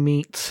you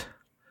meet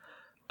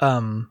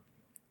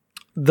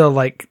the,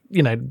 like,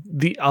 you know,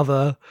 the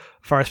other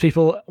forest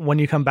people, when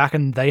you come back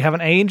and they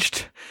haven't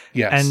aged.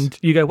 Yes. And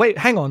you go, wait,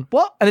 hang on,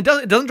 what? And it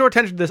doesn't draw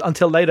attention to this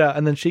until later,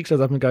 and then Sheik shows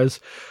up and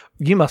goes,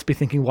 you must be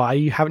thinking,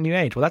 why haven't you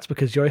aged? Well, that's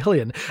because you're a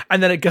Hylian.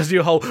 And then it goes to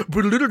your whole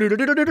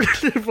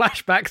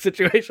flashback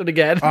situation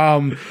again.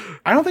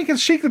 I don't think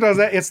it's Sheik that does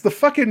that. It's the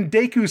fucking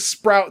Deku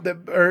sprout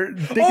that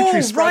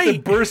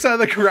bursts out of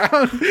the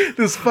ground.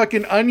 This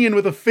fucking onion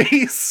with a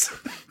face.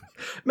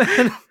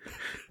 Man.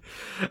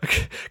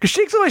 Because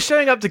Sheik's always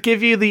showing up to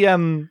give you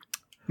the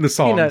The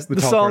songs, the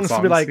teleport songs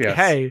to be like, yes.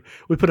 hey,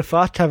 we put a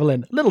fast travel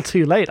in. A little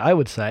too late, I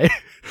would say.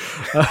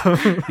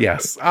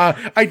 Yes.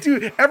 I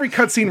do. Every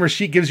cutscene where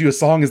she gives you a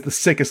song is the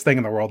sickest thing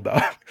in the world,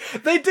 though.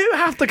 They do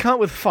have to come up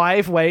with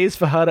 5 ways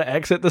for her to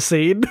exit the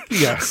scene.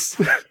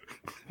 Yes.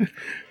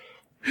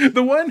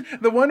 The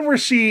one where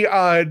she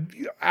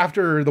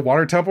after the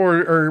water temple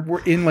or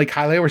we're in like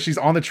Hylia where she's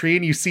on the tree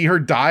and you see her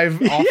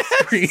dive off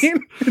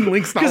screen and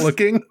Link's not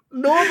looking.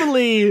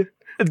 Normally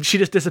she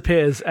just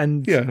disappears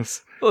and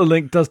yes.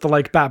 Link does the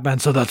like Batman,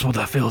 so that's what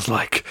that feels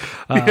like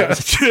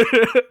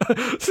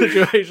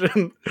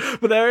situation.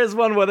 But there is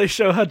one where they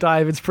show her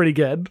dive. It's pretty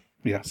good.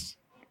 Yes.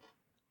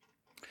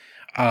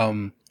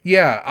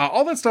 Yeah,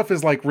 all that stuff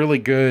is like really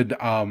good.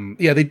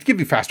 Yeah, they give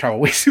you fast travel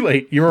way too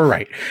late. You were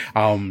right.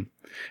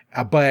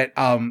 But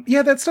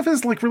yeah, that stuff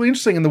is like really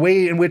interesting in the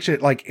way in which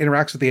it like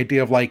interacts with the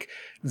idea of like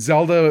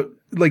Zelda.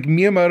 Like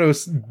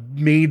Miyamoto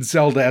made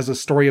Zelda as a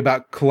story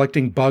about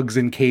collecting bugs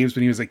in caves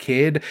when he was a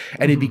kid,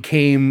 and it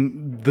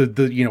became the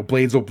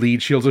Blades Will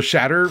Bleed, Shields of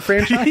Shatter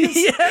franchise.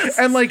 Yes.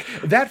 And like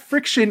that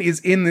friction is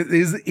in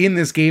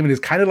this game and is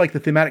kind of like the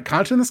thematic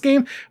content in this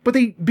game. But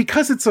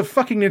because it's a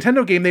fucking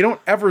Nintendo game, they don't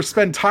ever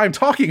spend time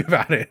talking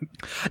about it.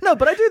 No,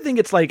 but I do think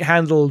it's like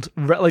handled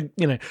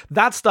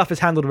that stuff is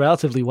handled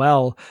relatively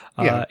well.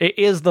 Yeah. It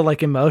is the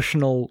like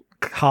emotional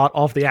heart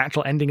of the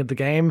actual ending of the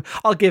game.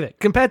 I'll give it,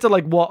 compared to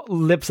like what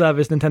lip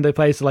service Nintendo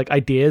plays to like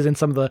ideas in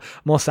some of the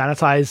more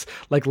sanitized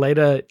like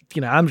later,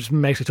 I'm just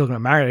basically talking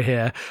about Mario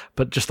here,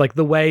 but just like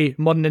the way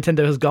modern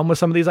Nintendo has gone with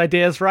some of these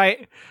ideas,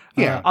 right?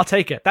 Yeah, I'll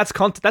take it. That's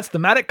that's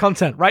thematic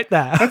content right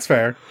there. That's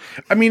fair.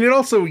 I mean, it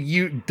also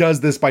does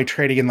this by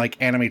trading in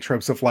like anime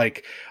tropes of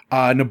like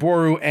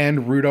Noboru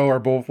and Ruto are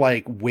both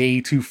like way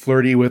too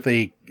flirty with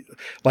a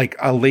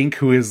Link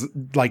who is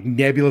like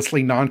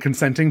nebulously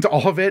non-consenting to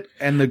all of it,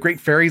 and the Great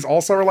Fairies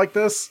also are like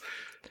this.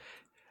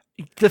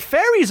 The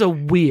fairies are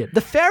weird.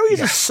 The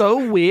fairies are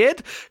so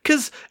weird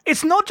because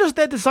it's not just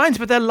their designs,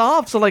 but their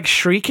laughs are like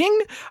shrieking.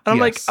 And I'm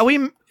like,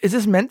 is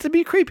this meant to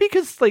be creepy?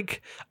 Because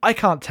like, I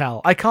can't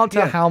tell. I can't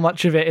tell how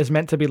much of it is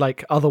meant to be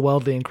like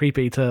otherworldly and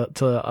creepy to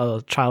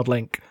a child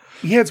Link.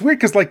 Yeah, it's weird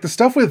because like the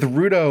stuff with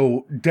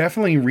Ruto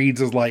definitely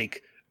reads as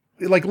like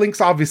Link's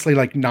obviously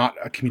like not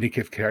a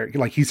communicative character.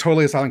 Like he's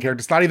totally a silent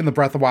character. It's not even the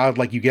Breath of the Wild.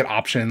 Like you get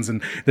options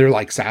and they're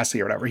like sassy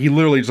or whatever. He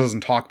literally just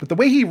doesn't talk. But the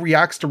way he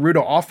reacts to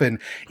Ruto often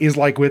is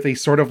like with a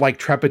sort of like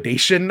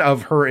trepidation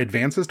of her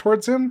advances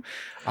towards him.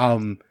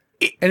 And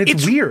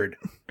it's weird.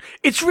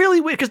 It's really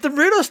weird because the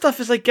Ruto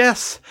stuff is, I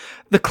guess,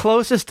 the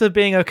closest to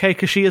being okay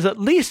because she is at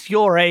least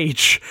your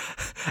age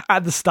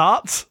at the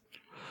start.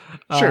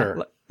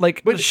 Sure.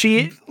 But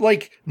she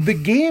the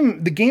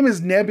game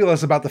is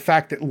nebulous about the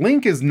fact that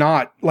Link is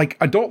not like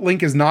adult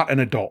Link is not an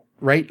adult,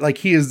 right? Like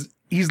he's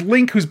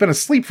Link who's been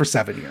asleep for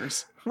 7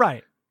 years.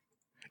 Right.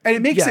 And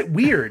it makes it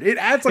weird. It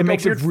adds like a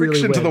weird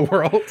friction to the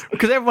world.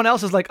 Because everyone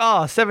else is like,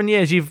 7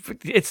 years,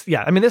 this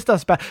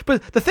stuff's bad.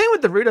 But the thing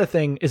with the Ruto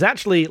thing is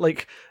actually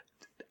like,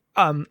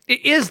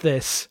 it is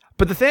this.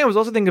 But the thing I was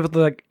also thinking of,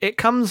 like, it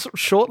comes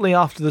shortly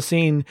after the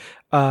scene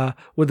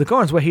with the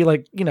Gorons, where he,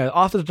 like,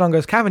 after the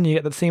Dodongo's Cavern, you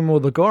get that scene where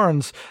the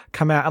Gorons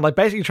come out and, like,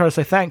 basically try to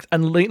say thanks,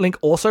 and Link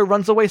also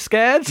runs away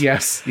scared.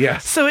 Yes.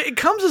 So it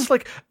comes as,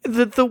 like,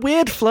 the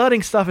weird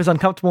flirting stuff is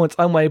uncomfortable in its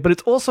own way, but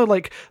it's also,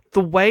 like,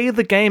 the way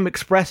the game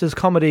expresses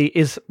comedy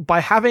is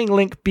by having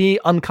Link be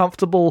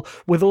uncomfortable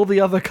with all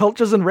the other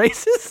cultures and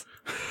races.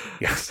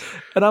 Yes.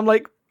 And I'm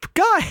like,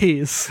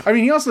 guys. I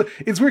mean,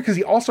 it's weird because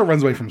he also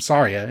runs away from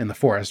Saria in the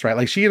forest, right?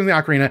 Like she is in the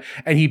ocarina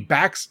and he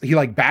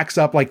backs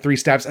up like 3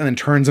 steps and then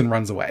turns and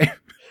runs away.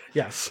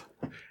 Yes.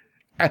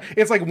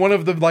 It's like one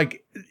of the,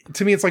 like,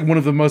 to me, it's like one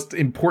of the most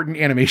important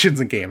animations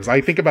in games.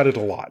 I think about it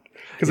a lot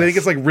because I think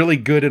it's like really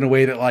good in a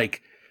way that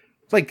like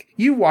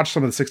you watch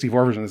some of the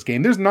 64 version of this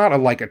game. There's not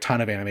a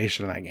ton of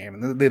animation in that game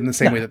in the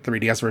same way that the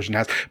 3DS version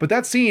has. But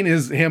that scene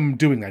is him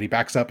doing that. He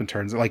backs up and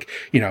turns, like,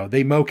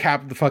 they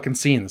mocap the fucking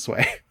scene this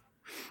way.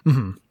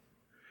 Mm-hmm.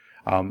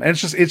 And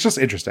it's just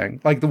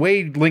interesting. Like the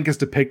way Link is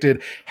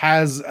depicted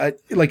has a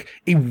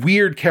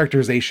weird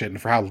characterization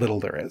for how little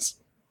there is.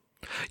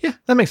 Yeah,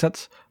 that makes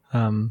sense.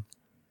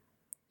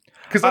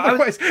 Because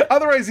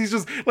otherwise he's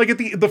just like at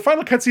the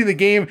final cutscene of the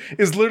game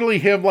is literally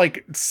him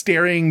like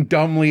staring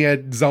dumbly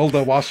at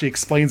Zelda while she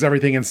explains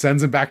everything and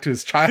sends him back to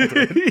his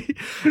childhood.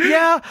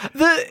 Yeah,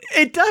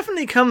 it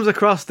definitely comes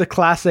across the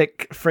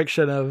classic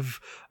friction of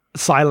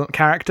silent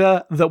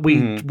character that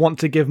we want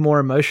to give more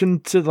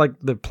emotion to, like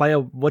the player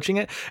watching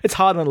it. It's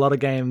hard in a lot of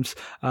games.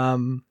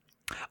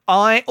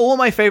 All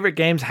my favorite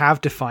games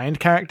have defined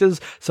characters,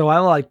 so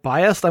I'm like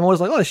biased. I'm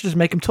always like, I should just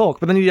make him talk.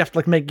 But then you have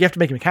to make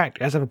him a character.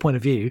 He has to have a point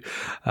of view.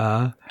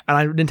 And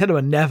Nintendo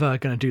are never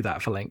going to do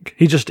that for Link.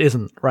 He just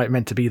isn't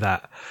meant to be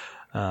that.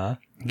 Yeah.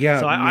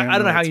 So I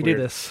don't know how you do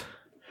this.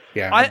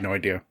 Yeah, I have no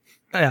idea.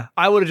 Yeah,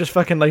 I would have just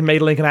fucking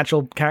made Link an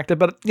actual character,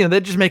 but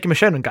they'd just make him a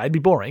shonen guy. It'd be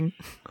boring.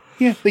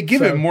 Yeah, they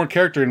give him more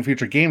character in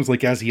future games,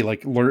 like as he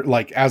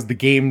as the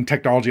game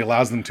technology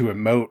allows them to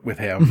emote with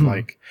him.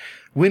 Like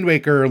Wind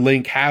Waker,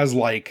 Link has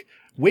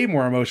way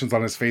more emotions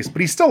on his face, but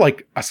he's still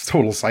like a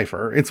total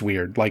Cypher. It's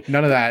weird. Like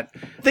none of that.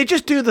 They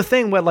just do the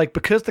thing where like,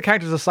 because the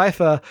characters are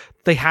Cypher,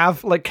 they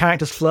have like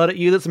characters flirt at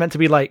you that's meant to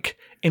be like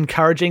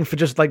encouraging for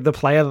just like the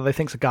player that they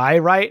think's a guy,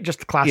 right? Just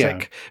the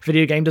classic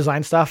video game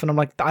design stuff. And I'm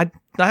like, I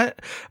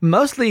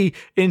mostly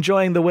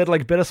enjoying the weird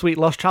like bittersweet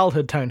lost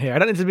childhood tone here. I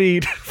don't need to be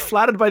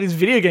flattered by these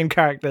video game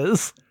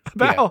characters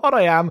about how hot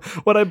I am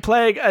when I'm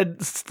playing a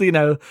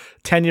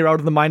 10-year-old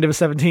in the mind of a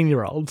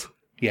 17-year-old.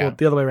 Yeah, or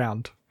the other way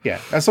around. Yeah,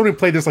 as someone who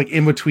played this like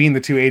in between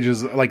the two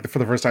ages, like for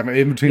the first time,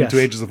 in between the two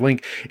ages of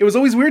Link, it was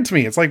always weird to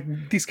me. It's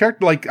like these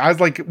characters, like I was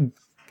like,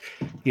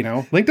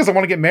 Link doesn't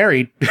want to get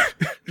married.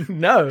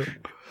 No.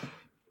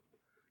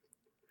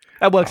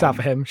 That works out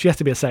for him. She has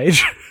to be a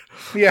sage.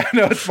 Yeah,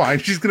 no, it's fine.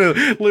 She's going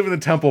to live in the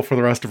temple for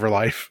the rest of her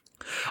life.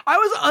 I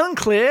was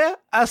unclear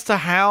as to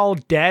how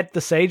dead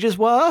the sages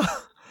were.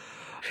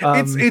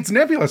 It's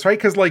nebulous, right?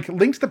 Because like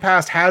Link to the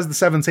Past has the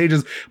 7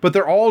 sages, but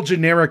they're all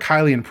generic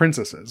Hylian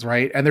princesses,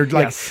 right? And they're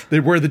like they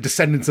were the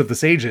descendants of the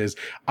sages.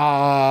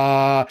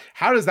 How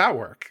does that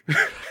work?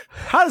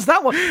 How does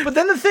that work? But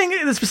then the thing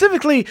is,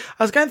 specifically,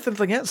 I was going through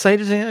thinking,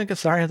 sages,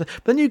 sorry. But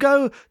then you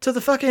go to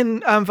the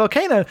fucking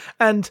volcano,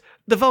 and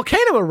the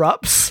volcano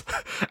erupts,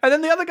 and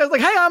then the other guy's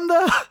like, "Hey, I'm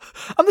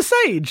the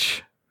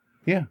sage."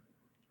 Yeah,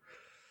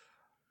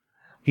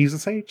 he's a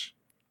sage.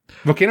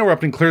 Volcano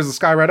erupting clears the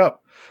sky right up.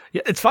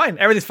 Yeah, it's fine.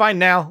 Everything's fine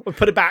now. We'll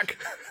put it back.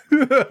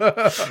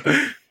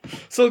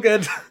 It's all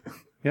good.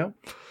 Yeah.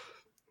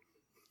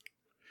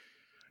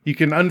 You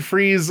can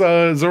unfreeze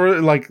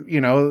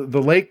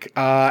the lake,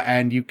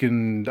 and you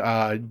can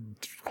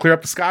clear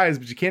up the skies,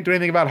 but you can't do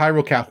anything about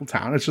Hyrule Castle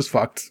Town. It's just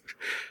fucked.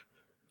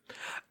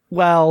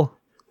 Well,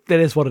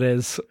 it is what it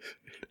is.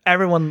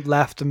 Everyone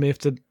left and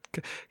moved to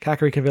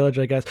Kakariko Village,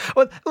 I guess.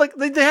 Well, like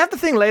they have the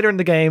thing later in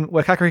the game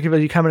where Kakariko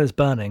Village, you come in, is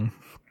burning.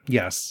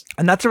 Yes.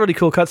 And that's a really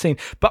cool cutscene.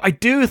 But I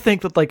do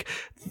think that, like,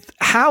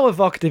 how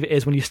evocative it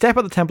is when you step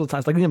out the Temple of Time.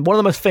 It's like one of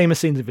the most famous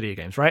scenes in video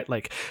games, right?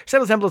 Like, step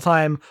out the Temple of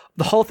Time,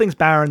 the whole thing's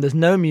barren, there's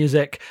no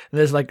music, and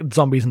there's, like,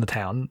 zombies in the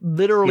town.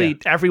 Literally,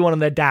 everyone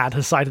and their dad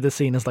has cited this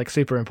scene as, like,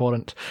 super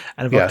important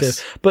and evocative.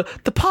 Yes. But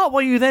the part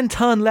where you then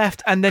turn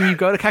left and then you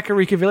go to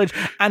Kakariko Village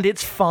and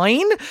it's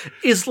fine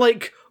is,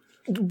 like,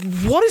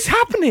 what is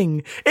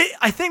happening?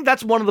 I think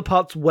that's one of the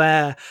parts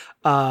where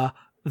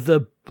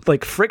the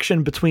like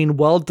friction between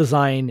world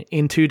design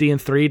in 2D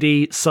and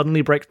 3D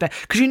suddenly breaks down,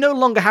 because you no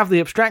longer have the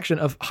abstraction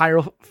of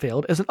Hyrule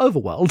Field as an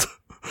overworld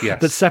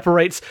that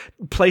separates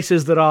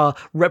places that are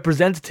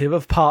representative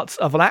of parts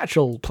of an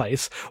actual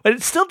place. And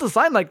it's still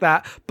designed like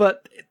that,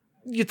 but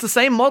it's the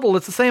same model,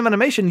 it's the same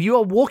animation. You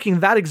are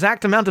walking that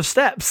exact amount of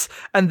steps,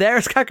 and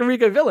there's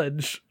Kakariko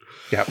Village.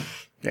 Yep.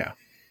 Yeah.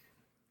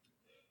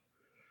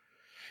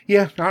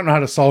 Yeah, I don't know how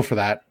to solve for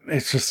that.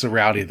 It's just the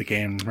reality of the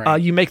game.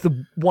 Right? You make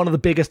one of the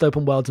biggest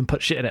open worlds and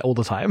put shit in it all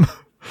the time.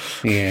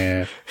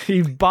 Yeah.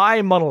 You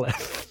buy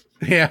Monolith.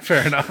 Yeah,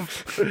 fair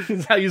enough.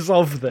 Is how you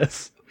solve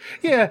this.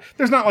 Yeah,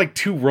 there's not like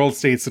 2 world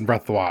states in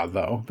Breath of the Wild,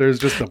 though. There's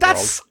just a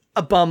That's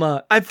a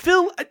bummer. I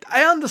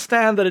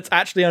understand that it's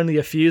actually only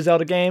a few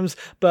Zelda games,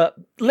 but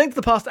Link to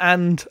the Past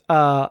and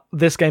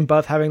this game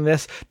both having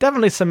this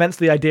definitely cements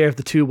the idea of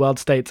the 2 world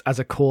states as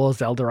a core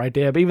Zelda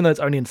idea, but even though it's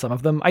only in some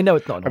of them, I know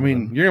it's not. I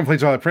mean, you're going to play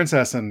Twilight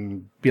Princess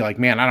and be like,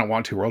 man, I don't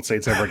want 2 world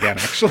states ever again,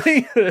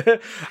 actually.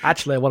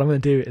 Actually, what I'm going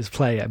to do is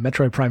play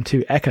Metroid Prime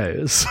 2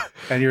 Echoes.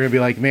 And you're going to be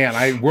like, man,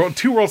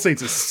 2 world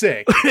states is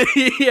sick.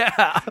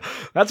 Yeah,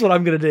 that's what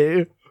I'm going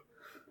to do.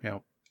 Yeah.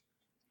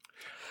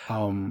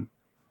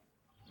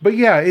 But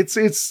yeah, it's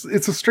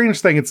a strange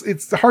thing.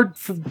 It's hard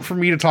for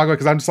me to talk about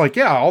because I'm just like,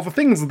 yeah, all the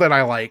things that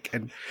I like,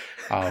 and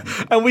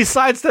we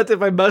sidestepped it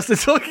by mostly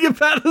talking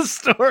about the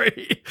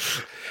story.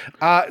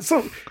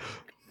 So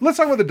let's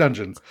talk about the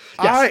dungeons.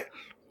 Yes.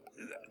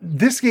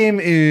 This game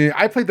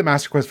I played the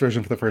Master Quest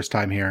version for the first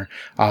time here,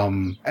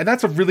 and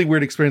that's a really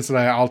weird experience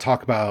that I'll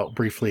talk about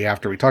briefly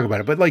after we talk about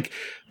it. But like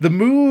the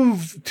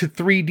move to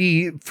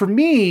 3D for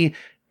me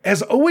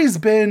has always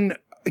been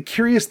a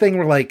curious thing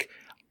where like,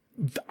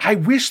 I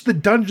wish the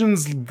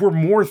dungeons were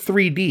more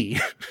 3D.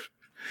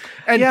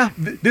 And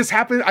this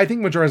happened. I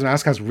think Majora's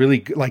Mask has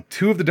really, like,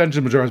 2 of the dungeons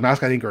in Majora's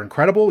Mask I think are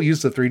incredible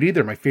use of 3D.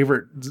 They're my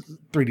favorite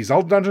 3D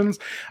Zelda dungeons.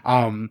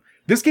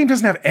 This game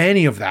doesn't have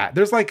any of that.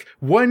 There's like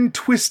one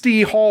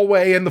twisty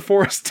hallway in the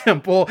Forest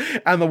Temple,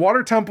 and the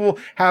Water Temple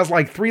has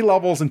like 3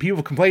 levels, and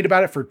people complained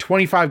about it for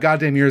 25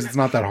 goddamn years. It's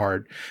not that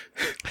hard.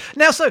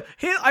 Now, so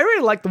here, I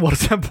really like the Water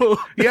Temple.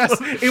 Yes,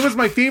 it was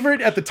my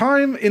favorite at the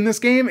time in this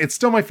game. It's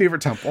still my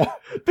favorite temple.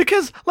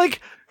 Because,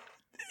 like,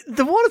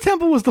 the Water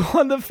Temple was the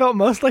one that felt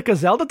most like a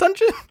Zelda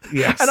dungeon.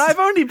 Yes. And I've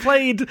only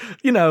played,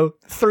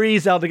 3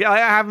 Zelda games. I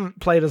haven't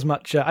played as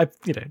much. I've,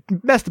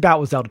 messed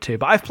about with Zelda 2,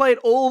 but I've played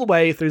all the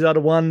way through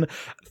Zelda 1,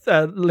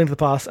 Link to the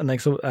Past, and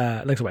Link's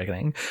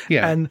Awakening.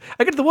 Yeah. And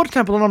I get to the Water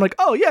Temple and I'm like,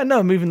 oh, yeah,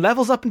 no, moving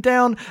levels up and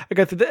down. I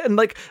go through and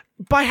like,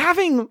 by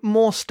having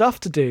more stuff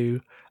to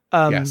do,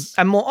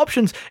 and more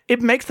options,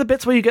 it makes the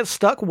bits where you get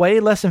stuck way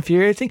less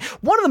infuriating.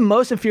 One of the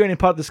most infuriating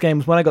parts of this game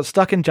was when I got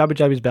stuck in Jabba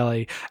Jabba's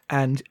belly,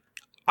 and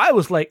I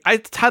was like,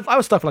 I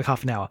was stuck for like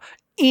half an hour.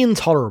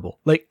 intolerable,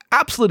 like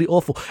absolutely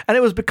awful. And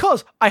it was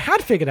because I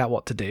had figured out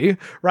what to do,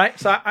 right?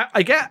 So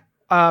I get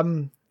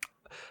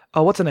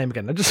oh, what's her name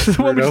again? Just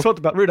the one we just talked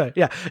about, Rudo.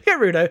 Yeah, get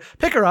Rudo,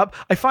 pick her up.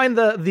 I find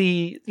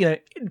the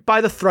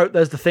by the throat.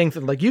 There's the thing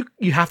that like you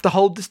have to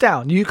hold this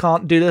down. You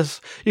can't do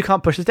this. You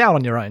can't push this down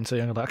on your own. So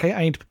you're like, okay,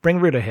 I need to bring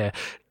Rudo here.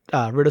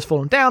 Rudo's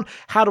fallen down.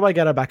 How do I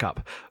get her back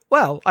up?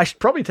 Well, I should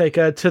probably take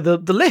her to the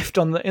lift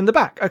in the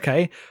back.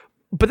 Okay.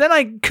 But then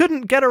I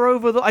couldn't get her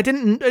over I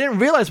didn't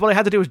realize what I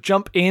had to do was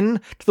jump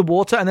in to the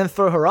water and then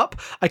throw her up.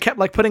 I kept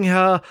like putting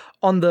her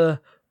on the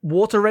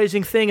water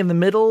raising thing in the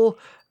middle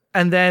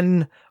and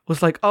then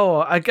was like,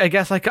 oh, I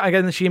guess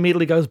then she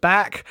immediately goes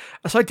back.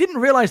 So I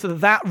didn't realize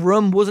that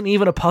room wasn't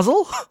even a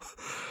puzzle.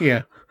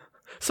 Yeah.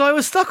 So I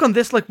was stuck on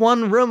this like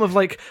one room of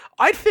like,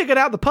 I'd figured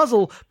out the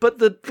puzzle, but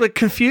the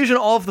confusion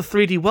of the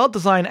 3D world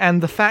design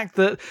and the fact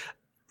that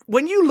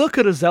when you look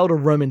at a Zelda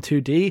room in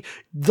 2D,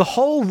 the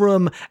whole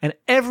room and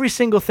every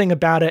single thing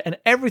about it and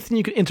everything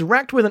you can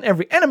interact with and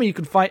every enemy you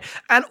can fight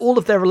and all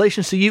of their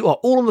relations to you are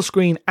all on the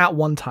screen at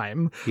one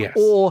time. Yes.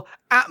 Or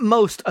at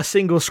most a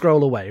single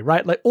scroll away,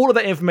 right? Like all of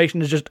that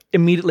information is just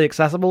immediately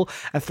accessible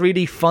and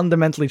 3D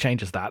fundamentally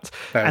changes that.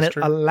 And it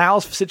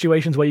allows for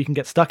situations where you can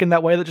get stuck in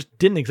that way that just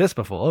didn't exist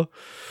before.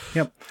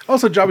 Yep.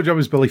 Also, Jabba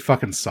Jabba's Billy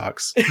fucking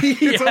sucks.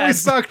 It's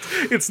always sucked.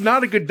 It's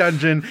not a good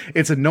dungeon.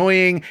 It's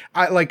annoying.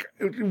 I like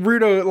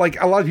Rudo.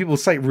 Like a lot of people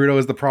cite Rudo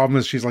as the problem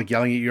is she's like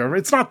yelling at you.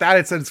 It's not that.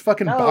 It's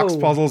fucking box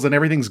puzzles and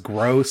everything's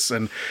gross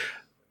and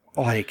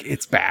like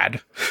it's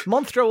bad.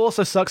 Monstro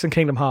also sucks in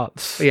Kingdom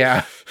Hearts.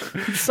 Yeah.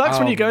 It sucks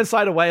when you go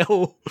inside a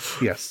whale.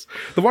 Yes.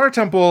 The Water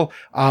Temple,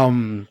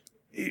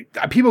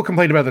 people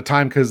complained about it at the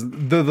time because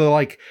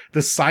the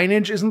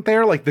signage isn't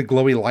there, like the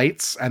glowy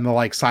lights and the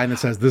like sign that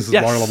says this is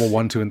water level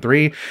 1, 2, and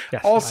 3.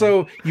 Yes,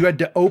 also, you had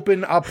to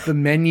open up the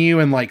menu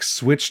and like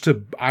switch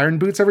to Iron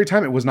Boots every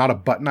time. It was not a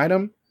button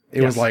item.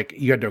 It was like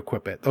you had to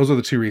equip it. Those are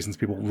the two reasons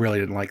people really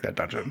didn't like that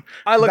dungeon.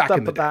 I looked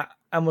up at that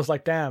and was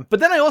like, damn. But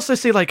then I also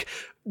see like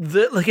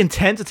the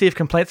intensity of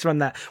complaints around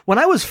that. When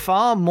I was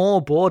far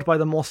more bored by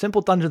the more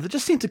simple dungeons that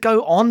just seem to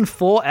go on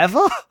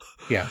forever.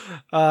 Yeah.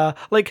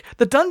 Like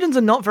the dungeons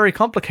are not very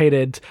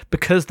complicated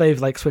because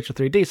they've like switched to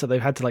 3D, so they've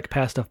had to like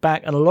pare stuff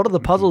back. And a lot of the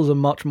puzzles are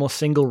much more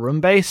single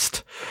room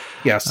based.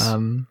 Yes.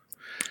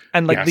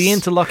 And like the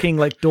interlocking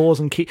like doors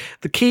and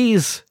the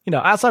keys,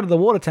 outside of the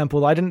water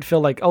temple, I didn't feel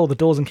like, oh, the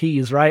doors and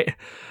keys, right?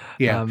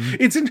 Yeah.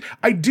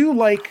 I do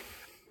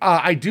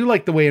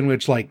like the way in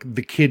which like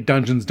the kid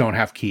dungeons don't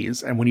have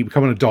keys, and when you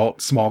become an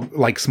adult, small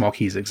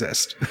keys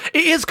exist.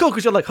 It is cool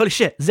because you're like, holy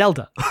shit,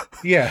 Zelda.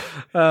 Yeah.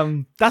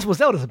 That's what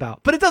Zelda's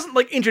about. But it doesn't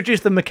like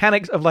introduce the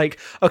mechanics of like,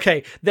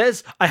 okay,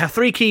 I have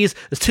 3 keys,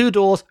 there's 2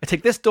 doors, I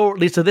take this door, it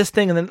leads to this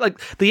thing, and then like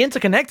the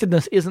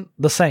interconnectedness isn't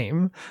the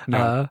same.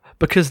 No.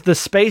 Because the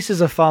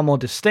spaces are far more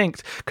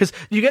distinct. Because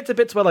you get to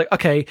bits where like,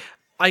 okay,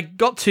 I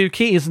got 2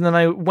 keys and then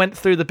I went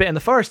through the bit in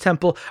the forest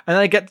temple and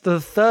then I get to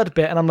the third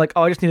bit and I'm like,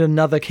 oh, I just need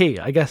another key.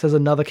 I guess there's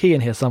another key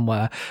in here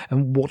somewhere,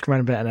 and walked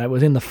around a bit and it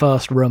was in the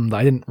first room that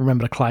I didn't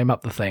remember to climb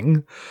up the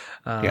thing.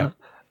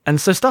 And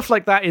so stuff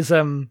like that is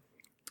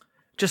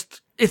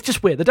it's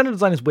just weird. The dungeon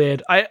design is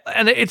weird.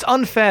 And it's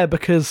unfair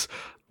because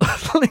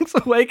Link's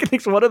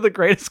Awakening is one of the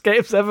greatest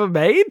games ever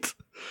made.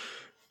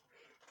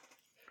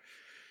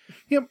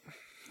 Yep.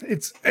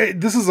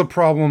 This is a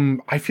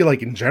problem I feel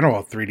like in general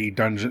with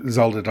 3D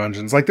Zelda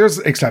dungeons. Like there's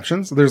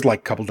exceptions. There's like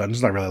a couple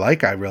dungeons I really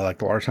like. I really like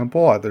the Water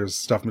Temple. There's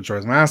stuff in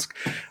Majora's Mask.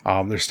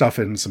 There's stuff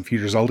in some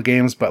future Zelda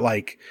games, but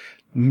like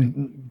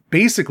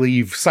basically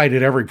you've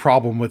cited every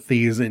problem with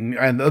these. And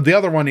the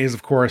other one is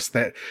of course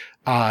that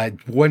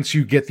once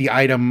you get the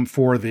item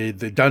for the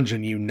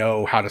dungeon, you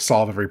know how to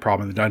solve every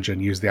problem in the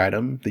dungeon. Use the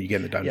item that you get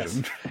in the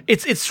dungeon.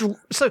 Yes. It's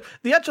so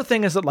the actual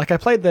thing is that like I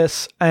played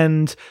this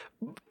and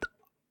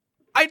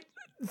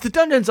the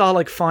dungeons are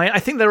like fine. I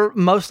think they're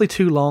mostly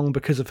too long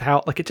because of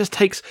how like it just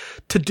takes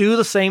to do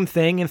the same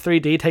thing in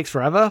 3D takes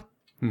forever.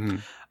 Mm-hmm.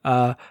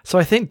 So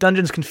I think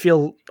dungeons can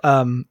feel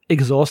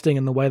exhausting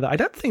in the way that I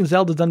don't think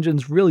Zelda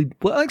dungeons really,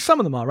 well, like some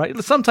of them are, right?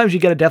 Sometimes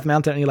you get a Death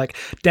Mountain and you're like,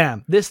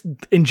 damn, this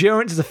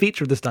endurance is a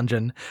feature of this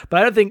dungeon.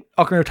 But I don't think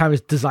Ocarina of Time is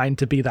designed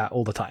to be that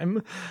all the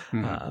time.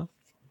 Mm-hmm.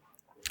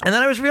 And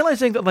then I was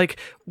realizing that, like,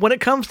 when it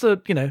comes to,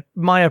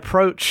 my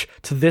approach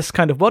to this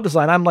kind of world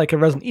design, I'm like a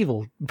Resident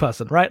Evil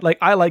person, right? Like,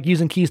 I like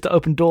using keys to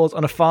open doors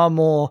on a far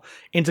more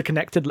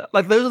interconnected...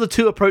 Like, those are the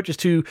 2 approaches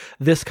to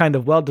this kind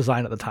of world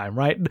design at the time,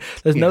 right?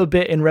 There's no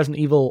bit in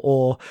Resident Evil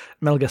or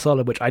Metal Gear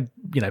Solid, which I,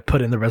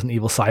 put in the Resident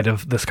Evil side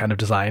of this kind of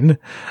design.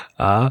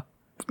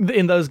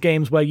 In those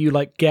games where you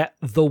like get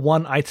the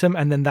one item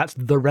and then that's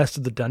the rest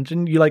of the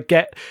dungeon, you like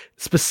get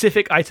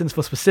specific items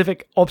for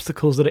specific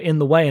obstacles that are in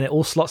the way and it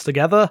all slots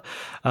together.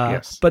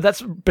 Yes. But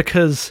that's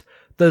because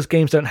those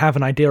games don't have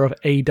an idea of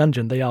a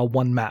dungeon. They are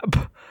one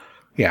map.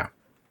 Yeah.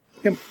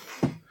 Yep.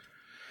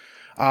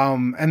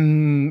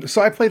 And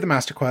so I played the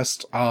Master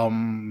Quest,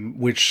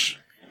 which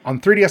on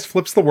 3DS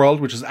flips the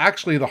world, which is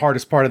actually the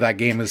hardest part of that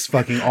game is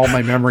fucking all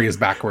my memory is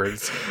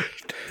backwards.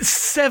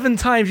 7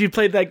 times you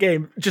played that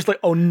game, just like,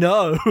 oh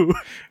no.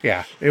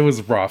 Yeah, it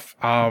was rough.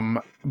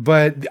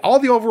 But all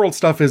the overall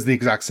stuff is the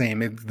exact same.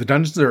 The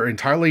dungeons are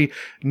entirely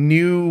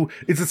new.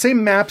 It's the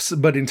same maps,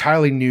 but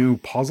entirely new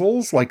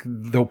puzzles. Like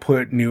they'll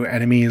put new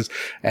enemies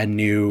and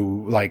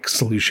new like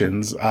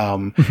solutions.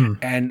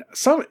 And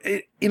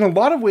in a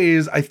lot of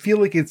ways, I feel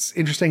like it's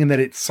interesting in that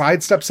it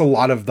sidesteps a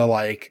lot of the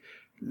like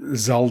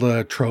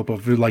Zelda trope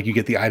of like you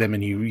get the item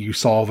and you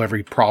solve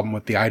every problem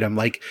with the item.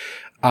 Like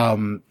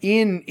in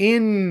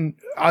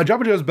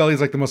Jabba Joe's Belly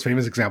is like the most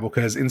famous example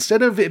because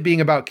instead of it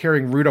being about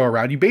carrying Ruto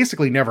around, you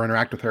basically never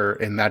interact with her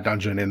in that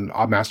dungeon in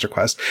Master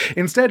Quest.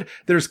 Instead,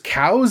 there's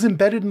cows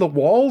embedded in the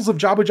walls of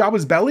Jabba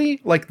Jabba's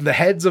belly, like the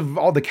heads of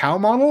all the cow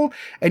model,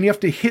 and you have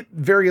to hit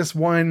various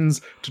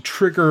ones to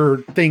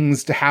trigger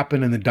things to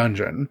happen in the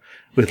dungeon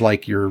with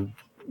like your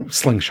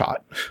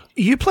slingshot.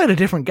 You played a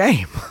different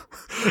game.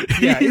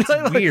 Yeah, it's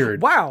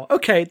weird. Wow.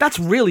 Okay, that's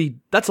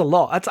a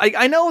lot.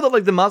 I know that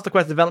like the Master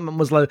Quest development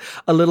was like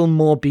a little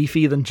more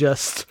beefy than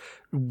just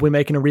we're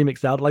making a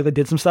remix out. Like they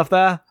did some stuff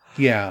there.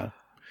 Yeah.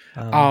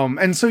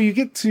 And so you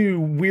get to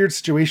weird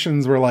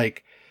situations where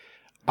like,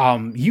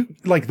 you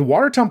like the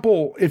water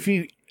temple. If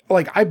you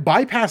like, I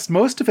bypassed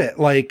most of it.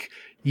 Like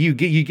you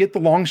get the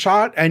long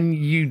shot and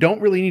you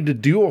don't really need to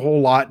do a whole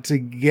lot to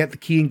get the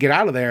key and get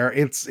out of there.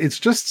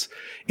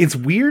 It's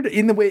weird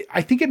in the way,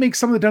 I think it makes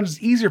some of the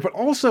dungeons easier, but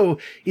also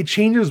it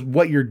changes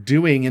what you're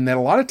doing. And that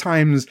a lot of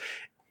times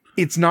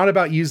it's not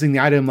about using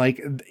the item.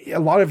 Like a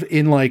lot of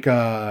in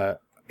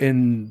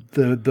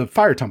the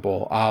fire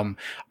temple,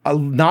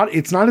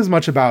 it's not as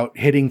much about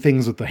hitting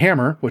things with the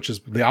hammer, which is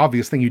the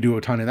obvious thing you do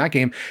a ton in that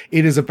game.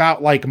 It is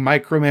about like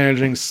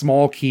micromanaging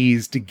small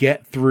keys to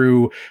get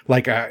through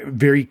like a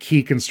very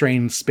key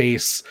constrained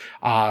space,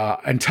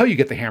 until you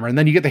get the hammer, and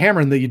then you get the hammer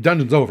and the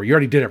dungeon's over. You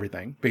already did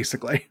everything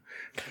basically.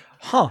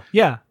 Huh.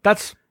 Yeah.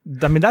 That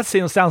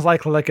sounds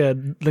like a Link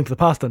to the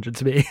Past dungeon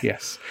to me.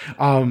 Yes.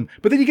 But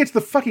then you get to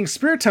the fucking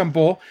Spirit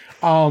Temple,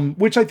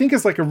 which I think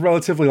is like a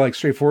relatively like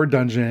straightforward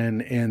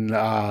dungeon in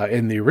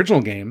the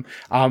original game.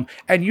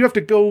 And you have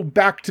to go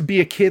back to be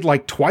a kid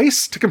like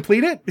twice to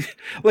complete it.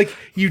 Like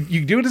you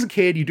do it as a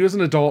kid, you do it as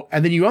an adult,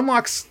 and then you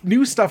unlock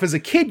new stuff as a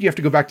kid you have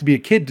to go back to be a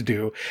kid to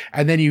do.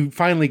 And then you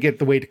finally get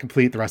the way to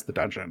complete the rest of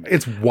the dungeon.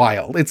 It's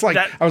wild. It's like,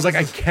 I was like,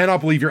 I cannot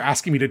believe you're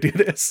asking me to do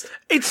this.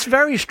 It's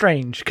very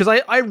strange because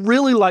I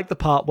really like the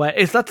part where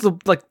that's one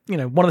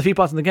of the few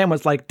parts in the game where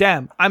it's like,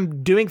 damn,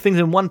 I'm doing things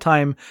in one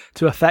time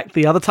to affect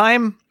the other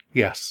time.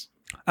 Yes.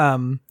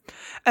 And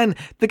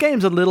the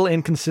game's a little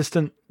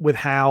inconsistent with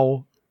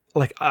how,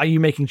 like, are you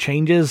making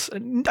changes? I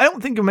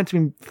don't think you're meant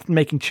to be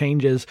making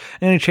changes.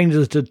 Any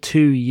changes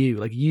to you,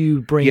 like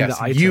you bring the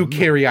item. You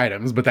carry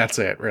items, but that's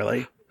it,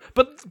 really.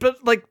 But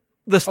like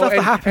the stuff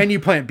that happens, and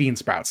you plant bean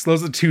sprouts.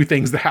 Those are the two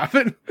things that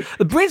happen.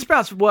 The bean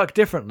sprouts work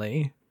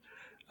differently.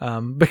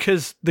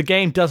 Because the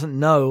game doesn't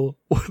know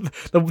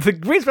the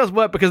green sprouts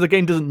work because the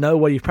game doesn't know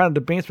where you've planted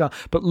a bean sprout.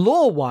 But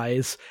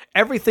lore-wise,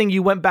 everything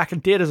you went back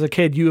and did as a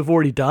kid, you have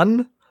already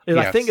done. Yes.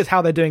 I think is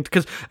how they're doing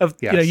because of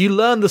you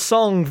learn the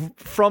song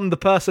from the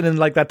person in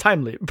like that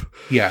time loop.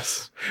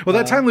 Yes. Well,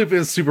 that time loop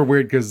is super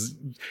weird because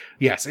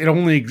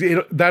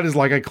that is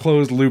like a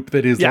closed loop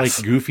that is like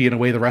goofy in a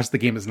way the rest of the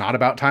game is not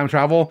about time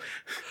travel.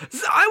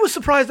 I was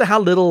surprised at how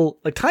little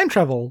like time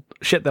travel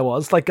shit there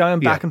was, like going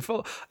back and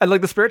forth. And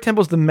like the Spirit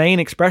Temple is the main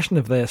expression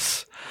of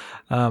this.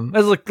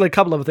 There's like a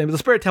couple other things, but the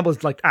Spirit Temple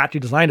is like actually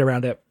designed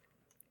around it.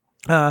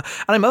 And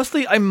I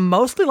mostly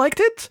liked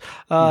it,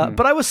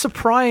 but I was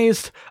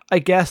surprised, I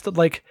guess, that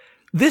like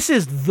this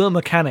is the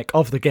mechanic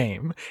of the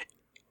game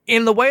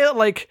in the way that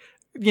like,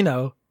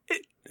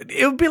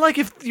 it would be like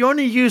if you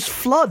only use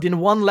flood in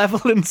one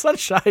level in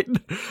Sunshine.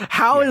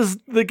 How is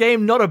the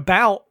game not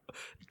about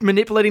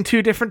manipulating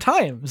two different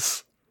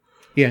times?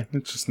 Yeah,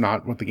 it's just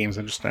not what the game's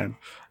interested in.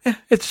 Yeah,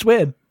 it's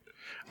weird.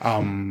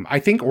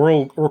 I think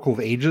Oracle of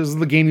Ages is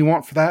the game you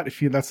want for that,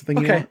 that's the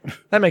thing you want.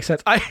 That makes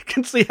sense. I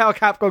can see how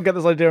Capcom get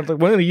this idea. It's like,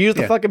 we're going to use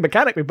the fucking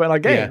mechanic we put in our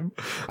game.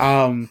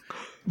 Yeah.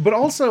 But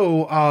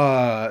also,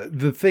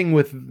 the thing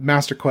with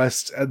Master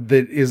Quest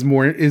that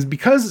is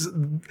because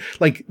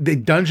like the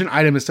dungeon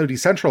item is so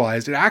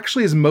decentralized, it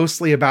actually is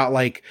mostly about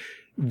like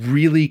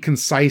really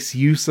concise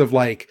use of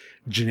like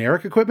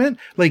generic equipment.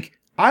 Like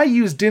I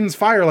used Din's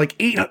Fire like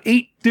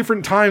eight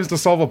different times to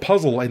solve a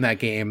puzzle in that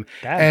game.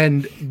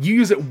 And you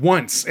use it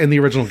once in the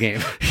original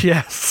game.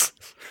 Yes.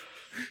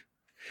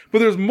 But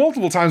there's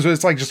multiple times where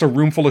it's like just a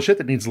room full of shit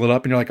that needs lit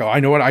up, and you're like, oh,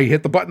 I know what? I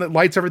hit the button that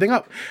lights everything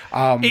up.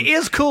 It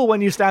is cool when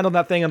you stand on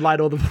that thing and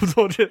light all the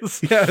torches.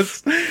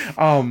 Yes.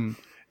 And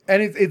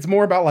it's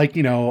more about like,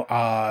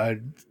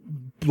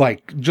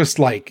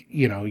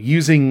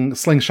 using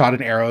slingshot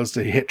and arrows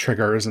to hit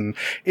triggers, and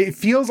it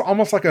feels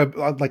almost like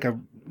a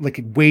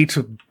way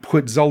to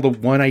put Zelda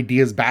 1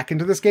 ideas back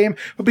into this game.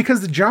 But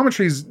because the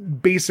geometry is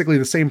basically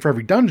the same for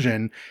every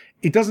dungeon,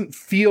 it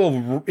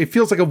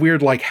feels like a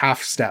weird like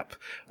half step.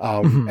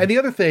 And the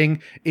other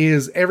thing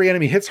is every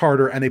enemy hits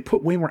harder and they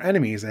put way more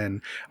enemies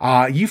in.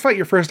 You fight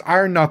your first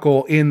Iron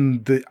Knuckle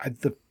in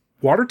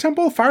Water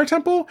Temple, Fire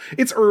Temple.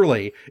 It's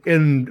early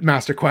in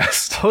Master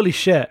Quest. Holy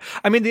shit!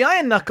 I mean, the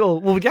Iron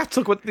Knuckle. Well, we have to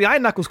talk about the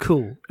Iron Knuckle's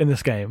cool in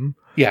this game.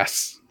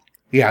 Yes,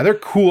 yeah, they're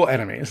cool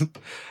enemies.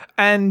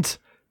 And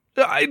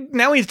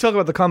now we need to talk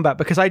about the combat,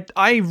 because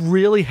I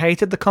really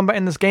hated the combat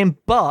in this game,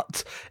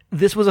 but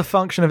this was a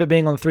function of it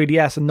being on the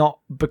 3DS and not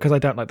because I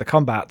don't like the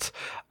combat.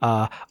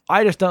 I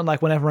just don't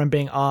like whenever I'm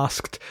being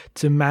asked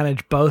to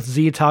manage both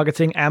Z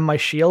targeting and my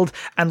shield,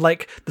 and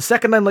like the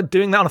second I'm like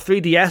doing that on a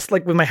 3DS,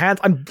 like with my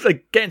hands, I'm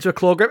like getting to a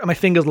claw grip and my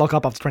fingers lock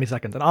up after 20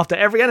 seconds. And after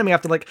every enemy I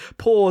have to like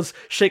pause,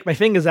 shake my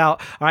fingers out.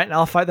 All right, now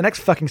I'll fight the next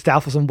fucking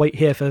Stalfos and wait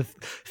here for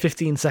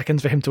 15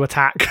 seconds for him to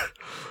attack.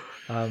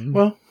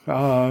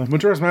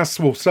 Majora's Mask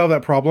will solve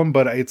that problem,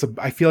 but I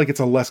feel like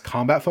it's a less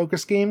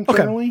combat-focused game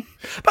generally.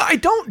 Okay. But I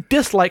don't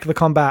dislike the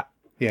combat,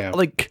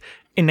 like,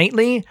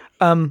 innately.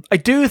 I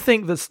do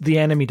think that the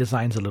enemy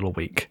design's a little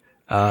weak,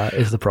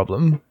 is the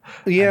problem.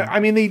 Yeah, I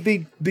mean,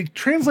 they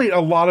translate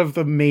a lot of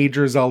the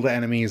major Zelda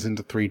enemies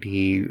into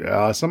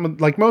 3D. Some,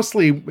 like,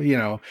 mostly, you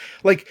know,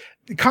 like,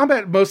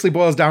 combat mostly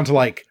boils down to,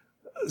 like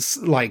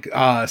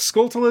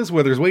Skulltulas,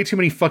 where there's way too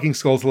many fucking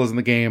Skulltulas in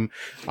the game.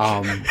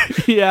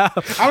 Yeah.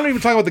 I don't even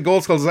talk about the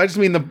gold Skulltulas. I just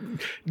mean the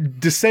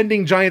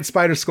descending giant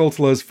spider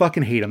Skulltulas.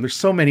 Fucking hate them. There's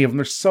so many of them.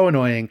 They're so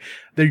annoying.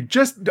 They're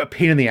just a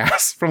pain in the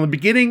ass from the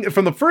beginning,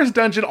 from the first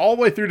dungeon all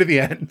the way through to the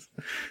end.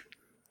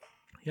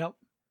 Yep.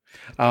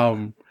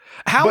 How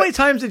many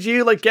times did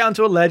you like get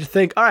onto a ledge,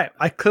 think, all right,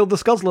 I killed the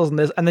Skulltulas in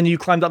this, and then you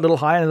climbed up a little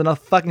higher, and then a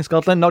fucking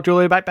Skulltula knocked you all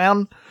the way back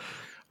down?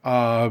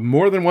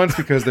 More than once,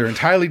 because they're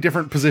entirely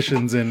different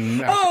positions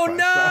in. Oh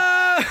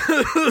no!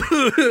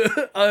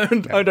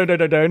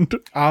 Don't.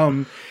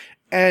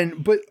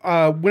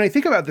 When I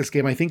think about this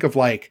game, I think of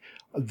like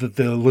the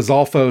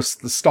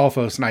Lizalfos, the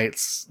Stalfos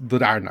Knights, the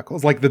Iron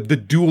Knuckles, like the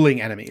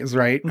dueling enemies,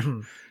 right?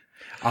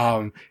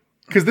 Mm-hmm.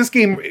 Because this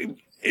game,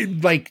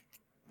 like.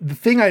 The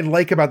thing I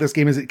like about this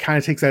game is it kind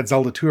of takes that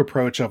Zelda 2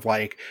 approach of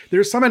like,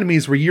 there's some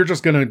enemies where you're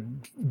just going to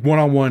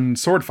one-on-one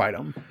sword fight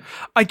them.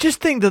 I just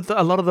think that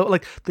a lot of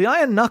the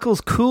Iron Knuckles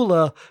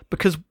cooler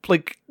because,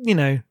 like, you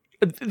know,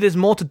 there's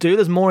more to do.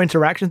 There's more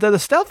interactions there. The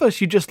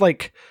Stalfos, you just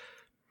like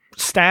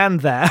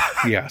stand there.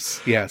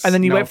 Yes. And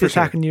then you wait for the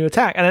attack and you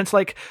attack. And it's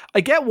like, I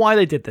get why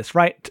they did this,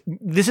 right?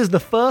 This is the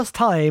first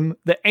time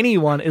that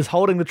anyone is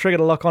holding the trigger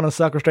to lock on a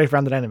circle strafe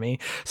around an enemy.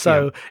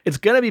 So it's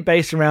going to be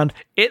based around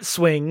it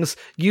swings,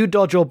 you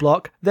dodge or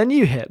block, then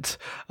you hit.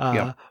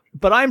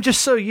 But I'm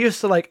just so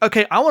used to like,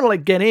 okay, I want to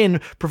like get in,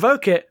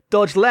 provoke it,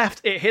 dodge left,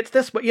 it hits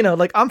this, but you know,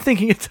 like I'm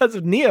thinking in terms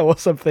of Neo or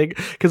something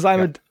because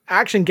I'm an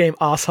action game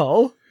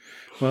asshole.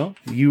 Well,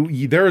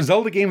 there are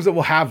Zelda games that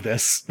will have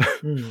this.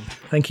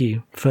 Thank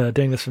you for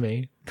doing this for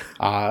me.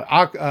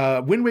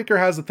 Wind Waker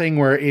has a thing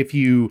where if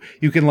you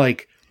can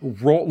like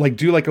roll, like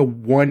do like a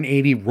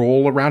 180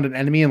 roll around an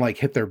enemy and like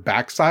hit their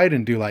backside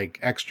and do like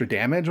extra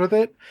damage with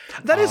it.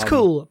 That is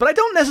cool, but I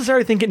don't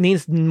necessarily think it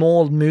needs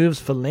more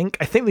moves for Link.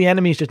 I think the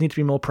enemies just need to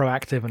be more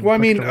proactive. And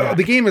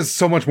the game is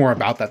so much more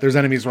about that. There's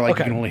enemies where like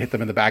you can only hit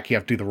them in the back. You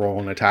have to do the roll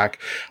and attack.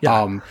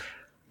 Yeah.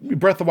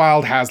 Breath of the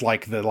Wild has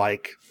like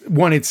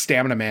it's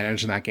stamina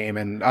managed in that game,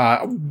 and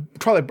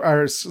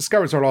Skyward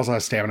Sword also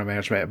has stamina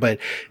management, but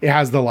it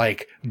has the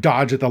like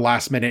dodge at the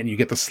last minute and you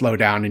get the slow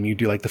down and you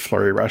do like the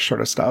flurry rush sort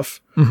of stuff.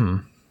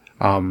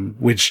 Mm-hmm.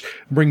 Which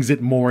brings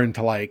it more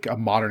into like a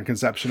modern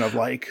conception of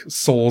like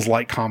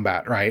Souls-like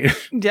combat, right?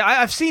 Yeah,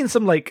 I've seen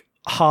some like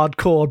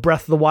hardcore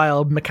Breath of the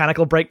Wild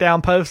mechanical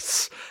breakdown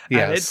posts.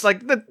 Yes. And it's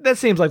like that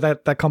seems like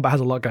that combat has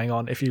a lot going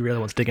on if you really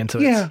want to dig into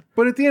it. Yeah,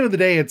 but at the end of the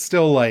day, it's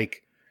still like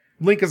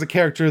Link is a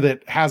character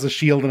that has a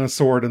shield and a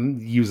sword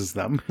and uses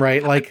them,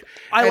 right? Like,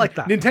 I like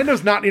that.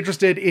 Nintendo's not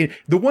interested in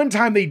the one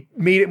time they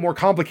made it more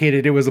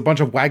complicated. It was a bunch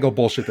of waggle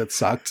bullshit that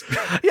sucked.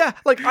 Yeah,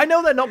 like I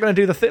know they're not going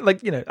to do the thing.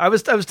 Like, you know, I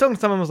was talking to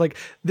someone who was like,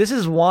 "This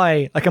is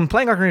why." Like, I'm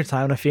playing Ocarina of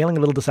Time and I'm feeling a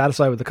little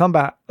dissatisfied with the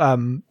combat,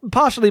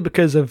 partially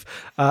because of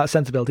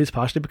sensibilities,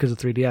 partially because of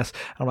 3DS.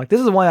 And I'm like,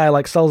 this is why I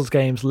like Souls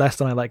games less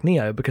than I like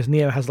Neo, because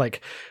Neo has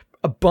like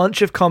a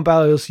bunch of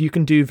combos you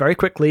can do very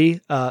quickly,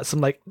 some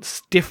like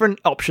different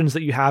options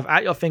that you have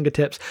at your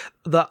fingertips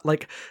that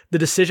like the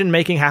decision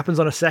making happens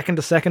on a second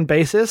to second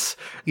basis.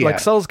 Yeah. Like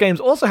Souls games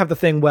also have the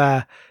thing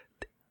where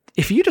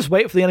if you just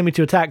wait for the enemy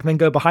to attack and then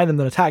go behind them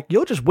and attack,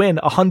 you'll just win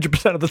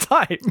 100% of the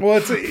time. Well,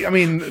 that's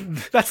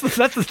that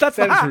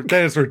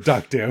is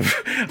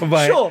reductive.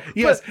 But sure,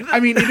 yes, but I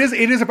mean it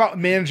is about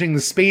managing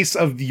the space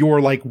of your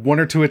like one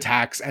or two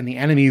attacks and the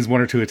enemy's one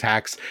or two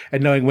attacks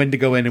and knowing when to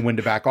go in and when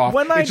to back off.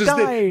 When it's just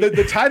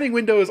the timing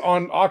windows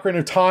on Ocarina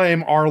of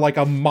Time are like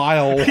a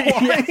mile wide.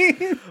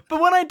 Yeah. But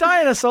when I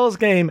die in a Souls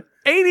game,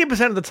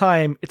 80% of the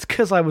time, it's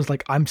because I was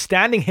like, I'm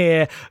standing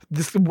here,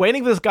 just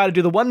waiting for this guy to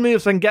do the one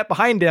move so I can get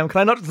behind him.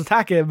 Can I not just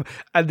attack him?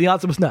 And the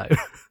answer was no.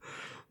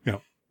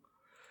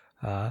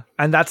 Yeah.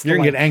 And that's you're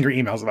gonna get angry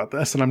emails about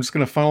this, and I'm just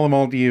gonna funnel them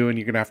all to you, and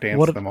you're gonna have to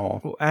answer them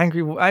all.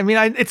 Angry? I mean,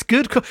 it's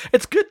good.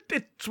 It's good.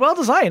 It's well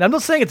designed. I'm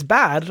not saying it's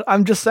bad.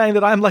 I'm just saying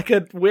that I'm like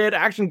a weird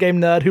action game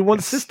nerd who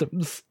wants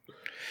systems.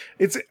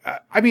 It's,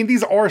 I mean,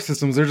 these are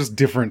systems. They're just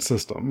different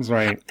systems,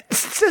 right?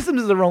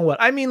 Systems is the wrong word.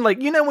 I mean, like,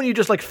 you know when you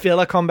just, like, fill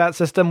a combat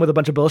system with a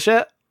bunch of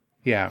bullshit?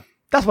 Yeah.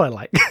 That's what I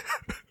like.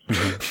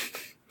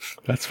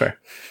 That's fair.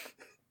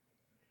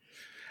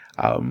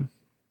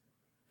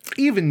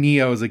 Even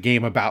Neo is a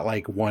game about,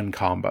 like, one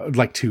combo,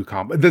 like two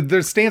combo.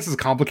 The stance is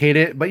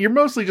complicated, but you're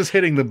mostly just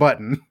hitting the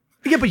button.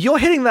 Yeah, but you're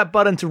hitting that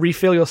button to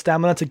refill your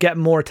stamina to get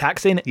more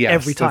attacks in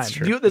every time. That's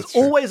true. There's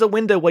always a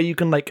window where you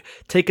can like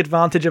take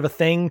advantage of a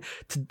thing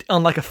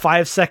on like a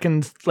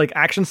 5-second like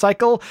action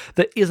cycle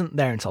that isn't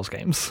there in Souls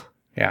games.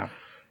 Yeah.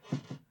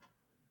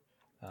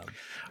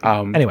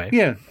 Anyway.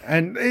 Yeah,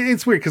 and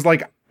it's weird because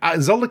like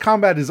Zelda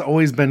combat has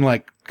always been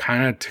like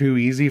kind of too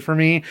easy for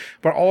me,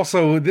 but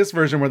also this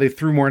version where they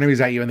threw more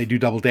enemies at you and they do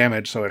double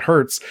damage, so it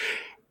hurts.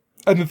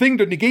 And the thing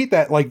to negate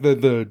that, like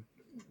the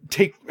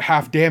take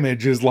half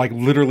damage is like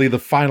literally the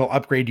final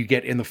upgrade you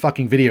get in the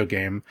fucking video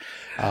game.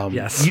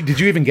 Yes. Did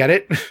you even get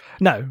it?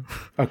 No.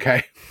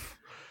 Okay.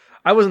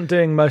 I wasn't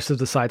doing most of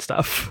the side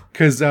stuff.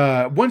 Because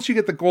once you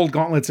get the gold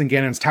gauntlets in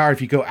Ganon's Tower,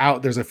 if you go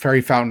out, there's a fairy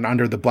fountain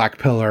under the black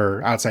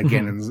pillar outside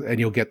Ganon's, and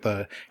you'll get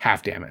the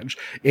half damage.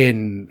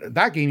 In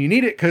that game, you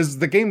need it because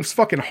the game's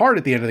fucking hard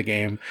at the end of the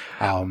game.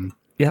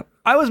 Yeah,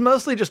 I was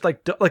mostly just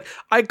like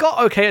I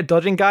got okay at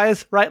dodging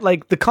guys, right?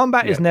 Like the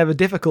combat is never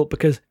difficult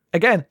because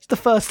again, it's the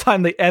first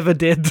time they ever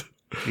did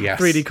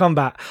 3D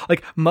combat.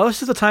 Like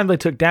most of the time they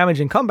took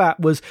damage in combat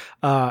was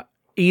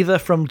either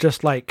from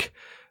just like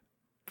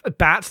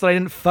bats that I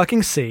didn't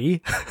fucking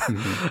see,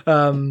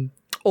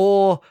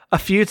 or a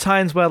few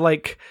times where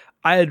like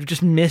I had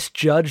just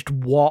misjudged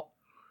what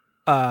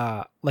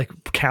like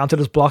counted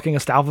as blocking a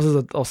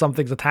Stalfos or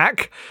something's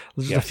attack.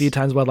 There's just a few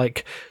times where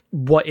like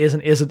what is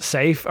and isn't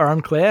safe are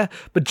unclear.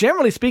 But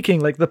generally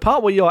speaking, like the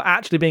part where you're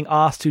actually being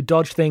asked to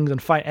dodge things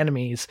and fight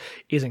enemies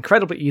is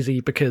incredibly easy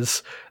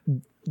because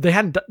they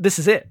hadn't. This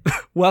is it.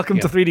 Welcome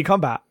to 3D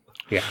combat.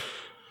 Yeah.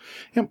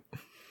 Yep.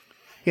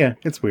 Yeah,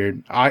 it's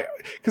weird.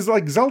 Because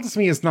like Zelda to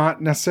me is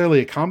not necessarily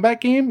a combat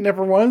game,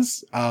 never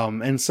was.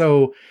 And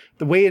so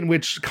the way in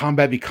which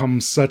combat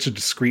becomes such a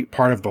discrete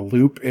part of the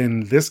loop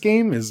in this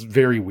game is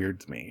very weird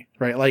to me,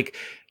 right? Like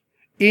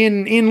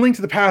in Link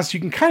to the Past, you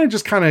can kind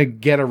of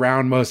get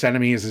around most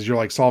enemies as you're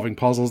like solving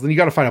puzzles. Then you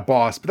got to fight a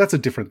boss, but that's a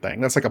different thing.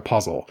 That's like a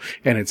puzzle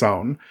in its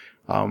own.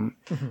 And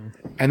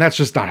that's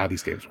just not how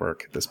these games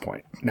work at this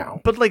point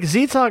now. But like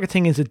Z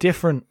targeting is a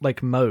different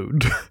like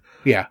mode.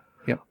 Yeah.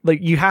 Yep. Like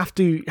you have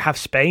to have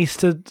space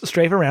to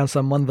strafe around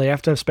someone. They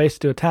have to have space to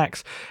do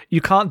attacks. You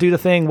can't do the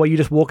thing where you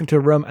just walk into a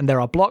room and there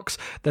are blocks,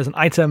 there's an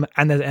item,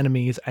 and there's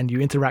enemies, and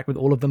you interact with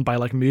all of them by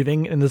like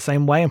moving in the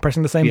same way and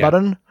pressing the same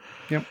button.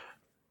 Yep.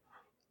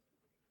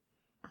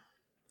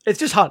 It's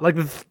just hard. Like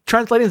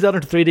translating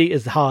Zelda to 3D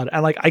is hard,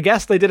 and like I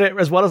guess they did it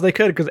as well as they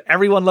could because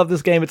everyone loved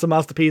this game. It's a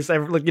masterpiece.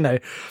 Like you know,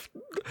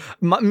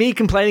 me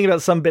complaining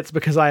about some bits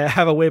because I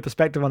have a weird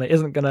perspective on it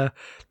isn't gonna.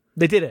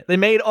 They did it. They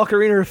made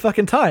Ocarina of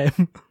fucking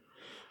Time.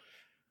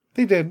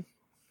 They did.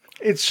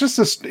 It's just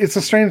it's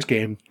a strange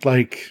game.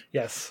 Like,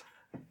 yes,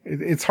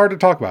 it's hard to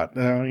talk about.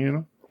 You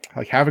know,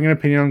 like having an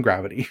opinion on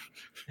gravity.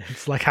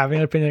 It's like having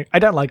an opinion. I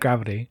don't like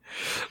gravity.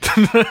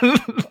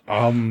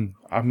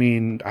 I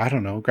mean, I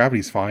don't know.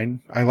 Gravity's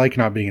fine. I like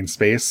not being in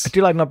space. I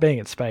do like not being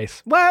in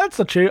space. Well, that's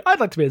not true. I'd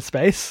like to be in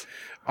space.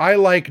 I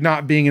like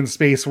not being in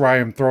space where I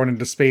am thrown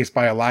into space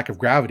by a lack of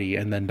gravity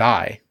and then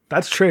die.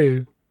 That's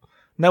true.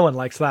 No one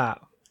likes that.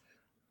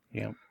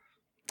 Yeah.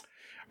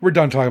 We're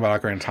done talking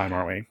about Ocarina of Time,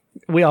 aren't we?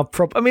 We are.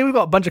 I mean, we've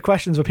got a bunch of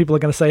questions where people are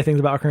going to say things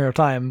about Ocarina of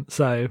Time.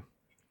 So,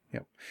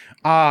 yep.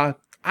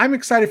 I'm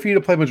excited for you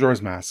to play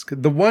Majora's Mask.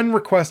 The one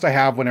request I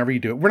have whenever you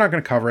do it, we're not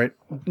going to cover it.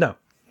 No.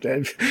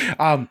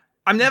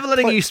 I'm never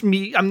letting you.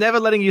 I'm never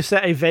letting you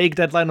set a vague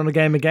deadline on a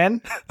game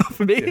again.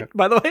 For me,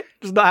 by the way,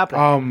 it's not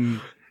happening.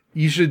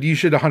 You should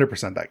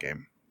 100% that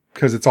game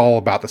because it's all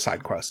about the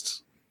side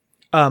quests.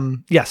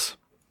 Yes.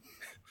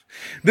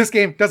 This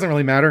game doesn't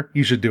really matter.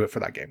 You should do it for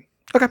that game.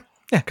 Okay.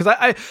 Yeah, because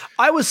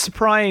I was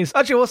surprised.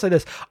 Actually, I will say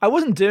this. I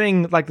wasn't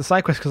doing like the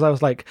side quests because I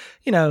was like,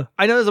 you know,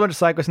 I know there's a bunch of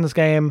side quests in this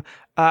game.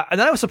 And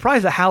then I was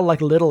surprised at how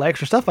like little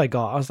extra stuff I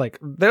got. I was like,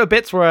 there were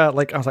bits where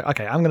like I was like,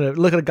 okay, I'm going to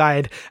look at a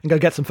guide and go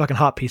get some fucking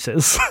heart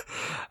pieces.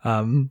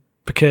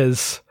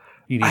 Because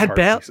you need heart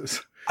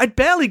pieces. I'd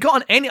barely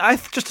gotten any. I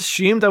just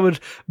assumed I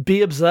would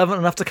be observant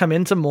enough to come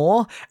into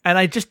more. And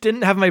I just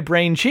didn't have my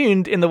brain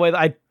tuned in the way that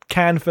I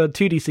can for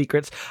 2D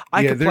secrets.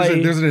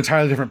 There's an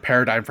entirely different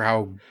paradigm for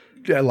how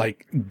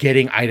like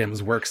getting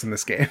items works in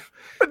this game.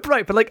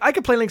 Right, but like I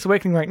could play Link's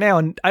Awakening right now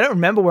and I don't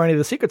remember where any of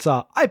the secrets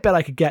are. I bet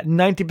I could get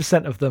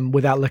 90% of them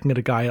without looking at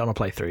a guide on a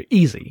playthrough.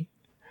 Easy.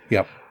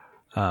 Yep.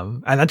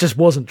 And that just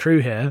wasn't true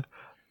here.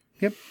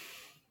 Yep.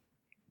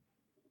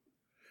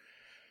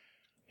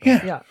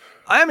 Yeah.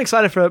 I am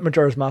excited for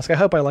Majora's Mask. I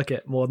hope I like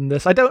it more than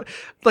this. I don't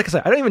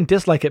even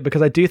dislike it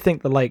because I do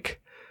think that like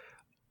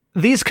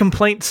these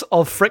complaints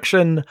of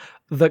friction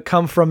that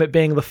come from it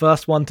being the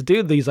first one to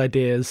do these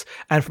ideas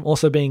and from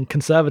also being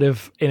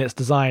conservative in its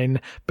design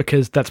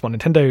because that's what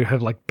Nintendo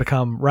have like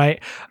become,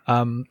 right?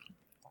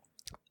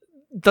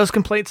 Those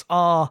complaints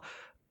are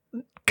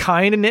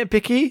kind of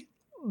nitpicky,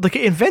 like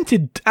it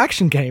invented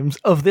action games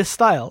of this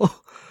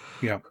style.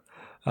 Yeah.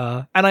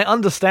 And I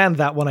understand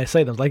that when I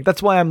say them. Like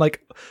that's why I'm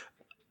like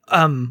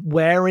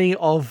wary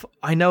of.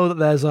 I know that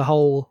there's a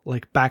whole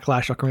like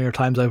backlash Ocarina of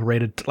Time's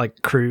overrated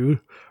like crew,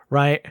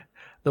 right?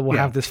 That will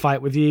have this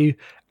fight with you.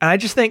 And I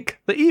just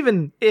think that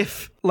even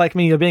if, like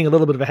me, you're being a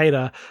little bit of a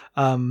hater,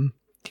 you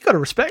gotta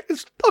respect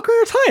it's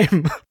Ocarina of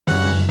Time.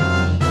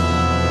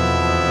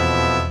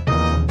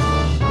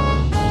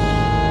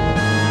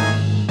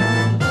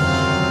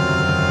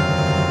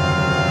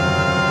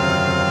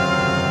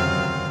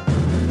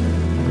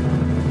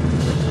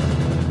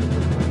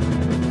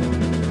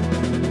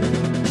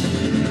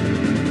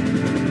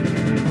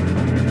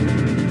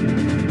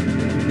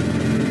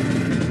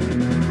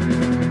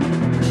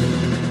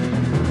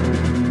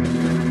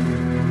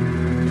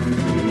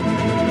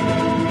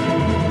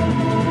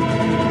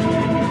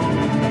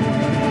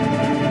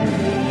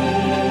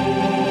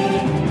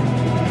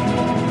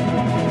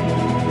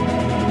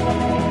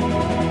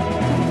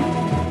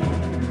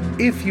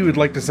 If you would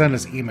like to send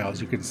us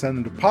emails, you can send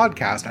them to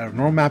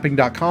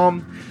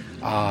podcast@normalmapping.com.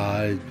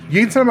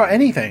 You can send them about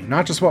anything,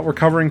 not just what we're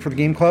covering for the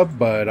Game Club,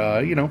 but,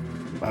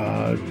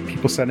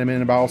 people send them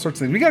in about all sorts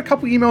of things. We got a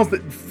couple emails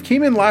that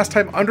came in last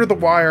time under the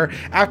wire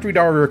after we'd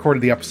already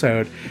recorded the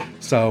episode,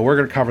 so we're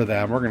going to cover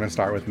them. We're going to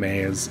start with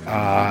Maze.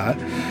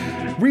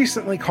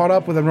 Recently caught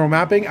up with Normal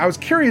Mapping. I was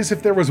curious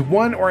if there was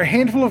one or a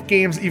handful of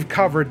games that you've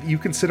covered that you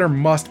consider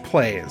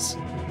must-plays.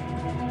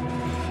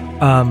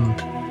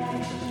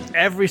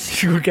 Every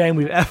single game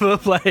we've ever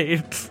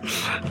played.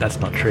 That's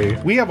not true.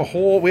 We have a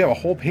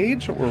whole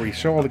page where we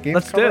show all the games.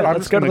 Let's do it.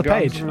 Let's go to the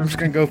page. I'm just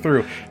going to go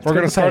through. We're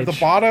going to start at the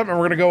bottom and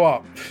we're going to go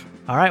up.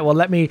 All right. Well,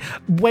 let me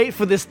wait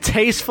for this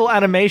tasteful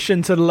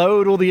animation to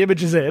load all the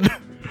images in.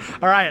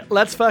 All right.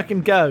 Let's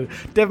fucking go.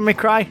 Devil May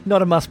Cry,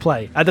 not a must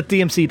play. The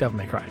DMC Devil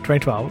May Cry,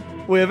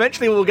 2012. We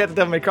eventually will get to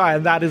Devil May Cry,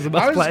 and that is a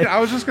must play. I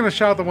was just going to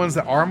shout the ones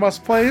that are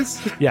must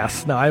plays.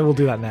 Yes. No, I will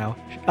do that now.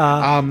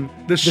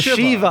 The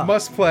Shiva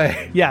must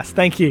play. Yes,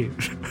 thank you.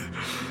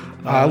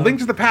 Link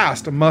to the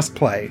Past, a must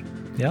play.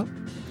 Yep.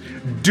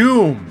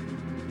 Doom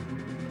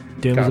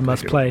is a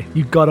must play.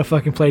 You gotta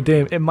fucking play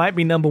Doom. It might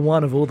be number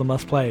one of all the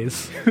must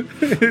plays.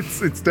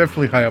 it's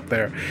definitely high up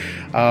there.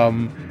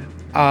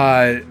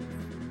 God,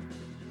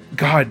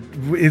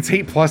 it's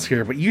Hate Plus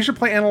here, but you should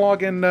play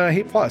Analog and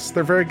Hate Plus.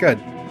 They're very good.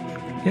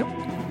 Yep.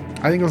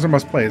 I think those are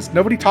must plays.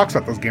 Nobody talks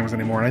about those games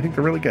anymore, and I think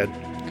they're really good.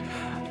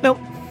 Nope.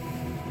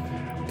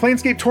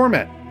 Planescape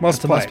Torment,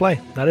 must play. Must play.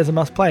 That is a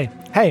must play.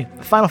 Hey,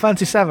 Final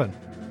Fantasy VII,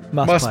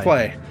 must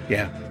play.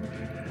 Yeah.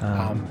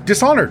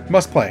 Dishonored,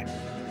 must play.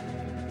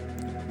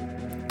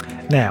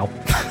 Now.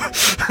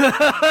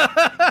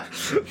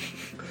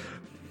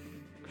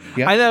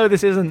 Yeah. I know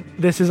this is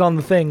on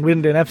the thing. We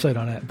didn't do an episode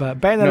on it, but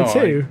Bayonetta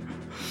 2.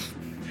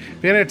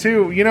 Bayonetta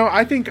 2,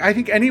 I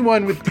think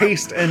anyone with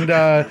taste and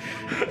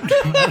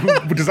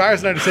who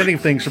desires an understanding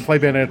of things should play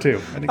Bayonetta 2.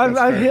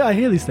 I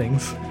hear these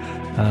things.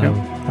 All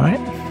right.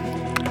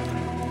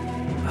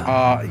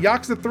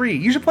 Yakuza 3.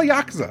 You should play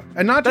Yakuza,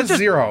 and not just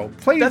Zero.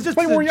 Play more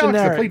Yakuza.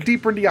 Generic. Play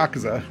deeper into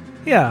Yakuza.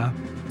 Yeah.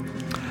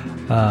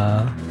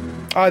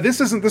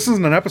 This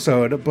isn't an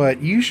episode, but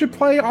you should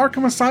play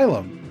Arkham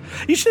Asylum.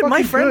 You should.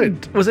 My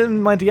friend was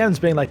in my DMs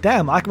being like,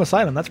 "Damn, Arkham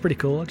Asylum, that's pretty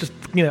cool." Just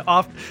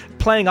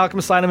playing Arkham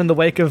Asylum in the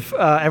wake of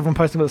everyone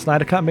posting about the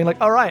Snyder Cut, and being like,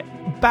 "All right,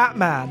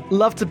 Batman,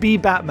 love to be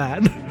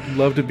Batman."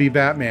 Love to be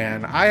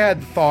Batman. I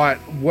had thought,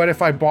 what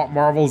if I bought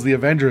Marvel's The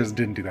Avengers?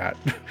 Didn't do that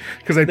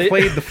because I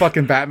played the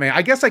fucking Batman.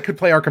 I guess I could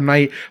play Arkham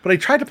Knight, but I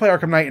tried to play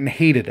Arkham Knight and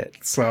hated it.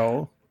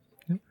 So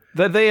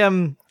they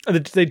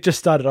just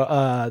started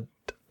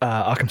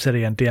Arkham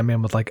City, and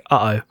DM was like,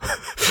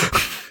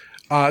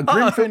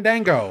 Grim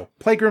Fandango.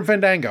 Play Grim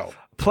Fandango.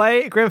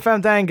 Play Grim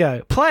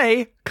Fandango.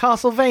 Play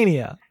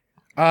Castlevania.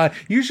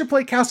 You should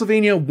play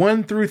Castlevania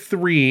 1 through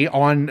 3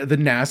 on the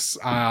NES,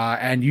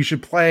 and you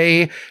should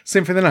play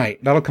Symphony of the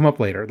Night. That'll come up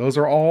later. Those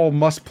are all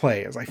must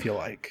plays, I feel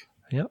like.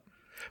 Yep.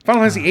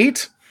 Final Fantasy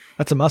 8.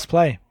 That's a must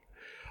play.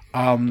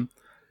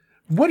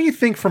 What do you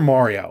think for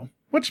Mario?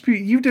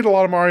 You did a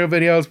lot of Mario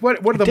videos.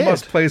 What are the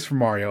must plays for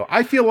Mario?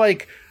 I feel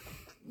like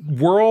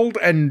World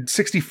and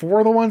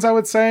 64 are the ones I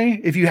would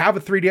say. If you have a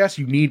 3DS,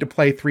 you need to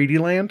play 3D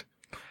Land.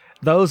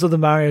 Those are the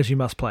Marios you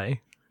must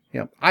play.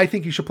 Yeah, I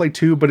think you should play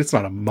 2, but it's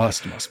not a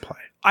must play.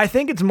 I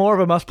think it's more of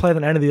a must play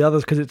than any of the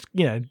others because it's,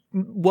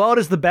 World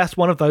is the best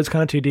one of those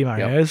kind of 2D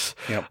Marios.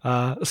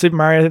 Yep. Super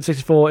Mario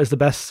 64 is the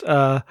best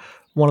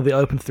one of the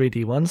open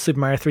 3D ones. Super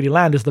Mario 3D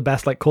Land is the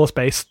best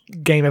course-based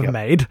game ever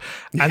made.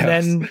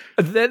 And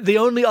then the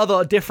only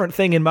other different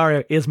thing in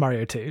Mario is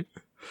Mario 2.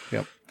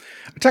 Yep.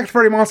 Attack the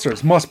Party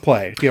Monsters, must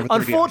play if you have a 3DS.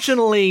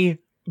 Unfortunately,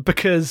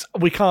 because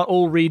we can't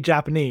all read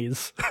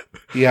Japanese.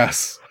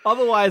 Yes.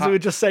 Otherwise, we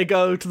would just say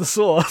go to the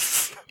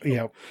source.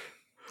 Yeah.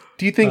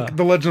 Do you think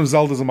The Legend of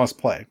Zelda is a must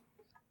play?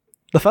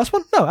 The first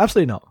one? No,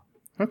 absolutely not.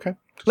 Okay.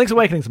 Link's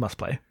Awakening is a must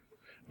play.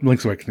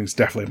 Link's Awakening is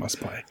definitely a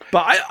must play.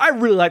 But I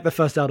really like the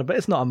first Zelda, but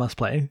it's not a must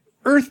play.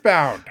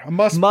 Earthbound, a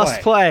must play.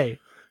 Must play.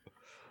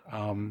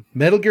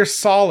 Metal Gear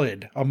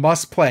Solid, a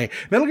must play.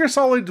 Metal Gear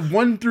Solid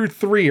 1 through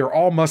 3 are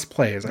all must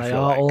plays. They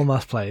are all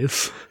must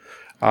plays.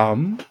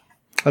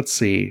 Let's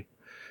see.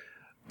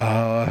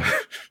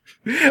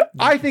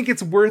 I think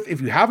it's worth,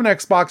 if you have an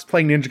Xbox,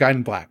 playing Ninja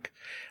Gaiden Black.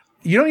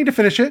 You don't need to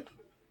finish it,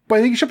 but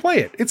I think you should play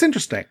it. It's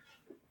interesting.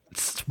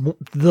 It's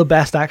the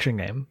best action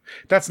game.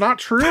 That's not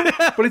true,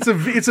 but it's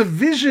a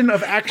vision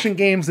of action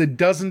games that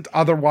doesn't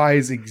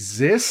otherwise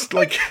exist.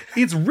 Like,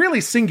 it's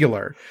really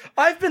singular.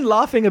 I've been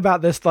laughing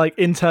about this, like,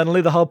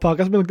 internally the whole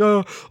podcast. I've been like,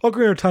 oh,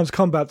 Ocarina of Time's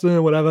combat's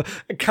whatever.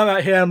 And come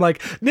out here, I'm like,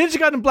 Ninja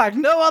Gaiden Black,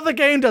 no other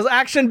game does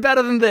action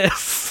better than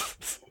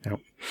this. Yep.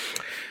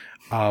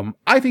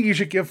 I think you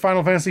should give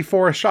Final Fantasy IV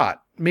a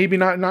shot. Maybe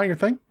not your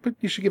thing, but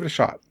you should give it a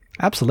shot.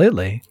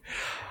 Absolutely.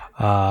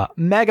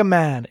 Mega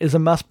Man is a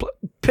must play.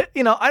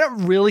 You know, I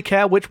don't really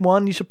care which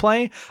one you should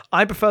play.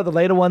 I prefer the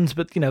later ones,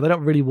 but, you know, they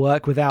don't really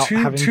work without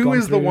having Two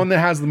is through. the one that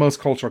has the most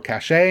cultural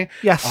cachet.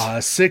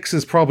 Yes. 6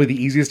 is probably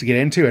the easiest to get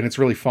into, and it's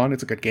really fun.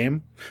 It's a good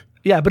game.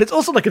 Yeah, but it's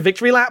also like a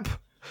victory lap.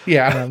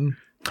 Yeah.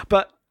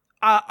 But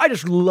I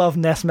just love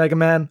NES Mega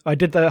Man. I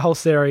did the whole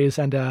series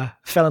and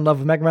fell in love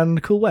with Mega Man in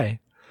a cool way.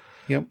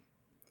 Yep.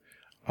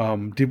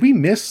 Did we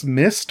miss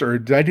Myst, or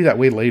did I do that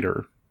way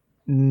later?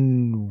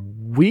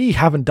 We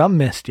haven't done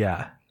Myst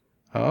yet.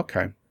 Oh,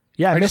 okay.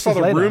 Yeah, I Myst just saw is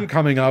the later. room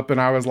coming up,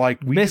 and I was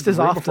like, Myst is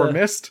after before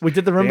Myst. We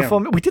did the room Damn. before.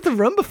 We did the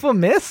room before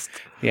Myst.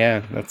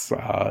 Yeah, that's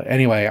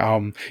anyway.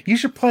 You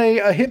should play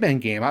a Hitman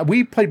game.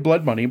 We played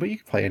Blood Money, but you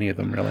can play any of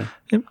them really.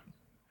 Yep.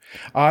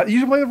 You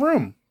should play The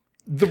Room.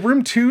 The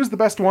Room 2 is the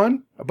best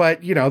one,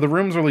 but you know the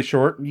room's really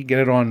short. You get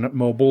it on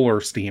mobile or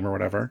Steam or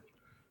whatever.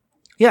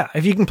 Yeah,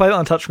 if you can play it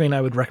on touchscreen,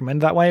 I would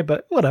recommend that way.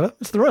 But whatever,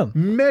 it's The Room.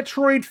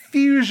 Metroid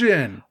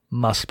Fusion.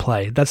 Must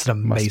play. That's an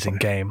amazing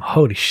game.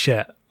 Holy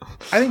shit.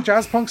 I think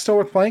Jazzpunk's still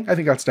worth playing. I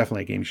think that's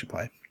definitely a game you should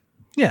play.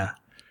 Yeah.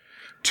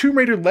 Tomb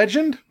Raider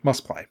Legend,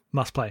 must play.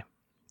 Must play.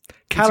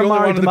 It's the only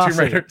one Katamari of the Tomb Damacy.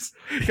 Raiders.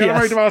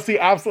 Katamari Damacy,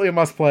 absolutely a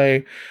must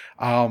play.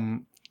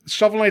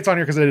 Shovel Knight's on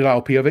here because I did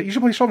LP of it. You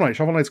should play Shovel Knight.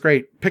 Shovel Knight's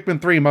great.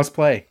 Pikmin 3, must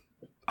play.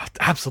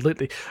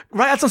 Absolutely.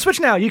 Right, that's on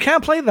Switch now. You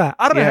can play that.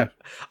 I don't know.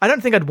 I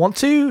don't think I'd want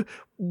to.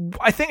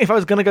 I think if I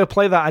was going to go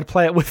play that, I'd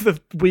play it with the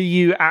Wii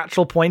U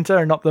actual pointer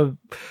and not the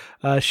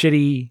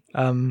shitty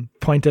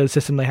pointer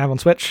system they have on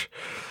Switch.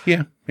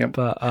 Yeah. Yep.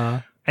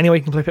 But anyway,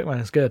 you can play Pikmin.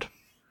 It's good.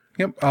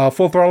 Yep.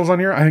 Full Throttle's on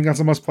here. I think that's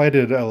a must play. I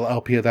did an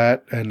LP of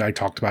that, and I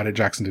talked about it.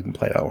 Jackson didn't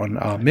play that one.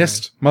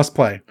 Myst, must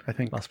play, I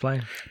think. Must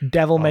play.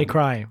 Devil May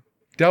Cry.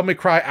 Devil May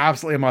Cry,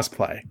 absolutely a must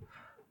play.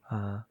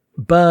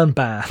 Burn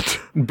Band.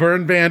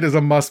 Burn Band is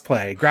a must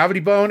play.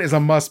 Gravity Bone is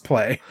a must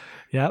play.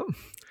 Yep.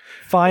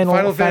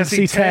 Final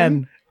Fantasy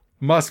X.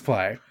 Must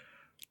play.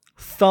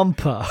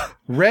 Thumper.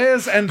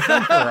 Rez and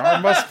Thumper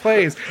are must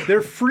plays.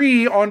 They're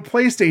free on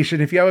PlayStation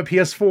if you have a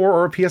PS4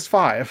 or a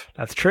PS5.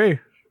 That's true.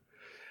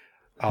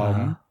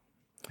 Shadow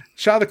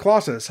of the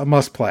Colossus, a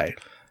must play.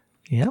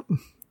 Yep.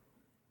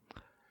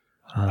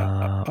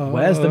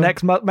 Where's the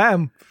next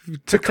man?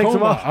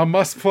 Tacoma, a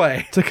must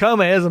play.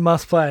 Tacoma is a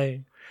must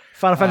play.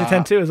 Final Fantasy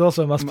X 2 is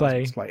also a must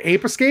play.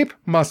 Ape Escape,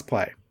 must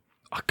play.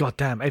 Oh,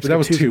 goddamn. Ape That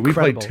was 2. We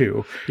played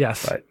incredible. 2.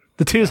 Yes. But,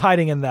 the 2's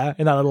hiding in there,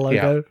 in that little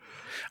logo. Yeah.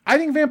 I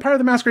think Vampire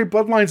the Masquerade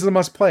Bloodlines is a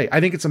must play. I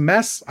think it's a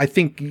mess. I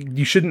think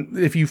you shouldn't,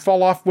 if you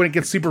fall off when it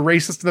gets super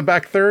racist in the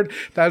back third,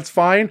 that's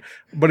fine,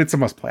 but it's a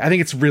must play. I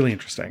think it's really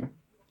interesting.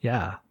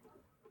 Yeah.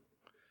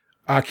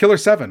 Killer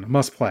 7,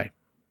 must play.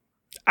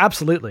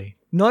 Absolutely.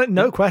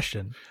 No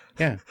question.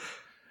 Yeah.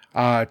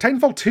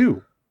 Titanfall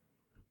 2.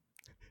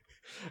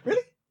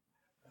 Really?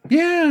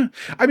 Yeah.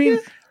 I mean,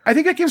 I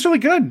think that game's really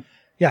good.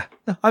 Yeah.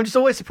 No, I'm just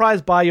always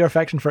surprised by your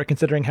affection for it,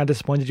 considering how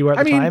disappointed you were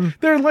at the time.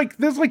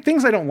 There's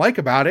things I don't like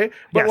about it,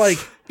 but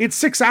Yes. it's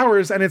 6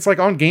 hours and it's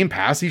on Game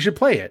Pass. You should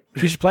play it.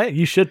 You should play it.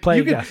 You should play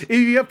it, yes. If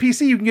you have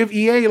PC, you can give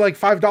EA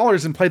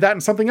 $5 and play that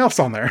and something else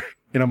on there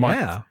in a month.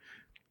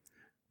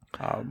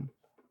 Yeah.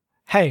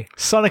 Hey,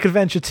 Sonic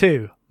Adventure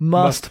 2,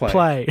 must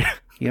play.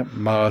 Yep,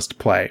 must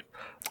play.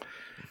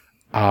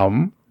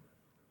 Outer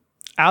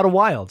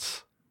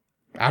Wilds.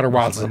 Outer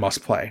Wilds is a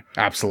must play.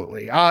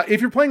 Absolutely.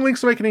 If you're playing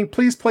Link's Awakening,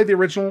 please play the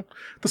original.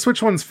 The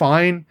Switch one's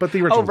fine, but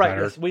the original's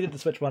better. Yes, we did the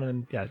Switch one,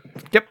 and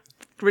yep,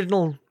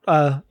 original,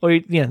 the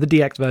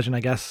DX version, I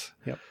guess.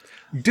 Yep.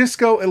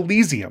 Disco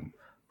Elysium.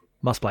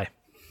 Must play.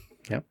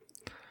 Yep.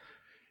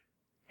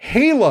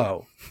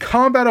 Halo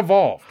Combat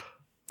Evolved.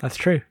 That's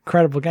true.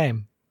 Incredible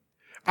game.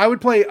 I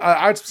would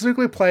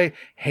specifically play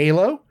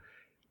Halo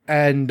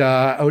and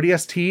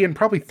ODST and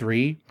probably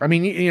 3. I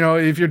mean,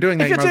 if you're doing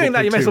that,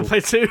 you may as well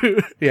play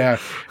 2. Yeah,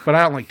 but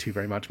I don't like 2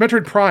 very much.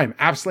 Metroid Prime,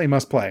 absolutely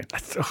must play.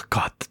 Oh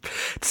god,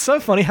 it's so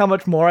funny how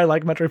much more I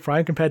like Metroid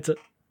Prime compared to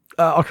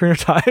Ocarina of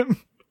Time.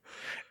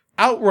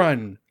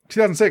 Outrun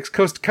 2006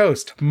 Coast to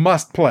Coast,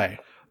 must play.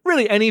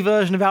 Really, any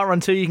version of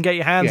Outrun 2 you can get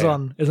your hands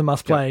on is a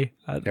must play.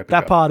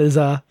 That part is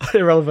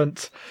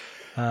irrelevant.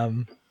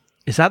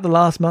 Is that the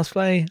last must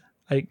play?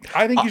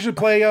 I think you should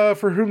play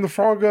For Whom the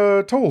Frog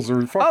Tolls,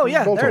 or Frog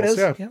there it is.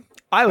 Yeah. Yeah.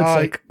 I would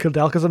say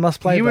Kudelka's a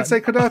must-play. You would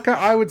say Kudelka?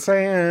 I would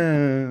say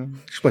you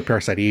should play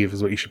Parasite Eve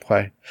is what you should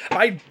play.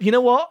 You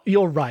know what?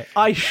 You're right.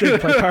 I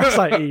should play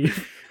Parasite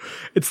Eve.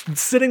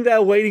 It's sitting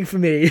there waiting for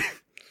me.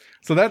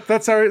 So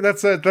that's it.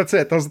 Those are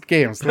the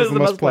games. Those are the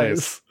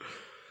must-plays.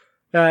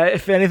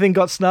 If anything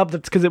got snubbed,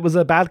 it's because it was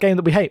a bad game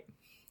that we hate.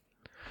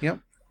 Yep.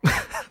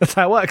 That's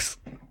how it works.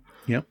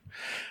 Yep.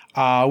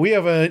 We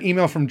have an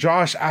email from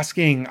Josh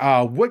asking,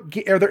 are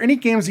there any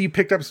games that you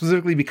picked up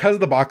specifically because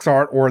of the box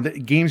art, or the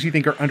games you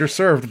think are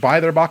underserved by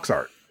their box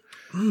art?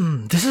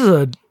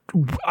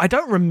 I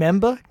don't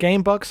remember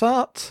game box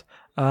art.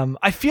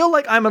 I feel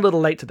like I'm a little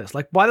late to this.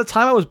 Like, by the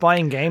time I was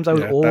buying games, I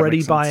was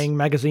already buying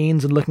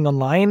magazines and looking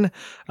online.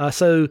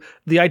 So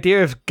the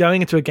idea of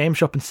going into a game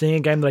shop and seeing a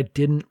game that I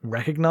didn't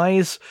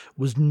recognize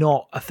was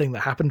not a thing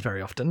that happened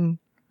very often.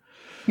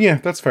 Yeah,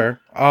 that's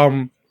fair.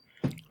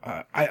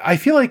 I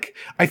feel like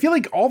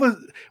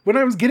when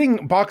I was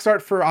getting box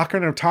art for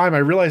Ocarina of Time, I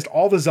realized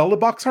all the Zelda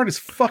box art is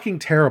fucking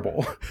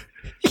terrible.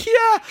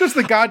 Yeah. Just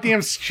the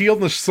goddamn shield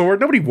and the sword.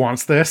 Nobody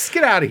wants this.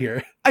 Get out of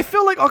here. I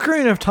feel like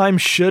Ocarina of Time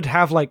should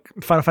have like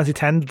Final Fantasy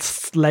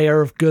X's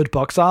layer of good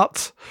box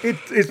art.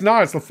 It's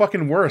not. It's the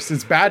fucking worst.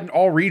 It's bad in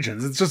all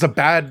regions. It's just a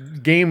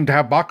bad game to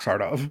have box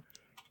art of.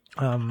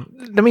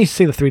 Let me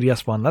see the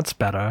 3DS one. That's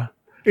better.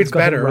 It's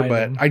better,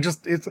 but I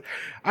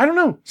don't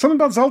know. Something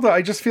about Zelda,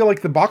 I just feel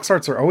like the box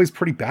arts are always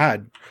pretty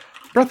bad.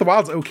 Breath of the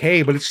Wild's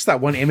okay, but it's just that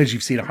one image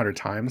you've seen 100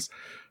 times.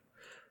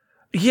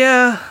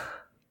 Yeah.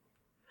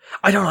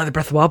 I don't like the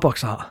Breath of the Wild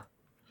box art.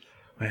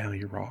 Well,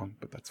 you're wrong,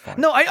 but that's fine.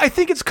 No, I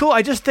think it's cool.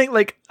 I just think,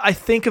 like, I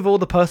think of all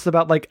the posts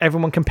about, like,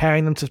 everyone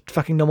comparing them to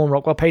fucking normal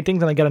Rockwell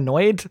paintings, and I get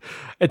annoyed.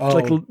 It's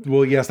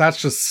well, yes,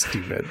 that's just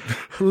stupid.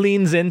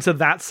 Leans into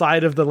that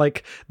side of the,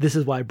 like, this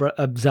is why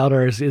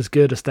Zelda is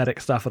good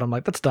aesthetic stuff, and I'm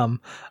like, that's dumb.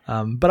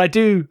 But I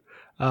do,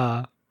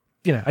 Breath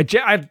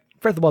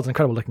of the Wild's an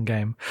incredible looking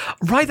game.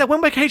 Right, that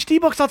Wind Waker HD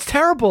box art's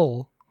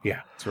terrible.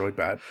 Yeah, it's really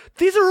bad.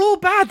 These are all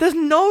bad. There's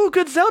no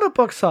good Zelda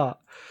box art.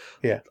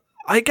 Yeah.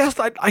 I guess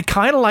I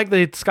kind of like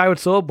the Skyward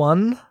Sword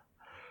one.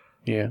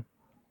 Yeah.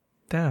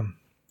 Damn.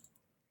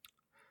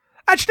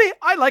 Actually,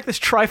 I like this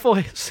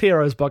Triforce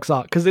Heroes box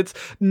art because it's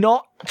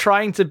not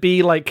trying to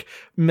be like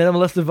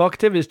minimalist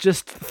evocative. It's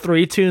just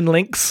 3-tune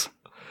links.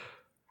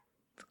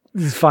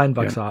 This is fine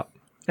box art.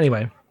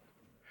 Anyway.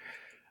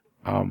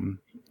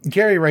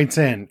 Gary writes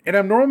in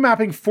Abnormal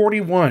Mapping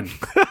 41,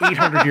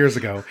 800 years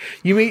ago,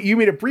 you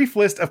made a brief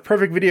list of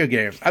perfect video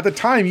games. At the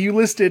time, you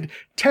listed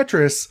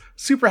Tetris,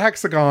 Super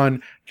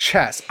Hexagon,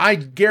 chess. I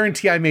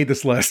guarantee I made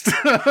this list.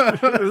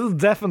 This is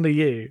definitely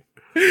you.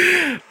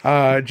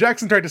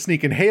 Jackson tried to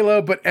sneak in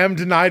Halo, but M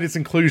denied its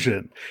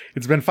inclusion.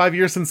 It's been 5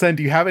 years since then.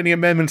 Do you have any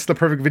amendments to the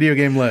perfect video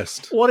game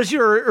list? What is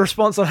your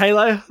response on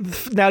Halo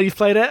now you've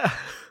played it?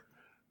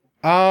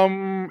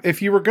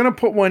 If you were going to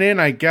put one in,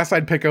 I guess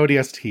I'd pick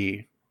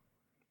ODST.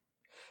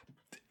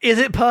 Is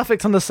it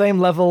perfect on the same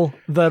level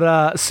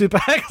that Super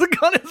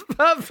Hexagon is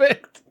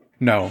perfect?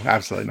 No,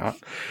 absolutely not.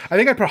 I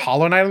think I'd put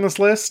Hollow Knight on this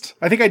list.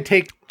 I think I'd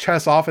take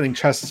chess off. I think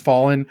chess has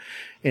fallen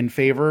in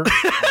favor.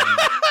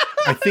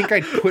 I think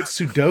I'd put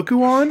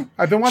Sudoku on.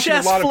 I've been watching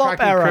chess a lot of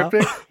Cracking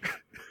the Cryptic.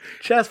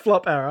 Chess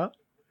flop era.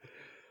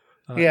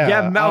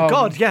 Yeah.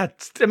 God, yeah.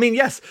 I mean,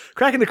 yes,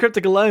 Cracking the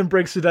Cryptic alone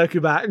brings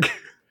Sudoku back.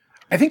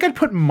 I think I'd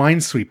put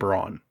Minesweeper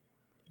on.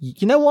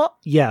 You know what?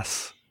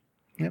 Yes.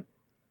 Yep.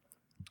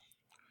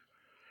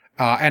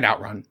 And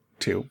Outrun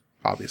too,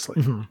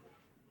 obviously. Mm-hmm.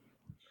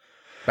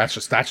 That's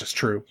just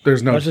true.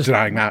 There's no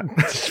denying that.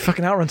 It's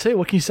fucking Outrun too.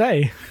 What can you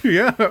say?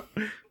 Yeah.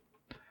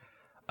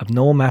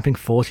 Abnormal Mapping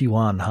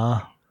 41,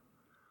 huh?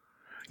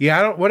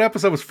 Yeah, what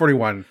episode was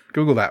 41?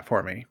 Google that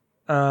for me.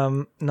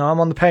 No, I'm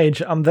on the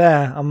page. I'm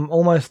there. I'm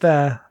almost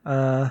there.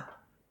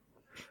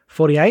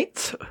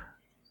 48?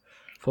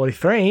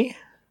 43?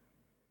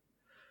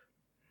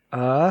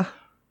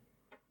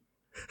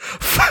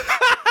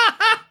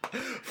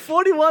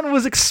 41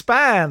 was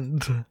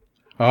Expand.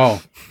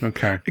 Oh,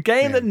 okay. A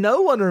game that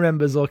no one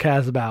remembers or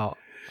cares about.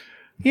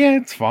 Yeah,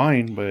 it's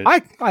fine, but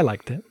I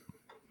liked it.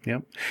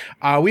 Yep.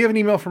 We have an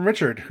email from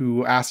Richard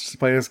who asked us to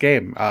play this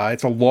game.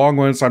 It's a long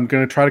one, so I'm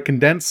going to try to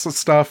condense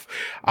stuff.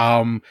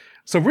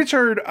 So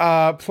Richard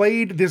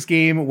played this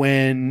game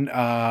when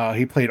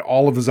he played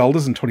all of the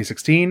Zeldas in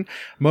 2016.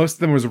 Most of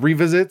them was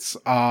revisits,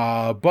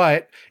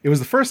 but it was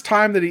the first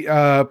time that he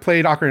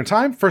played Ocarina of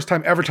Time, first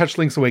time ever touched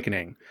Link's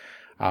Awakening.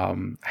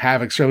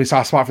 Have extremely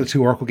soft spot for the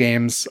two Oracle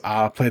games,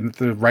 played at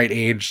the right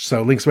age,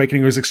 so Link's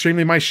Awakening was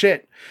extremely my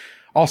shit.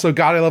 Also,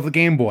 God, I love the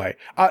Game Boy.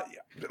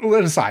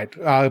 Putting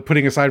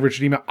aside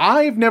Richard email,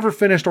 I've never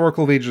finished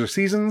Oracle of Ages or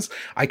Seasons.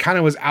 I kind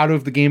of was out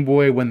of the Game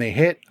Boy when they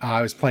hit.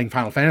 I was playing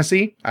Final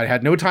Fantasy. I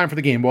had no time for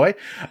the Game Boy.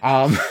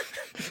 And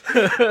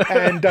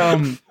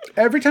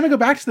every time I go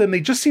back to them, they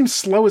just seem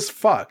slow as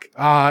fuck,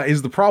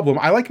 is the problem.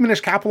 I like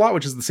Minish Cap a lot,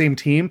 which is the same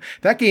team.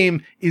 That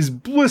game is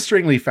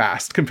blisteringly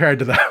fast compared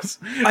to those.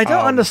 I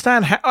don't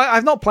understand how,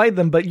 I've not played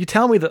them, but you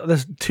tell me that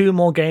there's 2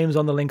 more games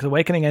on the Link's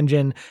Awakening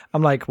engine.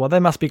 I'm like, well, they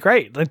must be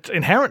great.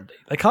 Inherently,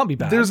 they can't be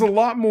bad. There's a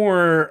lot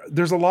more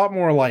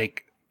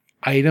like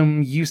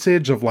item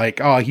usage of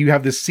like, oh, you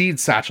have this seed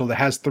satchel that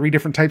has 3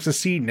 different types of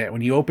seed in it.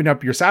 When you open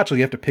up your satchel,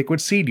 you have to pick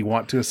which seed you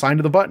want to assign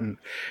to the button.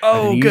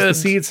 Oh, and then good. Use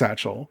the seed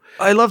satchel.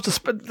 I love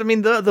to. I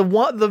mean, the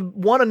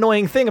one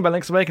annoying thing about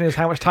Link's Awakening is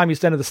how much time you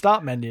spend at the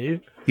start menu.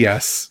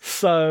 Yes.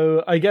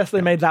 So I guess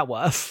they made that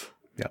worse.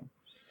 Yeah.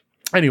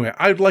 Anyway,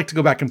 I'd like to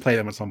go back and play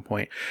them at some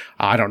point.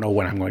 I don't know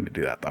when I'm going to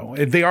do that, though.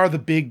 They are the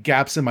big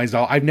gaps in my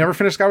Zelda. I've never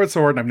finished Skyward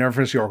Sword, and I've never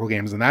finished the Oracle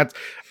games, and that's,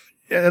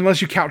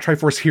 unless you count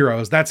Triforce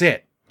Heroes, that's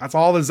it. That's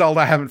all the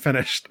Zelda I haven't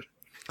finished.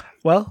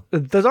 Well,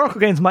 those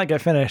Oracle games might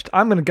get finished.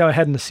 I'm going to go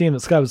ahead and assume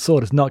that Skyward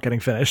Sword is not getting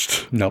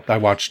finished. Nope, I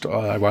watched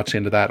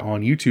into that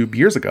on YouTube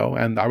years ago,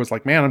 and I was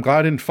like, man, I'm glad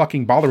I didn't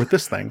fucking bother with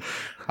this thing.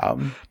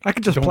 I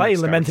could just play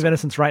Lament of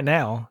Innocence right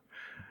now.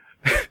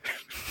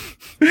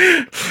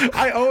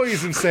 I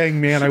always am saying,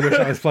 man, I wish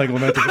I was playing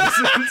Lament of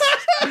Innocence.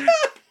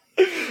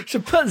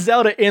 Should put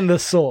Zelda in the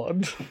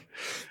sword.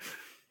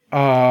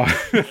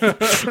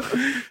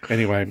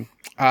 Anyway,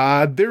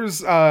 there's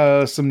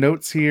some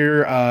notes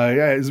here.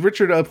 As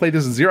Richard played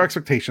this in zero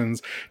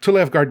expectations,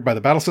 totally off guard by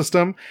the battle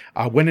system.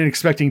 Went in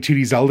expecting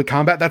 2D Zelda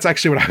combat. That's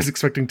actually what I was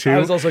expecting too. I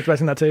was also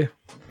expecting that too.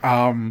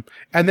 And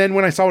then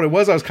when I saw what it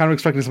was, I was kind of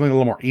expecting something a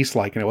little more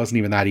East-like, and it wasn't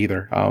even that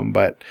either.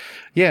 But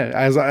yeah,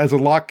 as a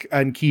lock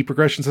and key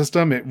progression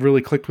system, it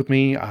really clicked with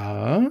me.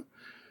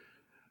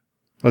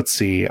 Let's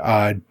see.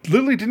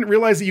 Literally didn't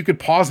realize that you could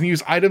pause and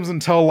use items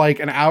until like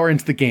an hour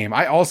into the game.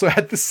 I also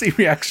had the same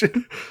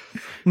reaction.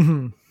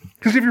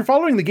 Because if you're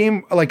following the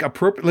game like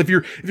appropriate, if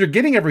you're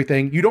getting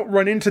everything, you don't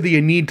run into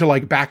the need to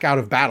like back out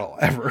of battle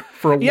ever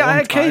for a long time. Yeah, I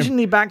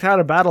occasionally backed out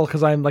of battle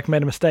because I like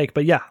made a mistake,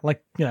 but yeah,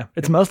 like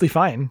it's mostly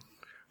fine.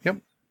 Yep.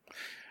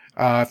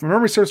 If my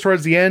memory serves,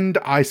 towards the end,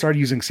 I started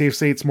using save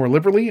states more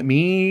liberally.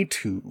 Me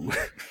too.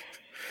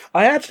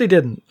 I actually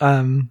didn't.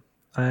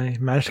 I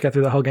managed to get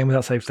through the whole game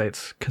without save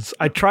states because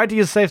I tried to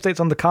use save states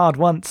on the card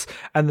once,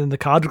 and then the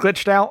card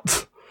glitched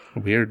out.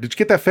 Weird. Did you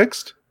get that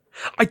fixed?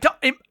 I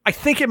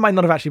think it might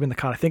not have actually been the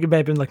card. I think it may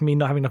have been like me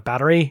not having enough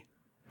battery.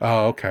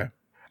 Oh, okay.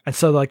 And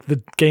so like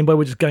the Game Boy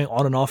was just going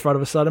on and off right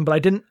of a sudden, but I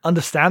didn't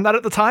understand that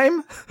at the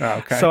time. Oh,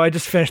 okay. So I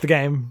just finished the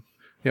game.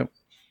 Yep.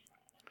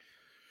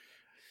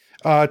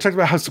 Talked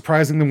about how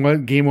surprising the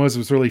game was. It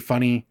was really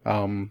funny.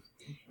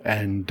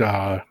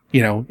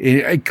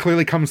 It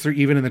clearly comes through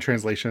even in the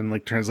translation.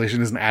 Like,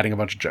 translation isn't adding a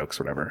bunch of jokes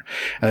or whatever.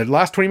 And the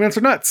last 20 minutes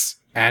are nuts.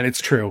 And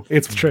it's true.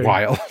 It's true.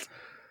 Wild.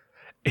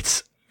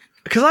 It's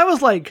because I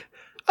was like,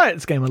 I like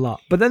this game a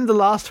lot. But then the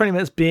last 20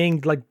 minutes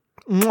being like,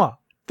 mwah.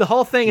 The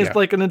whole thing is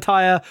like an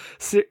entire,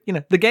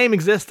 the game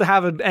exists to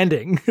have an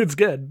ending. It's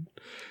good.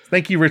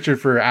 Thank you, Richard,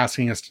 for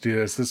asking us to do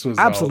this. This was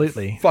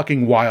absolutely a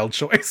fucking wild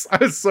choice. I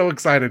was so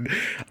excited.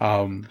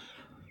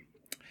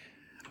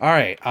 All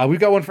right, we've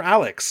got one for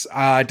Alex.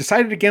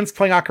 Decided against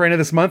playing Ocarina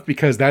this month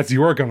because that's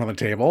your gun on the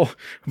table.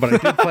 But I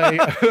did play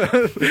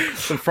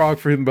the Frog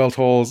for Hidden Bell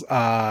Tolls.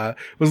 Was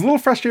a little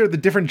frustrated with the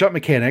different jump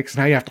mechanics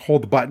and how you have to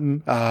hold the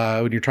button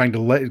when you're trying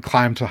to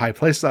climb to high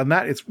places on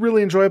that. It's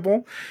really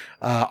enjoyable.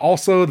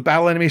 Also, the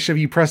battle animation of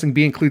you pressing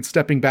B includes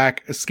stepping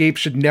back. Escape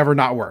should never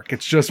not work.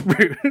 It's just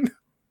rude.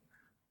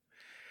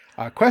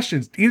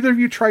 Questions. Did either of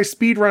you try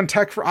speedrun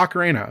tech for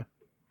Ocarina?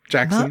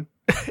 Jackson?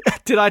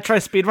 Did I try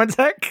speedrun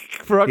tech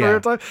for Ocarina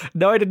of Time?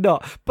 No, I did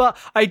not. But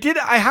I did.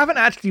 I haven't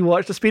actually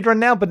watched the speedrun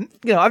now, but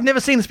I've never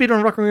seen the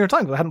speedrun of Ocarina of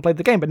Time because I hadn't played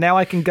the game. But now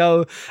I can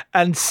go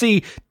and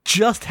see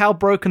just how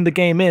broken the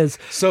game is.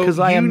 So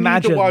you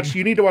need to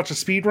watch a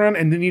speedrun,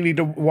 and then you need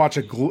to watch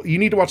the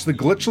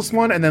glitchless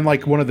one, and then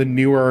like one of the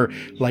newer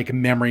like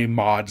memory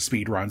mod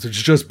speedruns,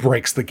 which just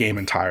breaks the game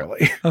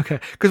entirely. Okay,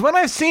 because when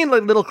I've seen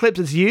like little clips,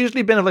 it's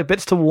usually been of like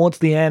bits towards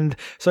the end.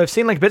 So I've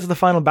seen like bits of the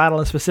final battle,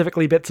 and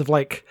specifically bits of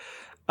like.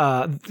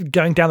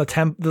 Going down the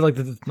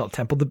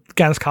the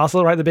Ganos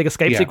Castle, right? The big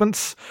escape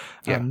sequence.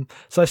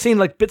 So I've seen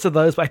like bits of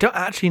those, but I don't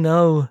actually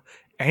know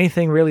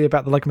anything really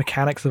about the like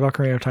mechanics of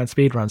Ocarina of Time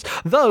speedruns.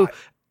 Though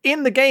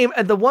in the game,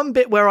 and the one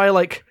bit where I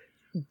like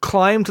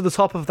climbed to the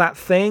top of that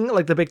thing,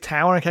 like the big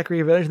tower in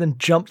Kakariko Village, and then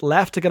jumped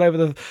left to get over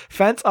the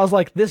fence, I was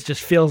like, this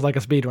just feels like a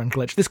speedrun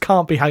glitch. This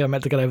can't be how you're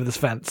meant to get over this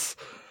fence.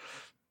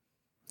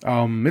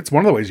 It's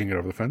one of the ways you can get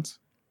over the fence.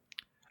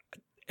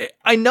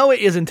 I know it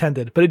is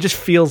intended, but it just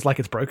feels like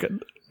it's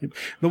broken.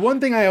 The one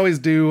thing I always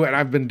do, and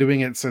I've been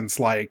doing it since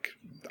like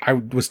I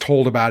was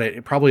told about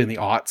it probably in the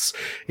aughts,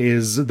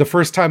 is the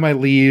first time I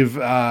leave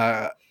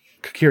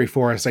Kokiri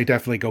Forest, I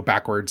definitely go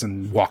backwards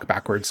and walk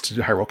backwards to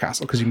Hyrule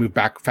Castle because you move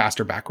back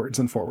faster backwards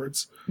than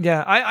forwards.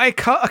 Yeah, I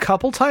a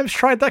couple times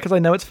tried that because I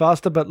know it's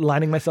faster, but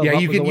lining myself up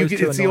was always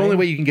too it's annoying. The only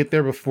way you can get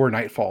there before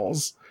night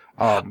falls.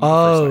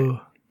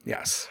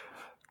 Yes.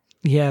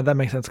 Yeah, that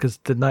makes sense because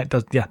the night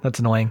does. Yeah, that's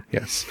annoying.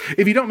 Yes.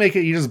 If you don't make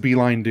it, you just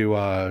beeline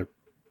to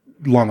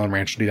Lon Lon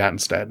Ranch and do that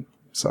instead.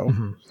 So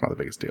it's not the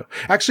biggest deal.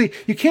 Actually,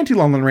 you can't do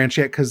Lon Lon Ranch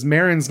yet because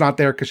Marin's not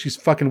there because she's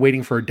fucking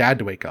waiting for her dad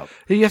to wake up.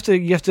 You have to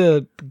get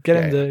him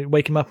to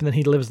wake him up and then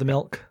he delivers the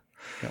milk.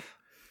 Yeah.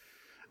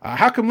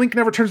 How come Link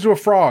never turns into a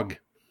frog?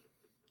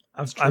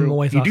 I'm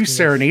always. You do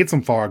serenade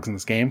some frogs in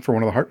this game for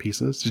one of the heart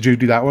pieces. Did you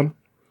do that one?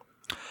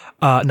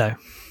 No.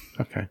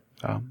 Okay.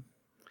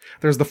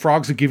 There's the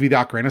frogs who give you the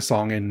Ocarina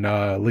song in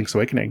Link's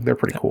Awakening. They're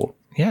pretty cool.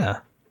 Yeah.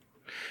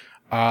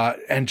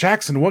 And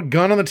Jackson, what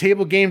gun on the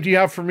table game do you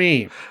have for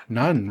me?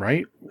 None,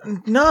 right?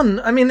 None.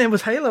 I mean, it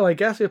was Halo, I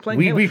guess. We were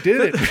playing Halo. We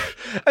did it.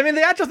 I mean,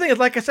 the actual thing is,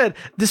 like I said,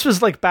 this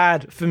was like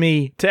bad for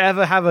me to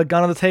ever have a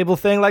gun on the table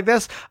thing like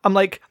this. I'm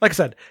like I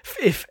said,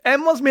 if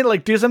M wants me to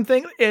like do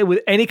something with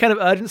any kind of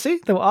urgency,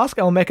 they will ask.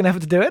 I will make an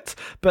effort to do it.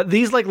 But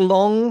these like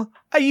long,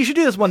 hey, you should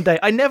do this one day.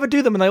 I never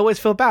do them, and I always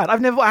feel bad. I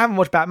haven't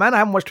watched Batman. I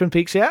haven't watched Twin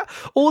Peaks yet.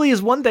 All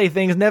these one day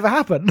things never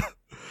happen.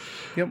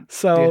 Yep.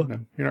 So yeah, no,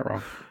 you're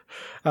not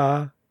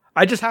wrong.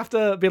 I just have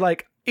to be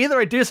like, either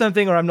I do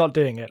something or I'm not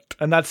doing it.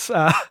 And that's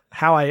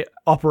how I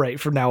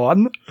operate from now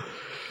on.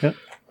 Yep.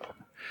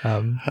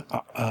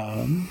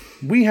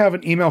 We have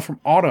an email from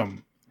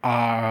Autumn.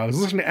 I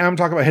was listening to Em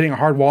talk about hitting a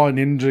hard wall in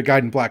Ninja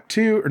Gaiden Black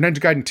 2, or Ninja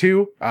Gaiden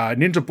 2.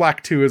 Ninja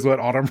Black 2 is what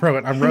Autumn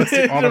wrote. I'm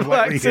roasting Autumn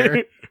lightly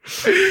here.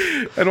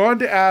 And I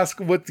wanted to ask,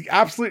 what's the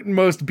absolute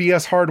most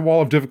BS hard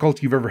wall of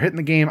difficulty you've ever hit in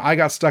the game? I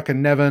got stuck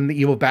in Nevin, the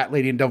evil Bat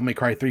Lady, and Devil May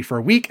Cry 3 for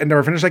a week and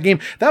never finished that game.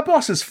 That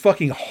boss is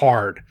fucking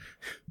hard.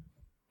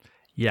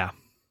 Yeah.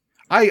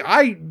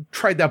 I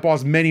tried that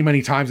boss many,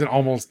 many times and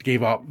almost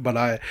gave up,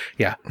 but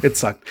yeah, it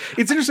sucked.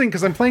 It's interesting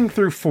because I'm playing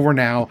through 4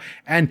 now,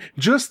 and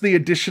just the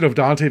addition of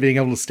Dante being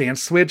able to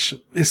stance switch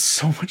is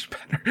so much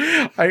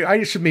better.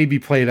 I should maybe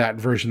play that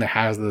version that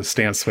has the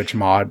stance switch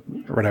mod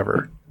or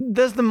whatever.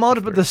 There's the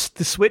mod, but the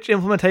Switch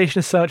implementation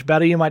is so much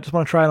better, you might just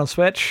want to try it on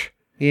Switch.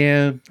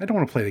 Yeah, I don't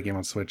want to play the game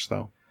on Switch,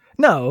 though.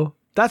 No,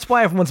 that's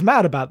why everyone's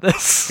mad about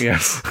this.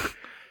 Yes.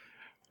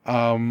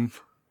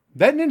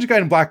 That Ninja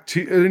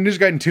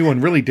Gaiden 2 one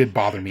really did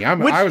bother me.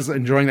 I was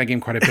enjoying that game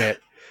quite a bit.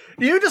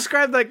 You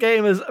described that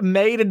game as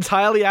made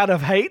entirely out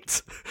of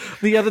hate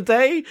the other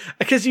day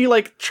because you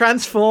like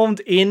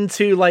transformed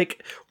into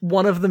like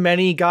one of the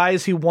many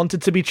guys who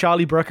wanted to be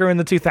Charlie Brooker in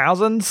the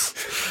 2000s.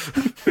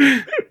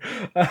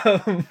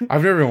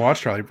 I've never even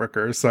watched Charlie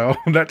Brooker, so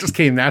that just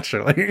came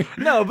naturally.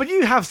 No, but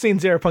you have seen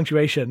Zero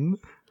Punctuation.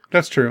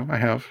 That's true. I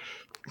have.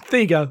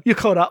 There you go. You're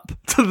caught up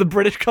to the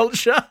British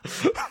culture.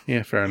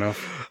 Yeah, fair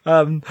enough.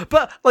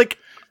 But like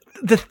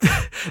the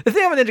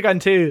thing about Ninja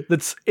Gaiden 2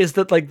 is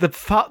that like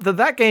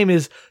that game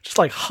is just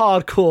like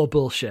hardcore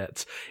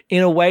bullshit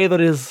in a way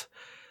that is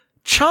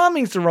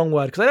charming is the wrong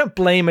word because I don't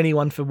blame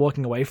anyone for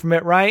walking away from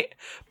it, right?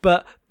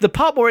 But the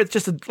part where it's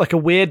just like a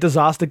weird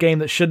disaster game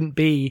that shouldn't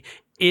be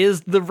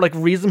is the like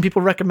reason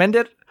people recommend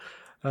it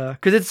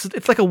because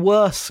it's like a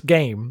worse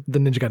game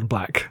than Ninja Gaiden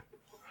Black.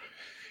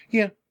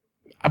 Yeah,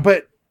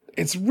 but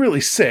it's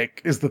really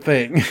sick is the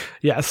thing.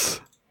 Yes.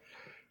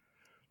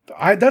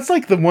 That's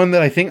like the one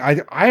that I think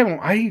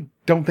I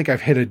don't think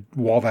I've hit a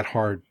wall that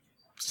hard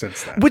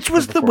since then. Which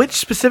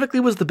specifically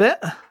was the bit?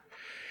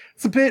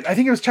 It's a bit. I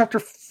think it was chapter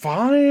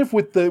 5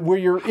 with where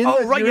you're in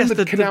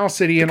the canal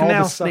city and all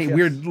the snake,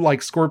 weird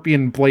like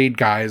scorpion blade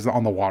guys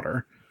on the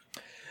water.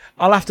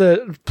 I'll have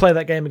to play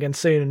that game again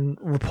soon and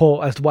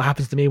report as to what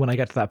happens to me when I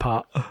get to that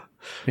part.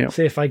 Yeah.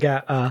 See if I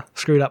get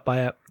screwed up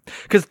by it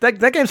because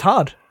that game's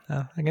hard.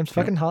 That game's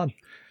fucking hard.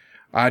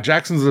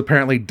 Jackson's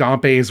apparently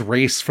Dompe's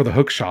race for the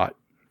hook shot.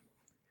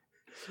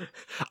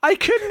 I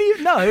couldn't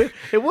even know.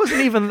 It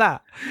wasn't even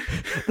that.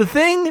 The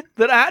thing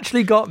that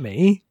actually got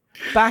me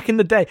back in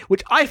the day,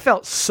 which I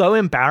felt so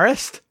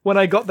embarrassed when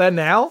I got there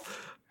now,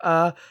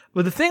 but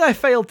the thing I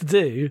failed to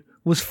do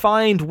was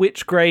find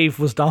which grave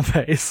was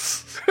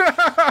Dompe's.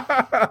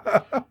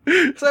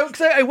 so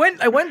I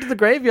went to the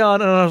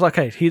graveyard and I was like,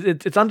 okay,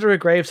 it's under a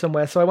grave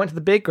somewhere. So I went to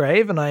the big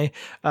grave and I,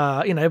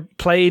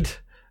 played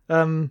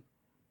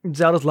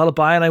Zelda's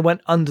Lullaby and I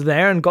went under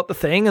there and got the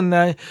thing and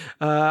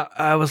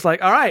I was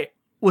like, all right,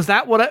 was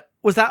that what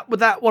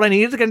I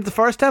needed to get into the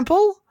Forest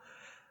Temple?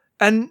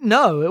 And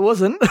no, it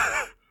wasn't.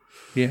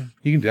 Yeah,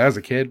 you can do that as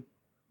a kid.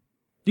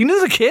 You can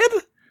do it as a kid?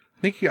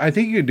 I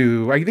think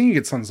you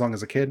get Sun Song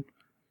as a kid.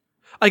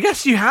 I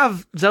guess you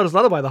have Zelda's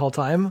Lullaby the whole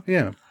time.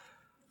 Yeah.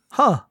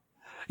 Huh.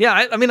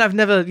 Yeah, I mean, I've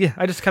never... Yeah,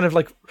 I just kind of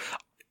like...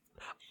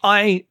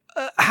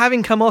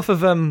 having come off of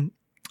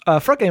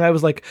Frog Game, I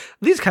was like,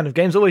 these kind of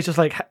games always just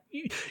like,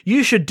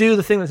 you should do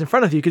the thing that's in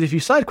front of you, because if you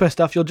side quest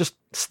stuff, you'll just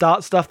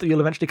start stuff that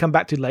you'll eventually come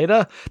back to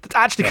later. That's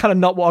actually kind of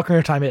not what Ocarina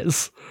of Time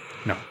is.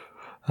 No.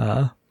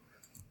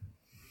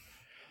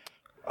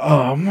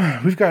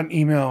 We've got an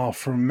email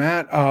from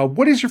Matt.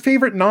 What is your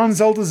favorite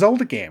non-Zelda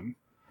Zelda game?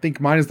 I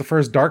think mine is the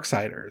first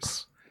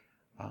Darksiders.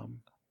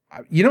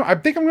 I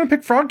think I'm going to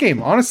pick Frog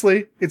Game,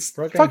 honestly. It's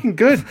fucking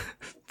good.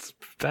 It's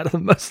better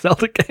than most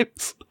Zelda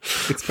games.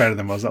 It's better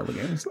than most Zelda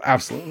games.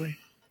 Absolutely.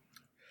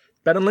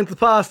 Better than Link to the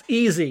Past.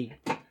 Easy.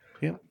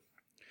 Yeah.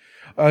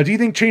 Do you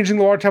think changing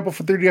the Water Temple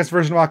for 3DS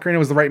version of Ocarina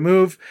was the right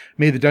move?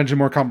 Made the dungeon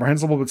more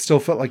comprehensible, but still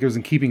felt like it was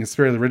in keeping the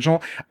spirit of the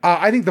original.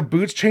 I think the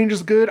boots change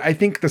is good. I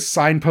think the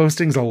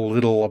signposting's a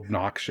little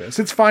obnoxious.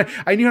 It's fine.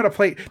 I knew how to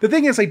play. The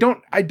thing is, I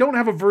don't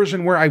have a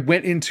version where I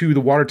went into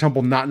the Water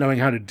Temple not knowing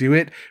how to do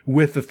it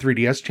with the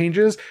 3DS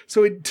changes.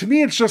 So to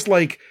me, it's just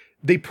like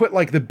they put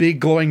like the big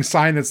glowing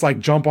sign that's like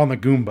jump on the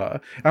Goomba.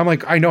 And I'm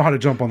like, I know how to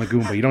jump on the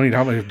Goomba. You don't need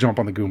how to jump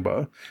on the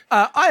Goomba.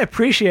 I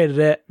appreciated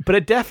it, but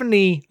it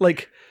definitely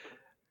like...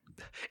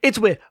 It's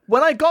weird.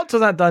 When I got to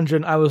that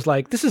dungeon, I was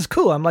like, "This is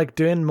cool." I'm like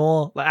doing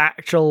more like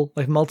actual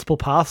like multiple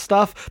path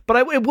stuff, but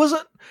it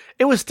wasn't.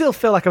 It was still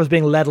feel like I was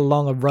being led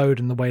along a road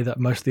in the way that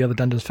most of the other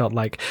dungeons felt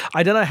like.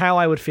 I don't know how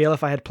I would feel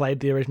if I had played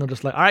the original,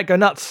 just like, "All right, go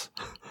nuts."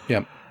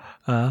 Yep.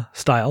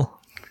 Style.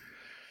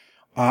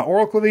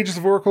 Oracle of Ages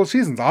of Oracle of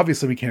Seasons.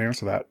 Obviously, we can't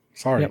answer that.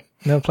 Sorry. Yep.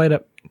 Never played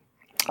it.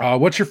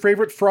 What's your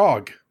favorite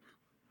frog?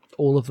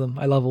 All of them.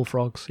 I love all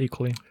frogs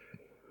equally.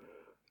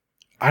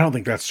 I don't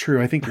think that's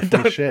true. I think you're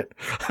full of shit.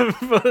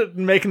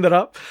 Making that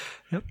up.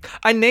 Yep.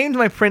 I named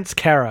my prince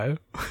Caro.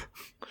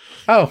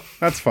 Oh,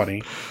 that's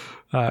funny.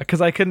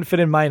 Because I couldn't fit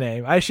in my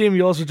name. I assume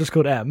yours was just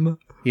called M.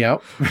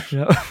 Yep.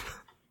 Yep.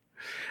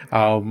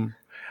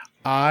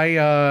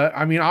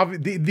 I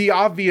mean, the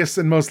obvious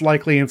and most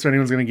likely answer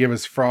anyone's going to give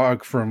is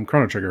Frog from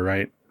Chrono Trigger,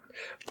 right?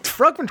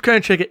 Frog from Chrono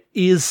Trigger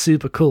is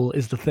super cool,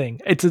 is the thing.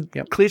 It's a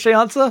cliche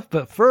answer,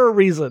 but for a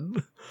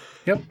reason.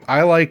 Yep.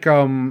 I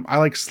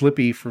like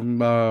Slippy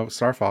from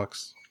Star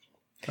Fox.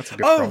 That's a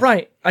good frog.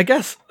 Right. I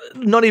guess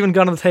not even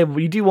gone on the table,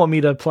 but you do want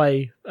me to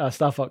play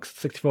Star Fox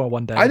 64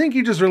 one day. I think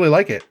you just really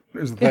like it,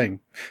 is the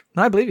thing.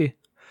 No, I believe you.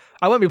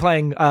 I won't be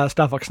playing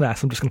Star Fox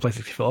SNES. I'm just going to play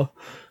 64.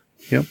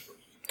 Yep.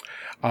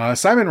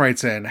 Simon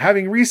writes in,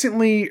 having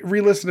recently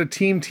re-listened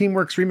to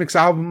Teamwork's remix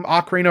album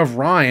Ocarina of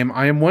Rhyme,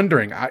 I am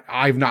wondering,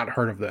 I've not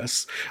heard of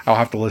this. I'll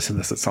have to listen to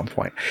this at some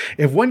point.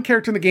 If one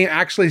character in the game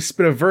actually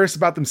spit a verse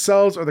about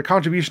themselves or the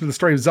contribution to the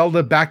story of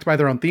Zelda backed by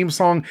their own theme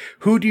song,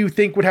 who do you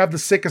think would have the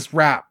sickest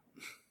rap?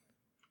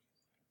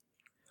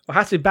 It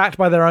has to be backed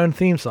by their own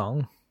theme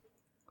song.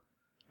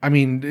 I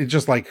mean, it's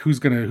just like who's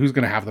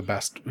gonna have the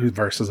best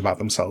verses about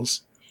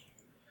themselves?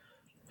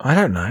 I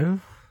don't know.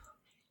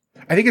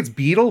 I think it's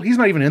Beetle. He's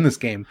not even in this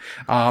game,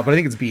 but I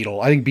think it's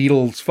Beetle. I think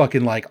Beetle's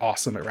fucking like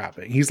awesome at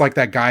rapping. He's like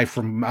that guy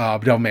from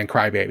Devilman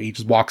Crybaby. He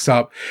just walks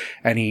up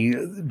and he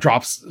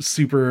drops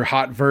super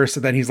hot verse,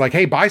 and then he's like,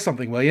 "Hey, buy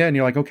something, will you?" And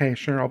you're like, "Okay,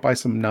 sure, I'll buy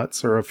some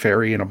nuts or a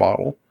fairy in a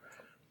bottle."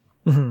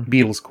 Mm-hmm.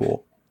 Beetle's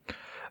cool.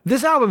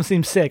 This album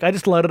seems sick. I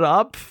just loaded it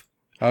up.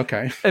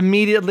 Okay.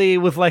 Immediately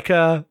with like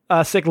a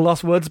sick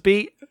Lost Words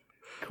beat.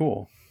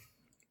 Cool.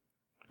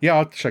 Yeah,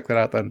 I'll check that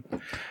out then.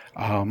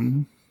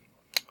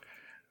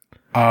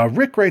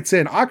 Rick writes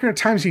in, Ocarina of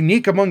Time is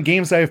unique among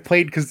games I have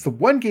played because it's the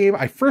one game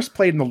I first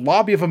played in the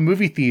lobby of a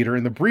movie theater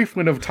in the brief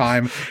window of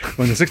time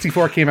when the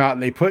 64 came out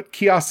and they put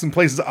kiosks in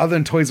places other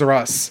than Toys R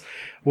Us.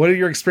 What are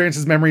your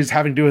experiences, memories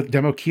having to do with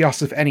demo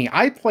kiosks, if any?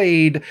 I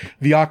played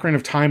the Ocarina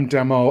of Time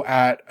demo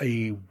at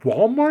a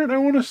Walmart, I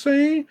want to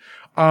say.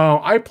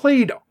 I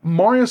played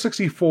Mario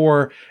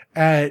 64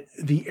 at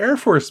the Air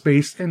Force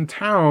Base in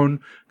town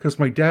because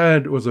my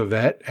dad was a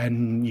vet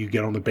and you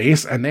get on the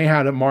base and they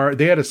had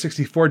a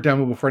 64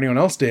 demo before anyone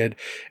else did.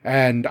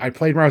 And I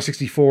played Mario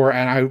 64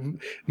 and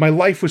my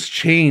life was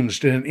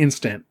changed in an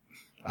instant.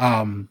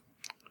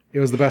 It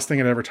was the best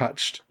thing I'd ever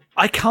touched.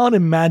 I can't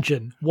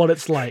imagine what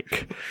it's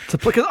like to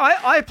play, because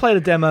I played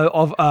a demo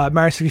of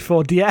Mario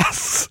 64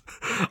 DS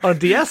on a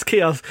DS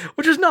kiosk,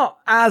 which is not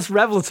as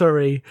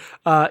revelatory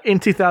in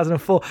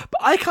 2004,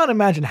 but I can't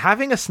imagine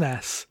having a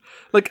SNES,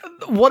 like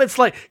what it's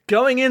like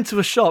going into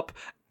a shop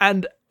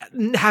and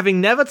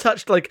having never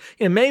touched, like,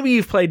 you know, maybe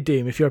you've played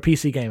Doom if you're a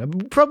PC gamer.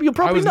 You're probably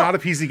I was not a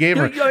PC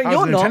gamer. I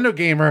was a Nintendo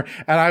gamer,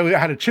 and I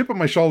had a chip on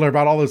my shoulder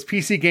about all those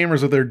PC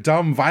gamers with their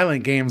dumb,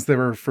 violent games that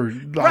were for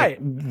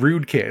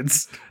rude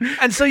kids.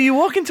 And so you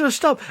walk into a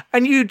shop,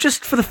 and you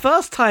just, for the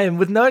first time,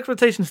 with no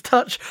expectations,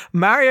 touch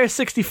Mario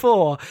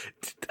 64.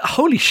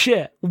 Holy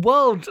shit.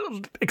 World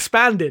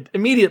expanded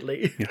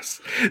immediately.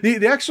 Yes.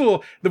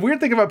 The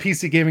weird thing about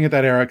PC gaming at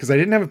that era, because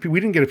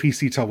we didn't get a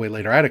PC till way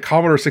later. I had a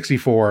Commodore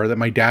 64 that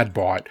my dad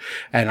bought,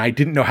 and I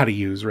didn't know how to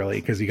use, really,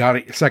 because he got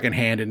it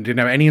secondhand and didn't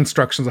have any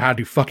instructions on how to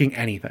do fucking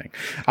anything.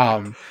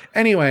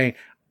 Anyway,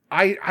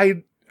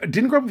 I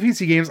didn't grow up with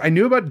PC games. I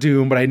knew about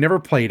Doom, but I never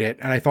played it,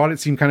 and I thought it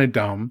seemed kind of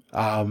dumb.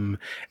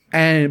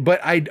 But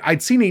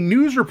I'd seen a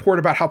news report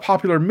about how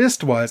popular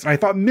Myst was, and I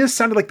thought Myst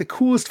sounded like the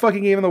coolest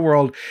fucking game in the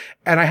world.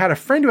 And I had a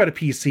friend who had a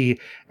PC,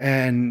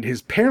 and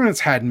his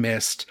parents had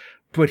Myst,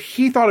 but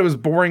he thought it was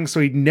boring, so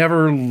he'd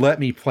never let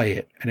me play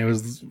it. And it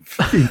was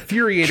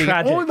infuriating.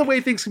 Only the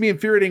way things can be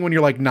infuriating when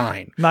you're like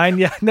 9. 9,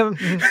 yeah. No,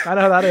 I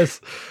know how that is.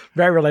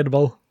 Very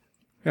relatable.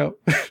 Yep.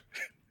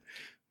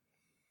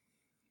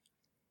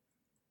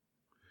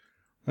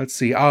 Let's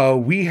see.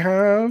 We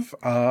have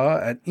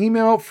an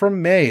email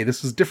from May.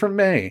 This is different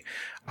May.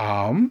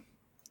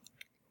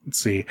 Let's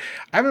see.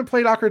 I haven't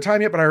played Ocarina of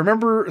Time yet, but I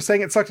remember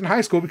saying it sucked in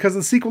high school because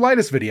of the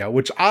sequelitis video,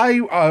 which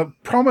I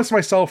promised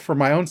myself for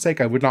my own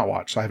sake I would not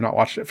watch. So I have not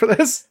watched it for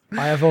this.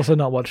 I have also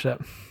not watched it.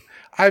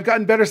 I've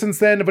gotten better since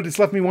then, but it's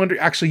left me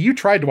wondering. Actually, you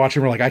tried to watch it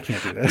and were like, I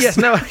can't do this. Yes.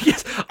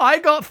 I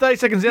got 30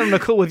 seconds in on a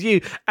call with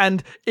you,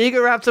 and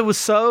Egoraptor was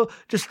so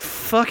just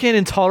fucking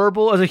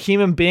intolerable as a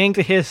human being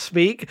to hear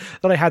speak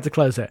that I had to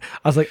close it.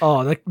 I was like,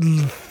 I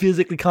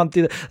physically can't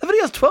do that. The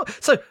video's 12.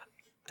 So,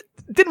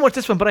 didn't watch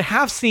this one, but I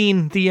have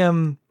seen the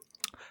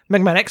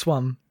Mega Man X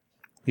one.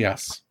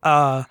 Yes.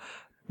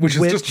 Which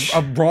is just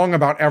wrong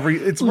about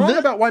it's wrong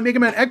about why Mega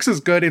Man X is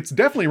good. It's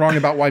definitely wrong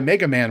about why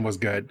Mega Man was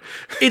good.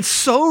 It's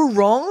so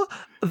wrong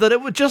that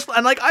it would just,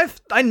 and like,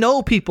 I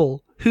know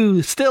people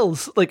who still,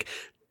 like,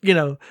 you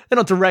know, they're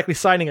not directly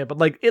citing it, but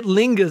like, it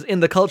lingers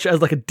in the culture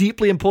as like a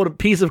deeply important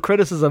piece of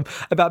criticism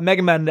about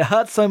Mega Man, and it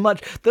hurts so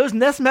much. Those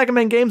NES Mega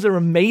Man games are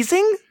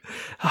amazing.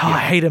 Oh,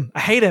 yeah. I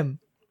hate him.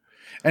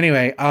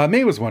 Anyway,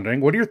 May was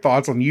wondering, what are your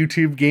thoughts on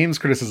YouTube games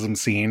criticism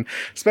scene,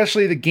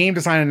 especially the game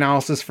design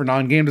analysis for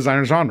non-game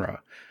designer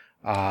genre?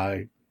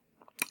 I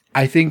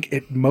think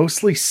it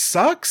mostly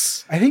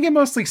sucks. I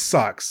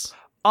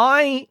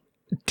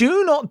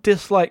do not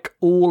dislike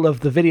all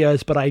of the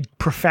videos, but I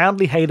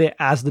profoundly hate it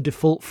as the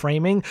default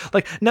framing.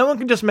 Like, no one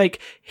can just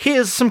make,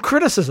 here's some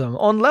criticism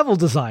on level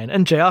design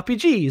and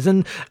JRPGs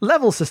and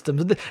level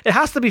systems. It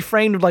has to be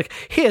framed like,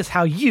 here's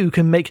how you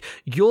can make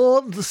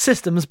your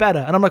systems better.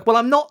 And I'm like, well,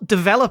 I'm not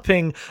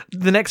developing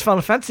the next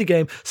Final Fantasy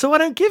game, so I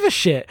don't give a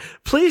shit.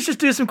 Please just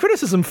do some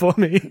criticism for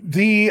me.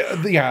 The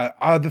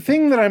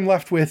thing that I'm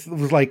left with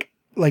was like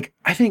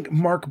I think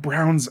Mark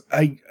Brown's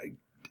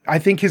I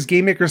think his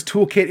Game Maker's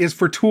Toolkit is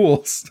for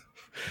tools.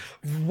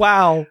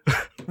 Wow.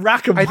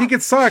 I think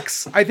it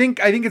sucks. I think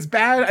it's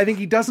bad. I think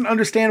he doesn't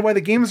understand why the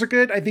games are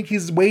good. I think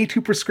he's way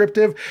too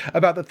prescriptive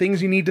about the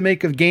things you need to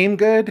make a game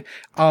good.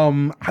 There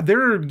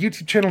are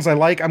YouTube channels I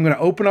like. I'm going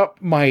to open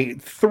up my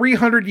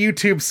 300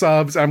 YouTube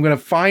subs. I'm going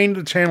to find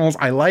the channels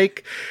I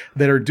like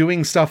that are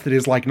doing stuff that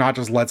is like not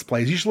just Let's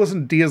Plays. You should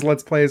listen to Dia's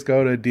Let's Plays.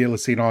 Go to Dia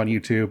Lucina on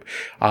YouTube.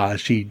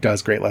 She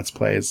does great Let's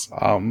Plays.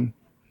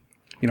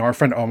 You know, our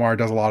friend Omar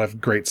does a lot of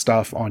great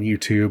stuff on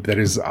YouTube that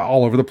is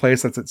all over the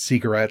place. That's at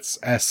Siegeretts,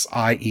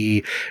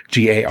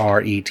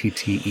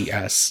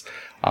 Siegarettetts.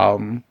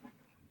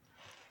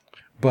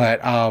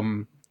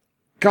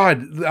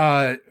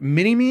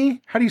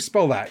 Mini-Me? How do you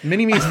spell that?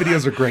 Mini-Me's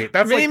videos are great.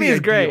 That's Mini-Me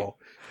is great. Oh,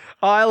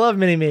 I love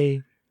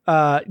Mini-Me.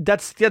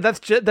 That's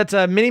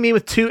Mini-Me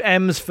with 2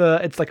 M's for,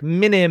 it's like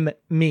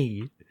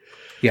Minim-Me.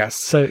 Yes.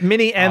 So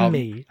mini and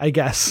me, I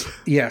guess.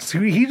 Yes.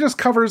 He just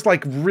covers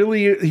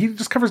he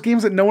just covers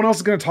games that no one else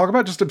is going to talk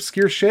about, just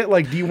obscure shit.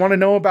 Like, do you want to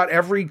know about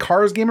every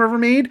Cars game ever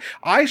made?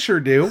 I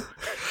sure do.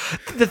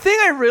 The thing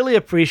I really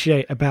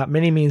appreciate about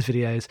Mini-Me's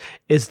videos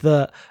is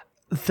that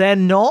they're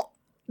not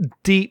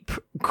deep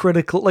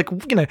critical, like,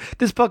 you know,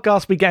 this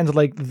podcast we get into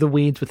like the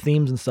weeds with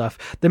themes and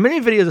stuff. The Mini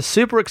videos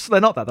are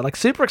they're not that, they're like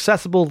super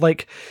accessible,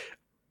 like,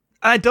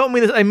 I don't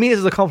mean this, I mean this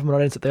as a compliment,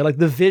 I didn't sit there, like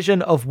the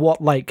vision of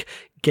what like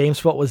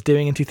GameSpot was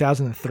doing in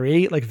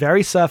 2003, like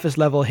very surface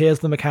level, here's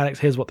the mechanics,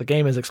 here's what the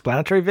game is,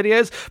 explanatory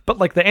videos, but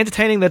like they're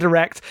entertaining, they're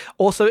direct,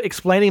 also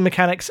explaining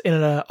mechanics in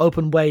an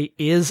open way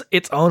is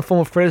its own form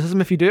of criticism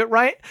if you do it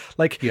right.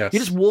 Like, yes. You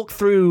just walk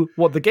through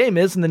what the game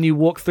is, and then you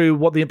walk through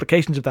what the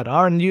implications of that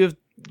are, and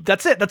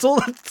that's it, that's all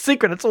the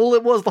secret, that's all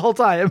it was the whole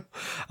time.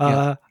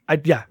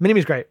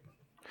 Mini-Me's great.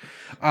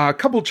 A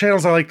couple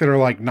channels I like that are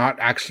like not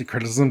actually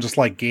criticism, just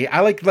like I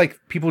like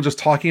people just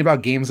talking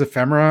about games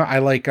ephemera. I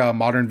like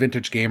Modern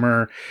Vintage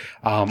Gamer.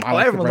 I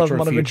like the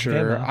Retro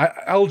Future.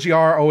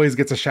 LGR always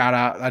gets a shout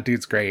out. That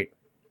dude's great.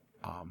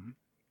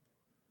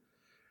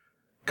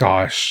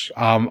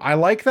 I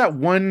like that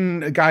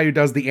one guy who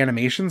does the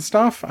animation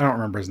stuff. I don't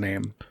remember his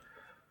name.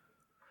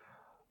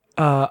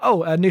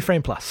 New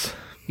Frame Plus.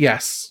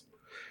 Yes.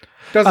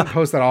 Doesn't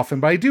post that often,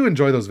 but I do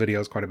enjoy those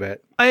videos quite a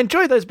bit. I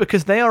enjoy those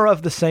because they are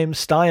of the same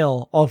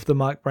style of the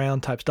Mark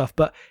Brown type stuff,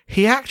 but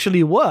he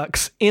actually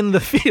works in the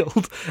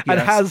field and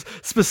has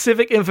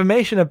specific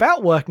information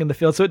about working in the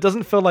field, so it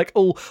doesn't feel like,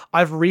 oh,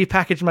 I've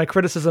repackaged my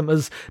criticism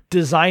as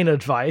design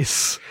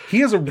advice. He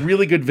has a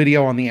really good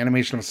video on the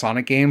animation of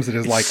Sonic games. It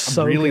is like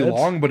so really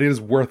long, but it is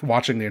worth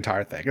watching the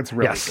entire thing. It's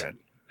really good.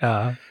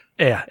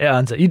 It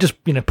earns it. You just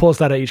pause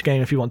that at each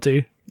game if you want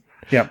to.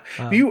 Yeah,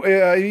 you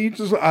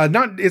just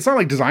it's not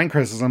like design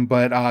criticism,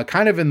 but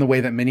kind of in the way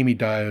that Mini-Me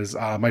does.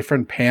 My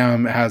friend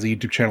Pam has a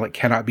YouTube channel that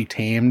Cannot Be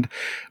Tamed,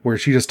 where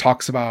she just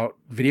talks about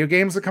video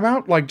games that come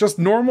out, like just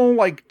normal,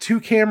 like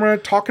 2-camera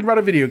talking about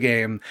a video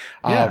game.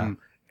 And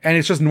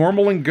it's just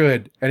normal and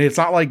good, and it's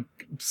not like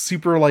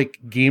super like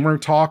gamer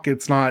talk.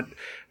 It's not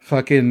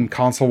fucking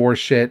console war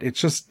shit.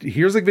 It's just,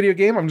 here's a video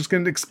game, I'm just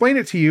going to explain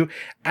it to you,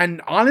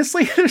 and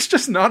honestly, there's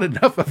just not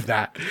enough of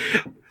that.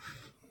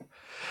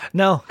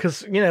 No,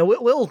 because,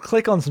 we'll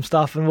click on some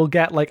stuff and we'll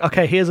get like,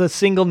 okay, here's a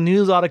single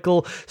news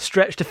article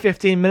stretched to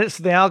 15 minutes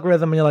to the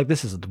algorithm, and you're like,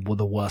 this is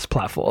the worst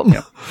platform.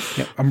 Yeah.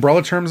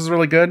 Umbrella Terms is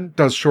really good.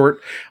 Does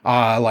short,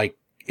 like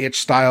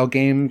itch-style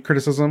game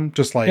criticism.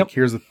 Just like,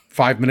 here's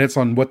 5 minutes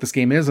on what this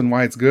game is and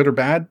why it's good or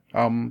bad.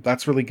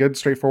 That's really good,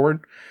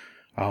 straightforward.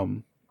 I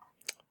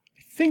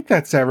think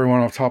that's everyone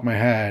off the top of my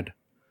head.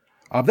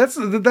 That's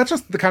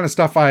just the kind of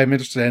stuff I'm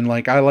interested in.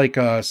 Like, I like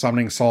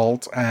Summoning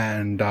Salt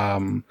and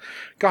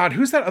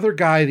who's that other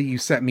guy that you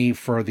sent me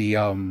for the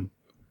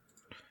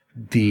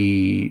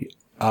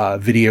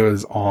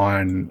videos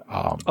on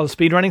the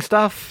speedrunning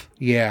stuff?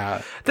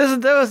 Yeah. There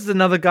was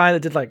another guy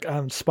that did like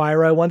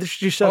Spyro one. Did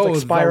you show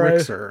like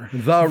Spyro?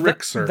 The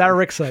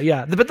Rixer,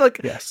 yeah. But like,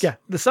 yes. Yeah,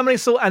 the Summoning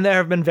Salt, and there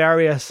have been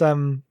various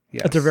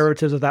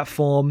derivatives of that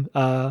form.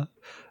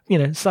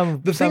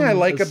 some. The thing I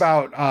like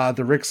about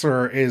the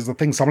Rixer is the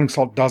thing Summoning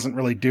Salt doesn't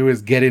really do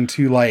is get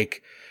into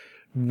like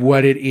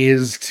what it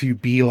is to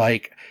be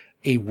like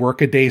a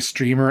workaday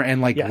streamer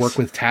and like work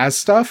with Taz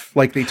stuff.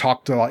 Like they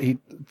talk to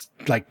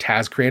like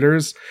Taz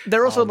creators.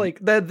 They're also like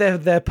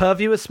their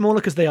purview is smaller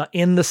because they are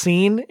in the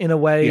scene in a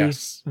way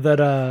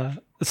that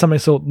Summoning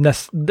Salt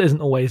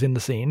isn't always in the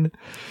scene.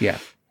 Yeah.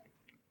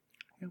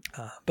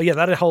 But yeah,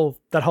 that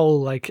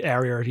whole like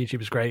area of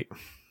YouTube is great.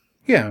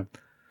 Yeah.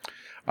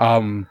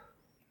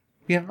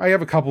 Yeah, I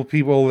have a couple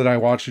people that I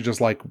watch who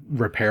just like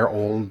repair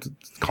old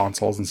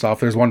consoles and stuff.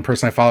 There's one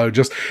person I follow who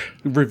just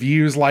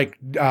reviews like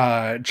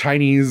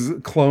Chinese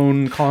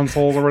clone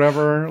consoles or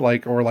whatever,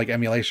 or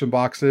emulation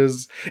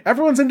boxes.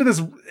 Everyone's into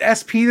this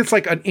SP that's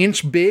like an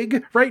inch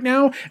big right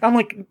now. And I'm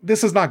like,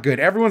 this is not good.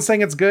 Everyone's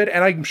saying it's good,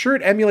 and I'm sure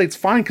it emulates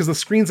fine because the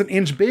screen's an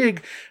inch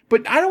big,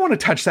 but I don't want to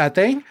touch that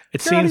thing.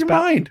 It seems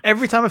bad.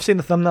 Every time I've seen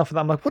the thumbnail for that,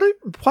 I'm like,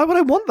 why would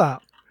I want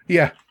that?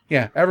 Yeah.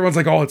 Yeah, everyone's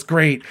like, oh, it's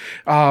great.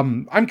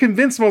 I'm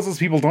convinced most of those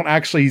people don't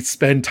actually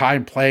spend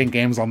time playing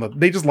games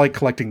they just like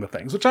collecting the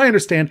things, which I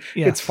understand.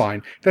 Yes. It's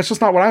fine. That's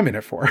just not what I'm in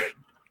it for.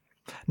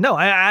 No,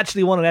 I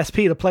actually want an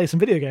SP to play some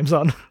video games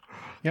on.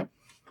 Yep.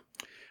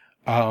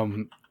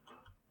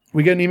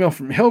 We get an email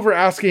from Hilver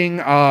asking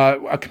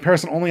a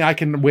comparison only I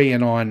can weigh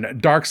in on: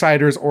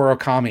 Darksiders or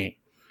Okami.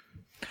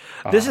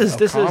 This is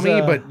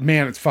but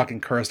man, it's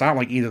fucking cursed. I don't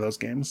like either of those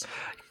games.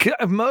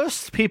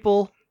 Most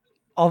people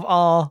of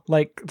our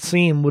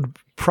scene would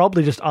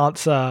probably just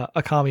answer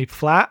Okami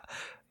flat.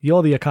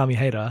 You're the Okami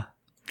hater.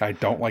 I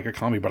don't like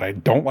Okami, but I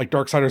don't like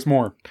Darksiders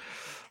more.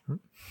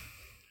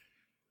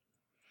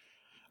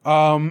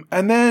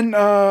 And then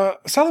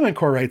Salaman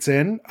Core writes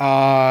in,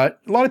 a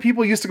lot of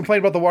people used to complain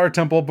about the Water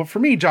Temple, but for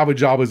me, Jabu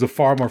Jabu is a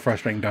far more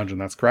frustrating dungeon.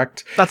 That's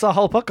correct. That's our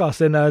whole podcast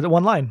in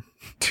one line.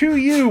 To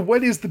you,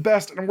 what is the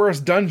best and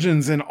worst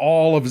dungeons in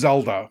all of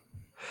Zelda?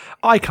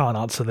 I can't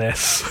answer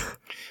this.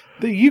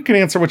 You can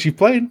answer what you've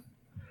played.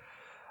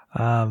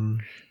 I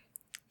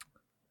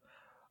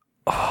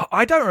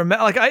don't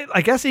remember.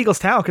 I guess Eagle's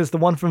Tower, because the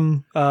one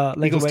from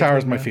Eagle's Tower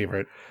is my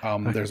favorite.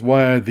 Okay. There's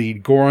one, the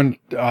Goron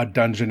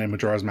dungeon in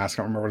Majora's Mask.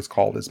 I don't remember what it's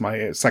called. Is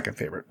my second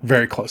favorite.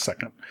 Very close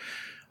second.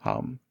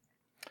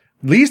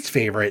 Least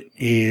favorite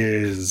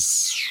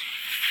is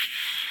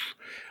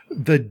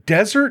the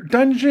desert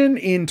dungeon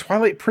in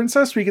Twilight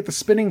Princess, where you get the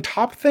spinning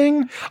top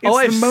thing.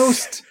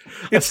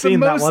 It's the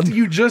most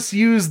you just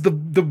use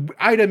the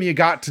item you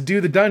got to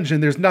do the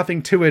dungeon. There's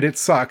nothing to it. It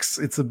sucks.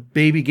 It's a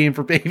baby game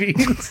for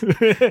babies.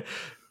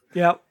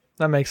 Yep,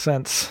 that makes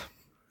sense.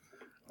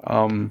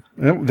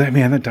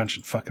 That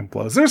dungeon fucking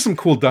blows. There's some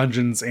cool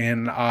dungeons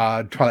in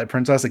Twilight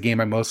Princess, a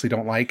game I mostly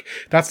don't like.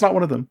 That's not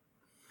one of them.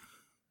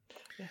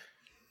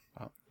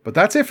 But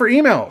that's it for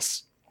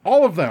emails.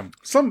 All of them.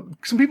 Some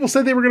people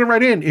said they were going to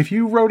write in. If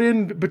you wrote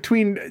in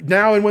between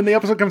now and when the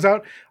episode comes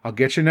out, I'll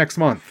get you next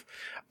month.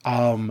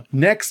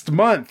 Next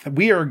month,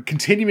 we are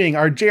continuing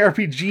our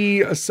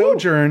JRPG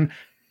sojourn. Woo.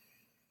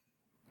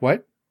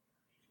 What?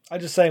 I'm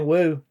just saying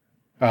woo.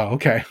 Oh,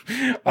 okay.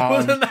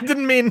 That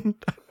didn't mean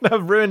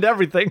I've ruined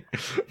everything.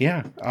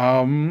 Yeah.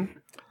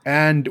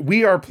 And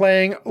we are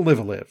playing Live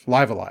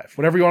Alive,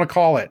 whatever you want to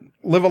call it.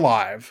 Live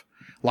Alive.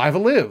 Live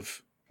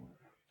Alive.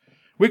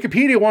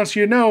 Wikipedia wants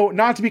you to know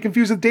not to be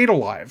confused with Data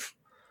Live.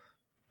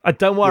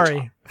 Don't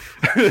worry.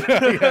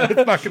 Yeah, it's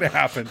not going to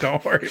happen.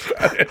 Don't worry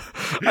about it.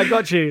 I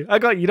got you.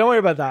 Don't worry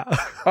about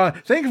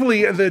that.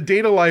 Thankfully, the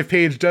Data Live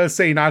page does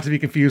say not to be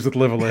confused with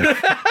Live Alive.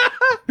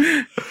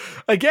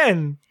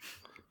 Again,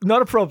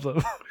 not a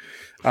problem.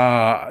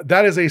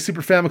 That is a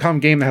Super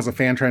Famicom game that has a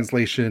fan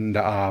translation.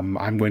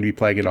 I'm going to be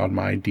playing it on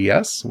my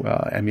DS,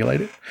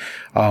 emulated.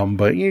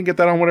 But you can get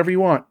that on whatever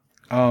you want.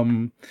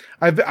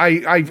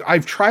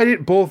 I've tried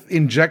it both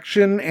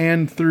injection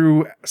and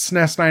through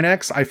SNES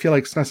 9X. I feel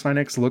like SNES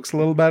 9X looks a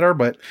little better,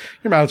 but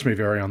your mileage may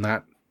vary on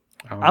that.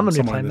 I'm going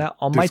to be playing that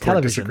on my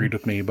television. Disagreed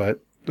with me,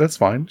 but that's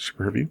fine.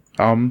 Super review.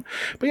 But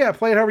yeah,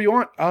 play it however you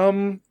want.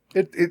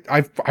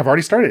 I've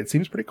already started. It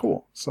seems pretty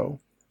cool. So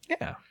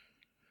yeah.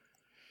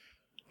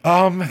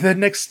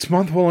 Then next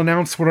month we'll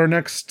announce what our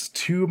next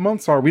 2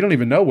 months are. We don't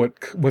even know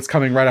what's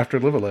coming right after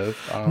Live Alive.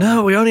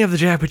 No, we only have the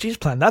JRPGs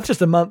planned. That's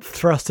just a month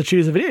for us to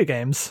choose the video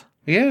games.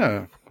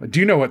 Yeah. I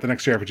do know what the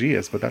next JRPG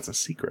is, but that's a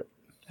secret.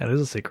 It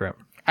is a secret.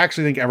 I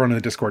actually think everyone in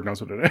the Discord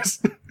knows what it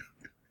is.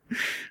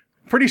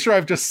 Pretty sure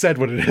I've just said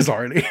what it is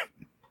already.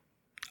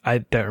 I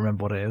don't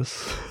remember what it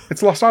is.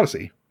 It's Lost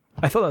Odyssey.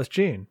 I thought that was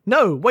June.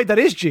 No, wait, that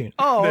is June.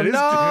 Oh, no. June.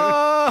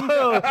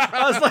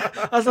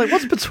 I was like,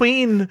 what's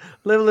between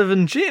Live Alive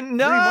and June?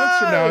 No. 3 months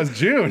from now is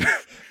June.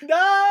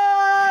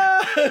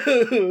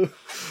 No.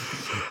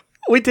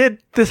 We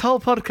did this whole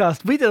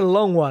podcast. We did a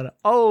long one.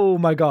 Oh,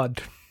 my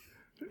God.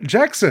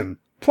 Jackson,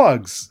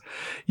 plugs.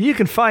 You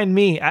can find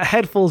me at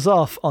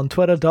Headfallsoff on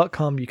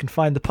Twitter.com. You can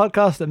find the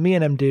podcast that me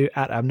and Em do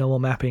at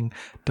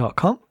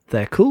abnormalmapping.com.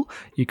 They're cool.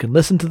 You can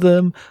listen to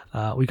them.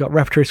 We got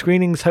repertory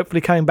screenings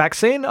hopefully coming back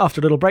soon after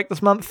a little break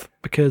this month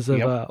because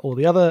of all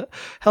the other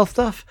health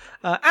stuff.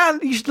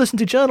 And you should listen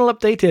to Journal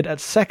Updated at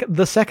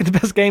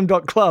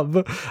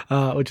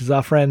thesecondbestgame.club, which is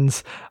our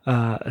friends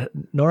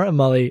Nora and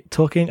Molly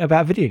talking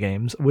about video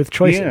games with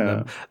choice in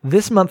them.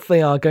 This month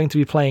they are going to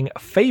be playing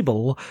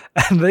Fable,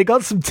 and they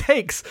got some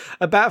takes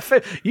about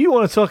You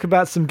want to talk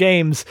about some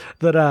games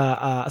that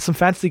are some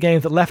fantasy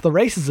games that left the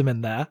racism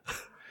in there.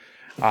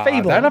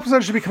 Fable. That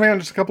episode should be coming out in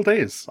just a couple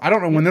days. I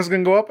don't know when this is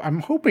going to go up. I'm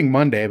hoping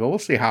Monday, but we'll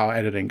see how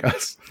editing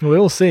goes.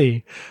 We'll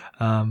see.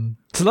 So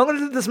long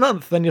as it's this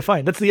month, then you're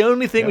fine. That's the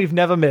only thing we've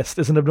never missed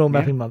is an abnormal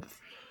mapping month.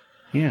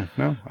 Yeah,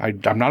 no,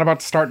 I'm not about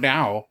to start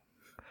now.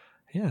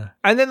 Yeah,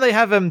 and then they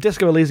have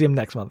Disco Elysium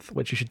next month,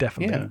 which you should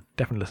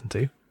definitely listen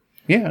to.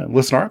 Yeah,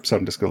 listen to our episode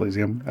of Disco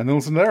Elysium, and then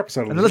listen to their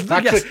episode.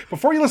 Actually,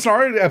 before you listen to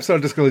our episode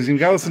of Disco Elysium, you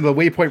gotta listen to the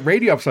Waypoint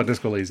Radio episode of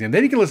Disco Elysium.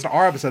 Then you can listen to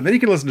our episode. Then you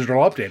can listen to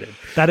Journal Updated.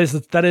 That is.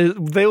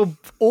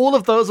 All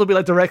of those will be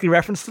like directly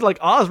referenced to. Like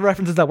ours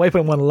references that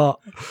Waypoint one a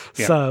lot.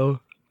 Yeah.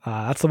 So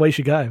that's the way you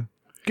should go.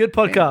 Good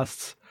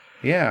podcasts.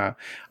 Yeah.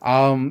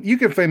 You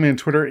can find me on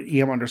Twitter at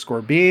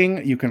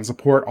EM_being. You can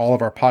support all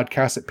of our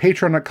podcasts at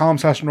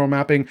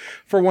patreon.com/normalmapping.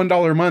 For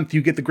 $1 a month,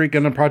 you get the Great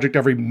Gundam Project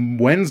every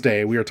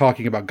Wednesday. We are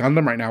talking about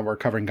Gundam. Right now, we're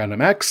covering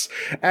Gundam X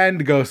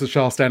and Ghost of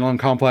Shell Standalone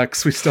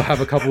Complex. We still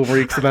have a couple of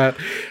weeks of that.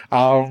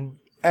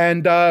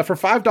 And for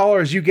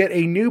 $5, you get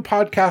a new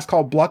podcast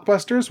called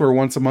Blockbusters, where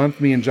once a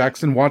month, me and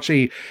Jackson watch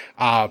a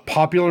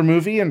popular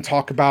movie and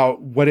talk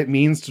about what it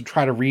means to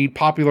try to read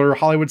popular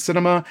Hollywood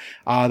cinema.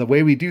 The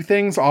way we do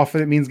things,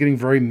 often it means getting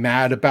very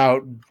mad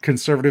about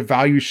conservative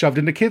values shoved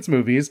into kids'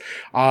 movies.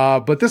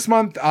 But this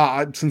month,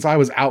 since I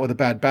was out with a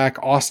bad back,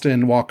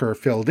 Austin Walker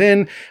filled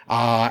in,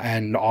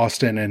 and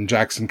Austin and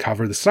Jackson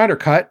covered the Snyder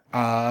Cut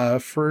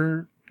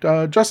for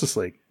Justice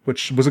League,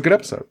 which was a good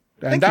episode.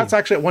 And that's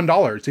actually at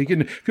 $1. So you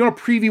can, if you want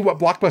to preview what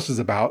Blockbuster is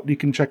about, you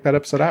can check that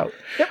episode out.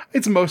 Yep.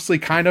 It's mostly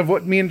kind of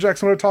what me and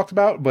Jackson would have talked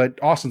about, but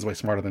Austin's way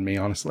smarter than me,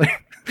 honestly.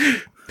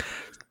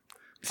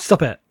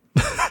 Stop it.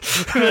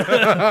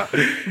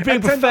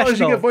 Being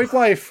professional. You get VoIP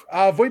Life.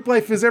 VoIP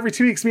Life is every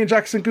 2 weeks. Me and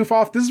Jackson goof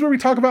off. This is where we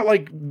talk about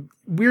like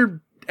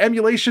weird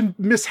emulation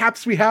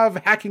mishaps we have,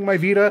 hacking my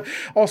Vita,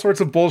 all sorts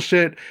of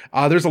bullshit.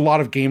 There's a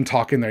lot of game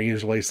talk in there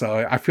usually,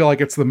 so I feel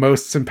like it's the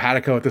most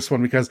simpatico at this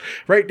one because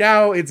right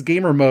now it's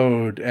gamer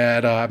mode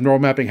at Abnormal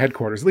Mapping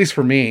headquarters, at least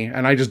for me,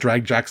 and I just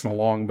drag Jackson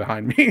along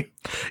behind me.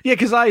 Yeah,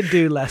 because I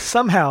do less.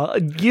 Somehow,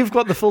 you've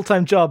got the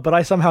full-time job, but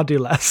I somehow do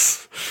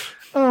less.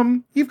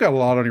 You've got a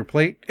lot on your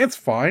plate. It's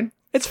fine.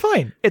 It's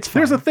fine. It's fine.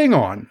 There's a thing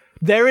on.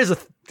 There is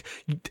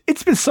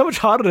it's been so much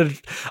harder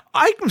to...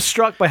 I'm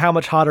struck by how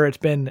much harder it's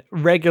been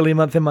regularly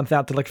month in, month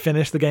out to like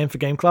finish the game for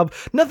Game Club.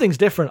 Nothing's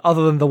different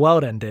other than the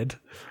world ended.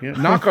 Yeah,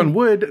 knock on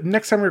wood,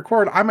 next time we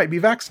record, I might be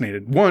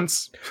vaccinated.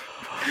 Once.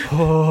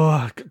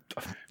 Oh,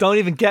 don't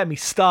even get me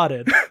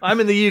started. I'm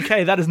in the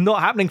UK. That is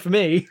not happening for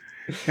me.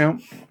 Yeah.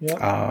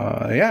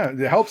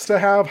 It helps to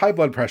have high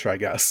blood pressure, I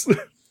guess.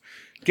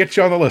 Get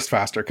you on the list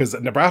faster, because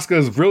Nebraska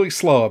is really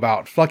slow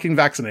about fucking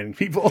vaccinating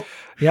people.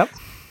 Yep.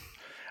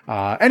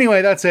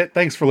 Anyway, that's it.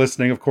 Thanks for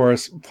listening, of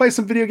course. Play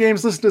some video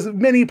games, listen to as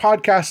many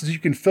podcasts as you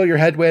can fill your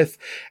head with,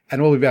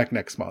 and we'll be back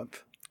next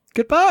month.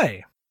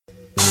 Goodbye.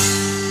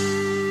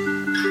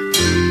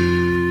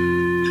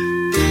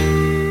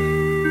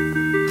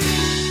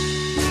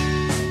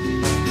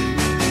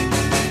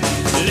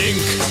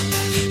 Link,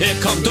 here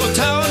come to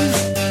town,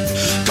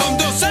 come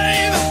to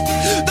save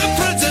the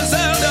Princess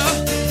Zelda.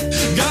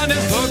 Got it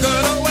poked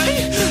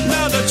away,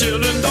 now the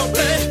children don't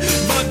play,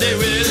 but they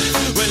will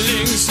when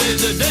Link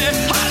saves the day.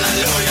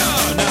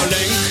 Hallelujah! Now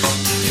Link,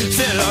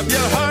 fill up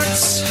your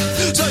hearts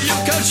so you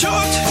can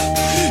shoot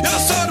your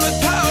sword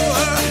with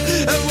power.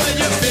 And when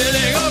you're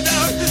feeling all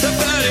down, the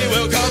battle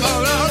will come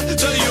around,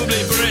 so you'll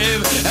be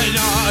brave and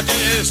not a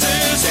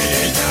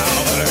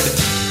coward.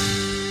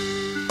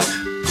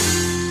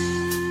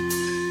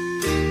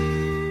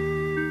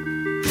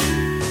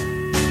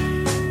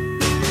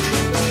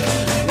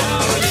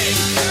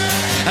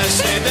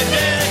 Save the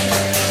day,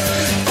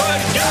 but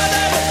got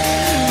it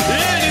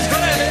in his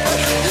grave.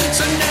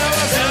 So now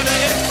I found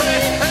it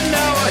free, and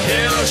now a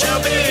hero shall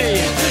be.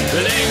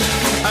 Link,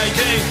 I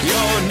think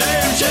your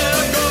name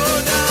shall go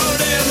down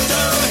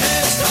into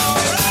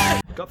history.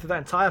 Got through that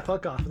entire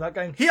podcast without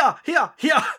going, here, here, here.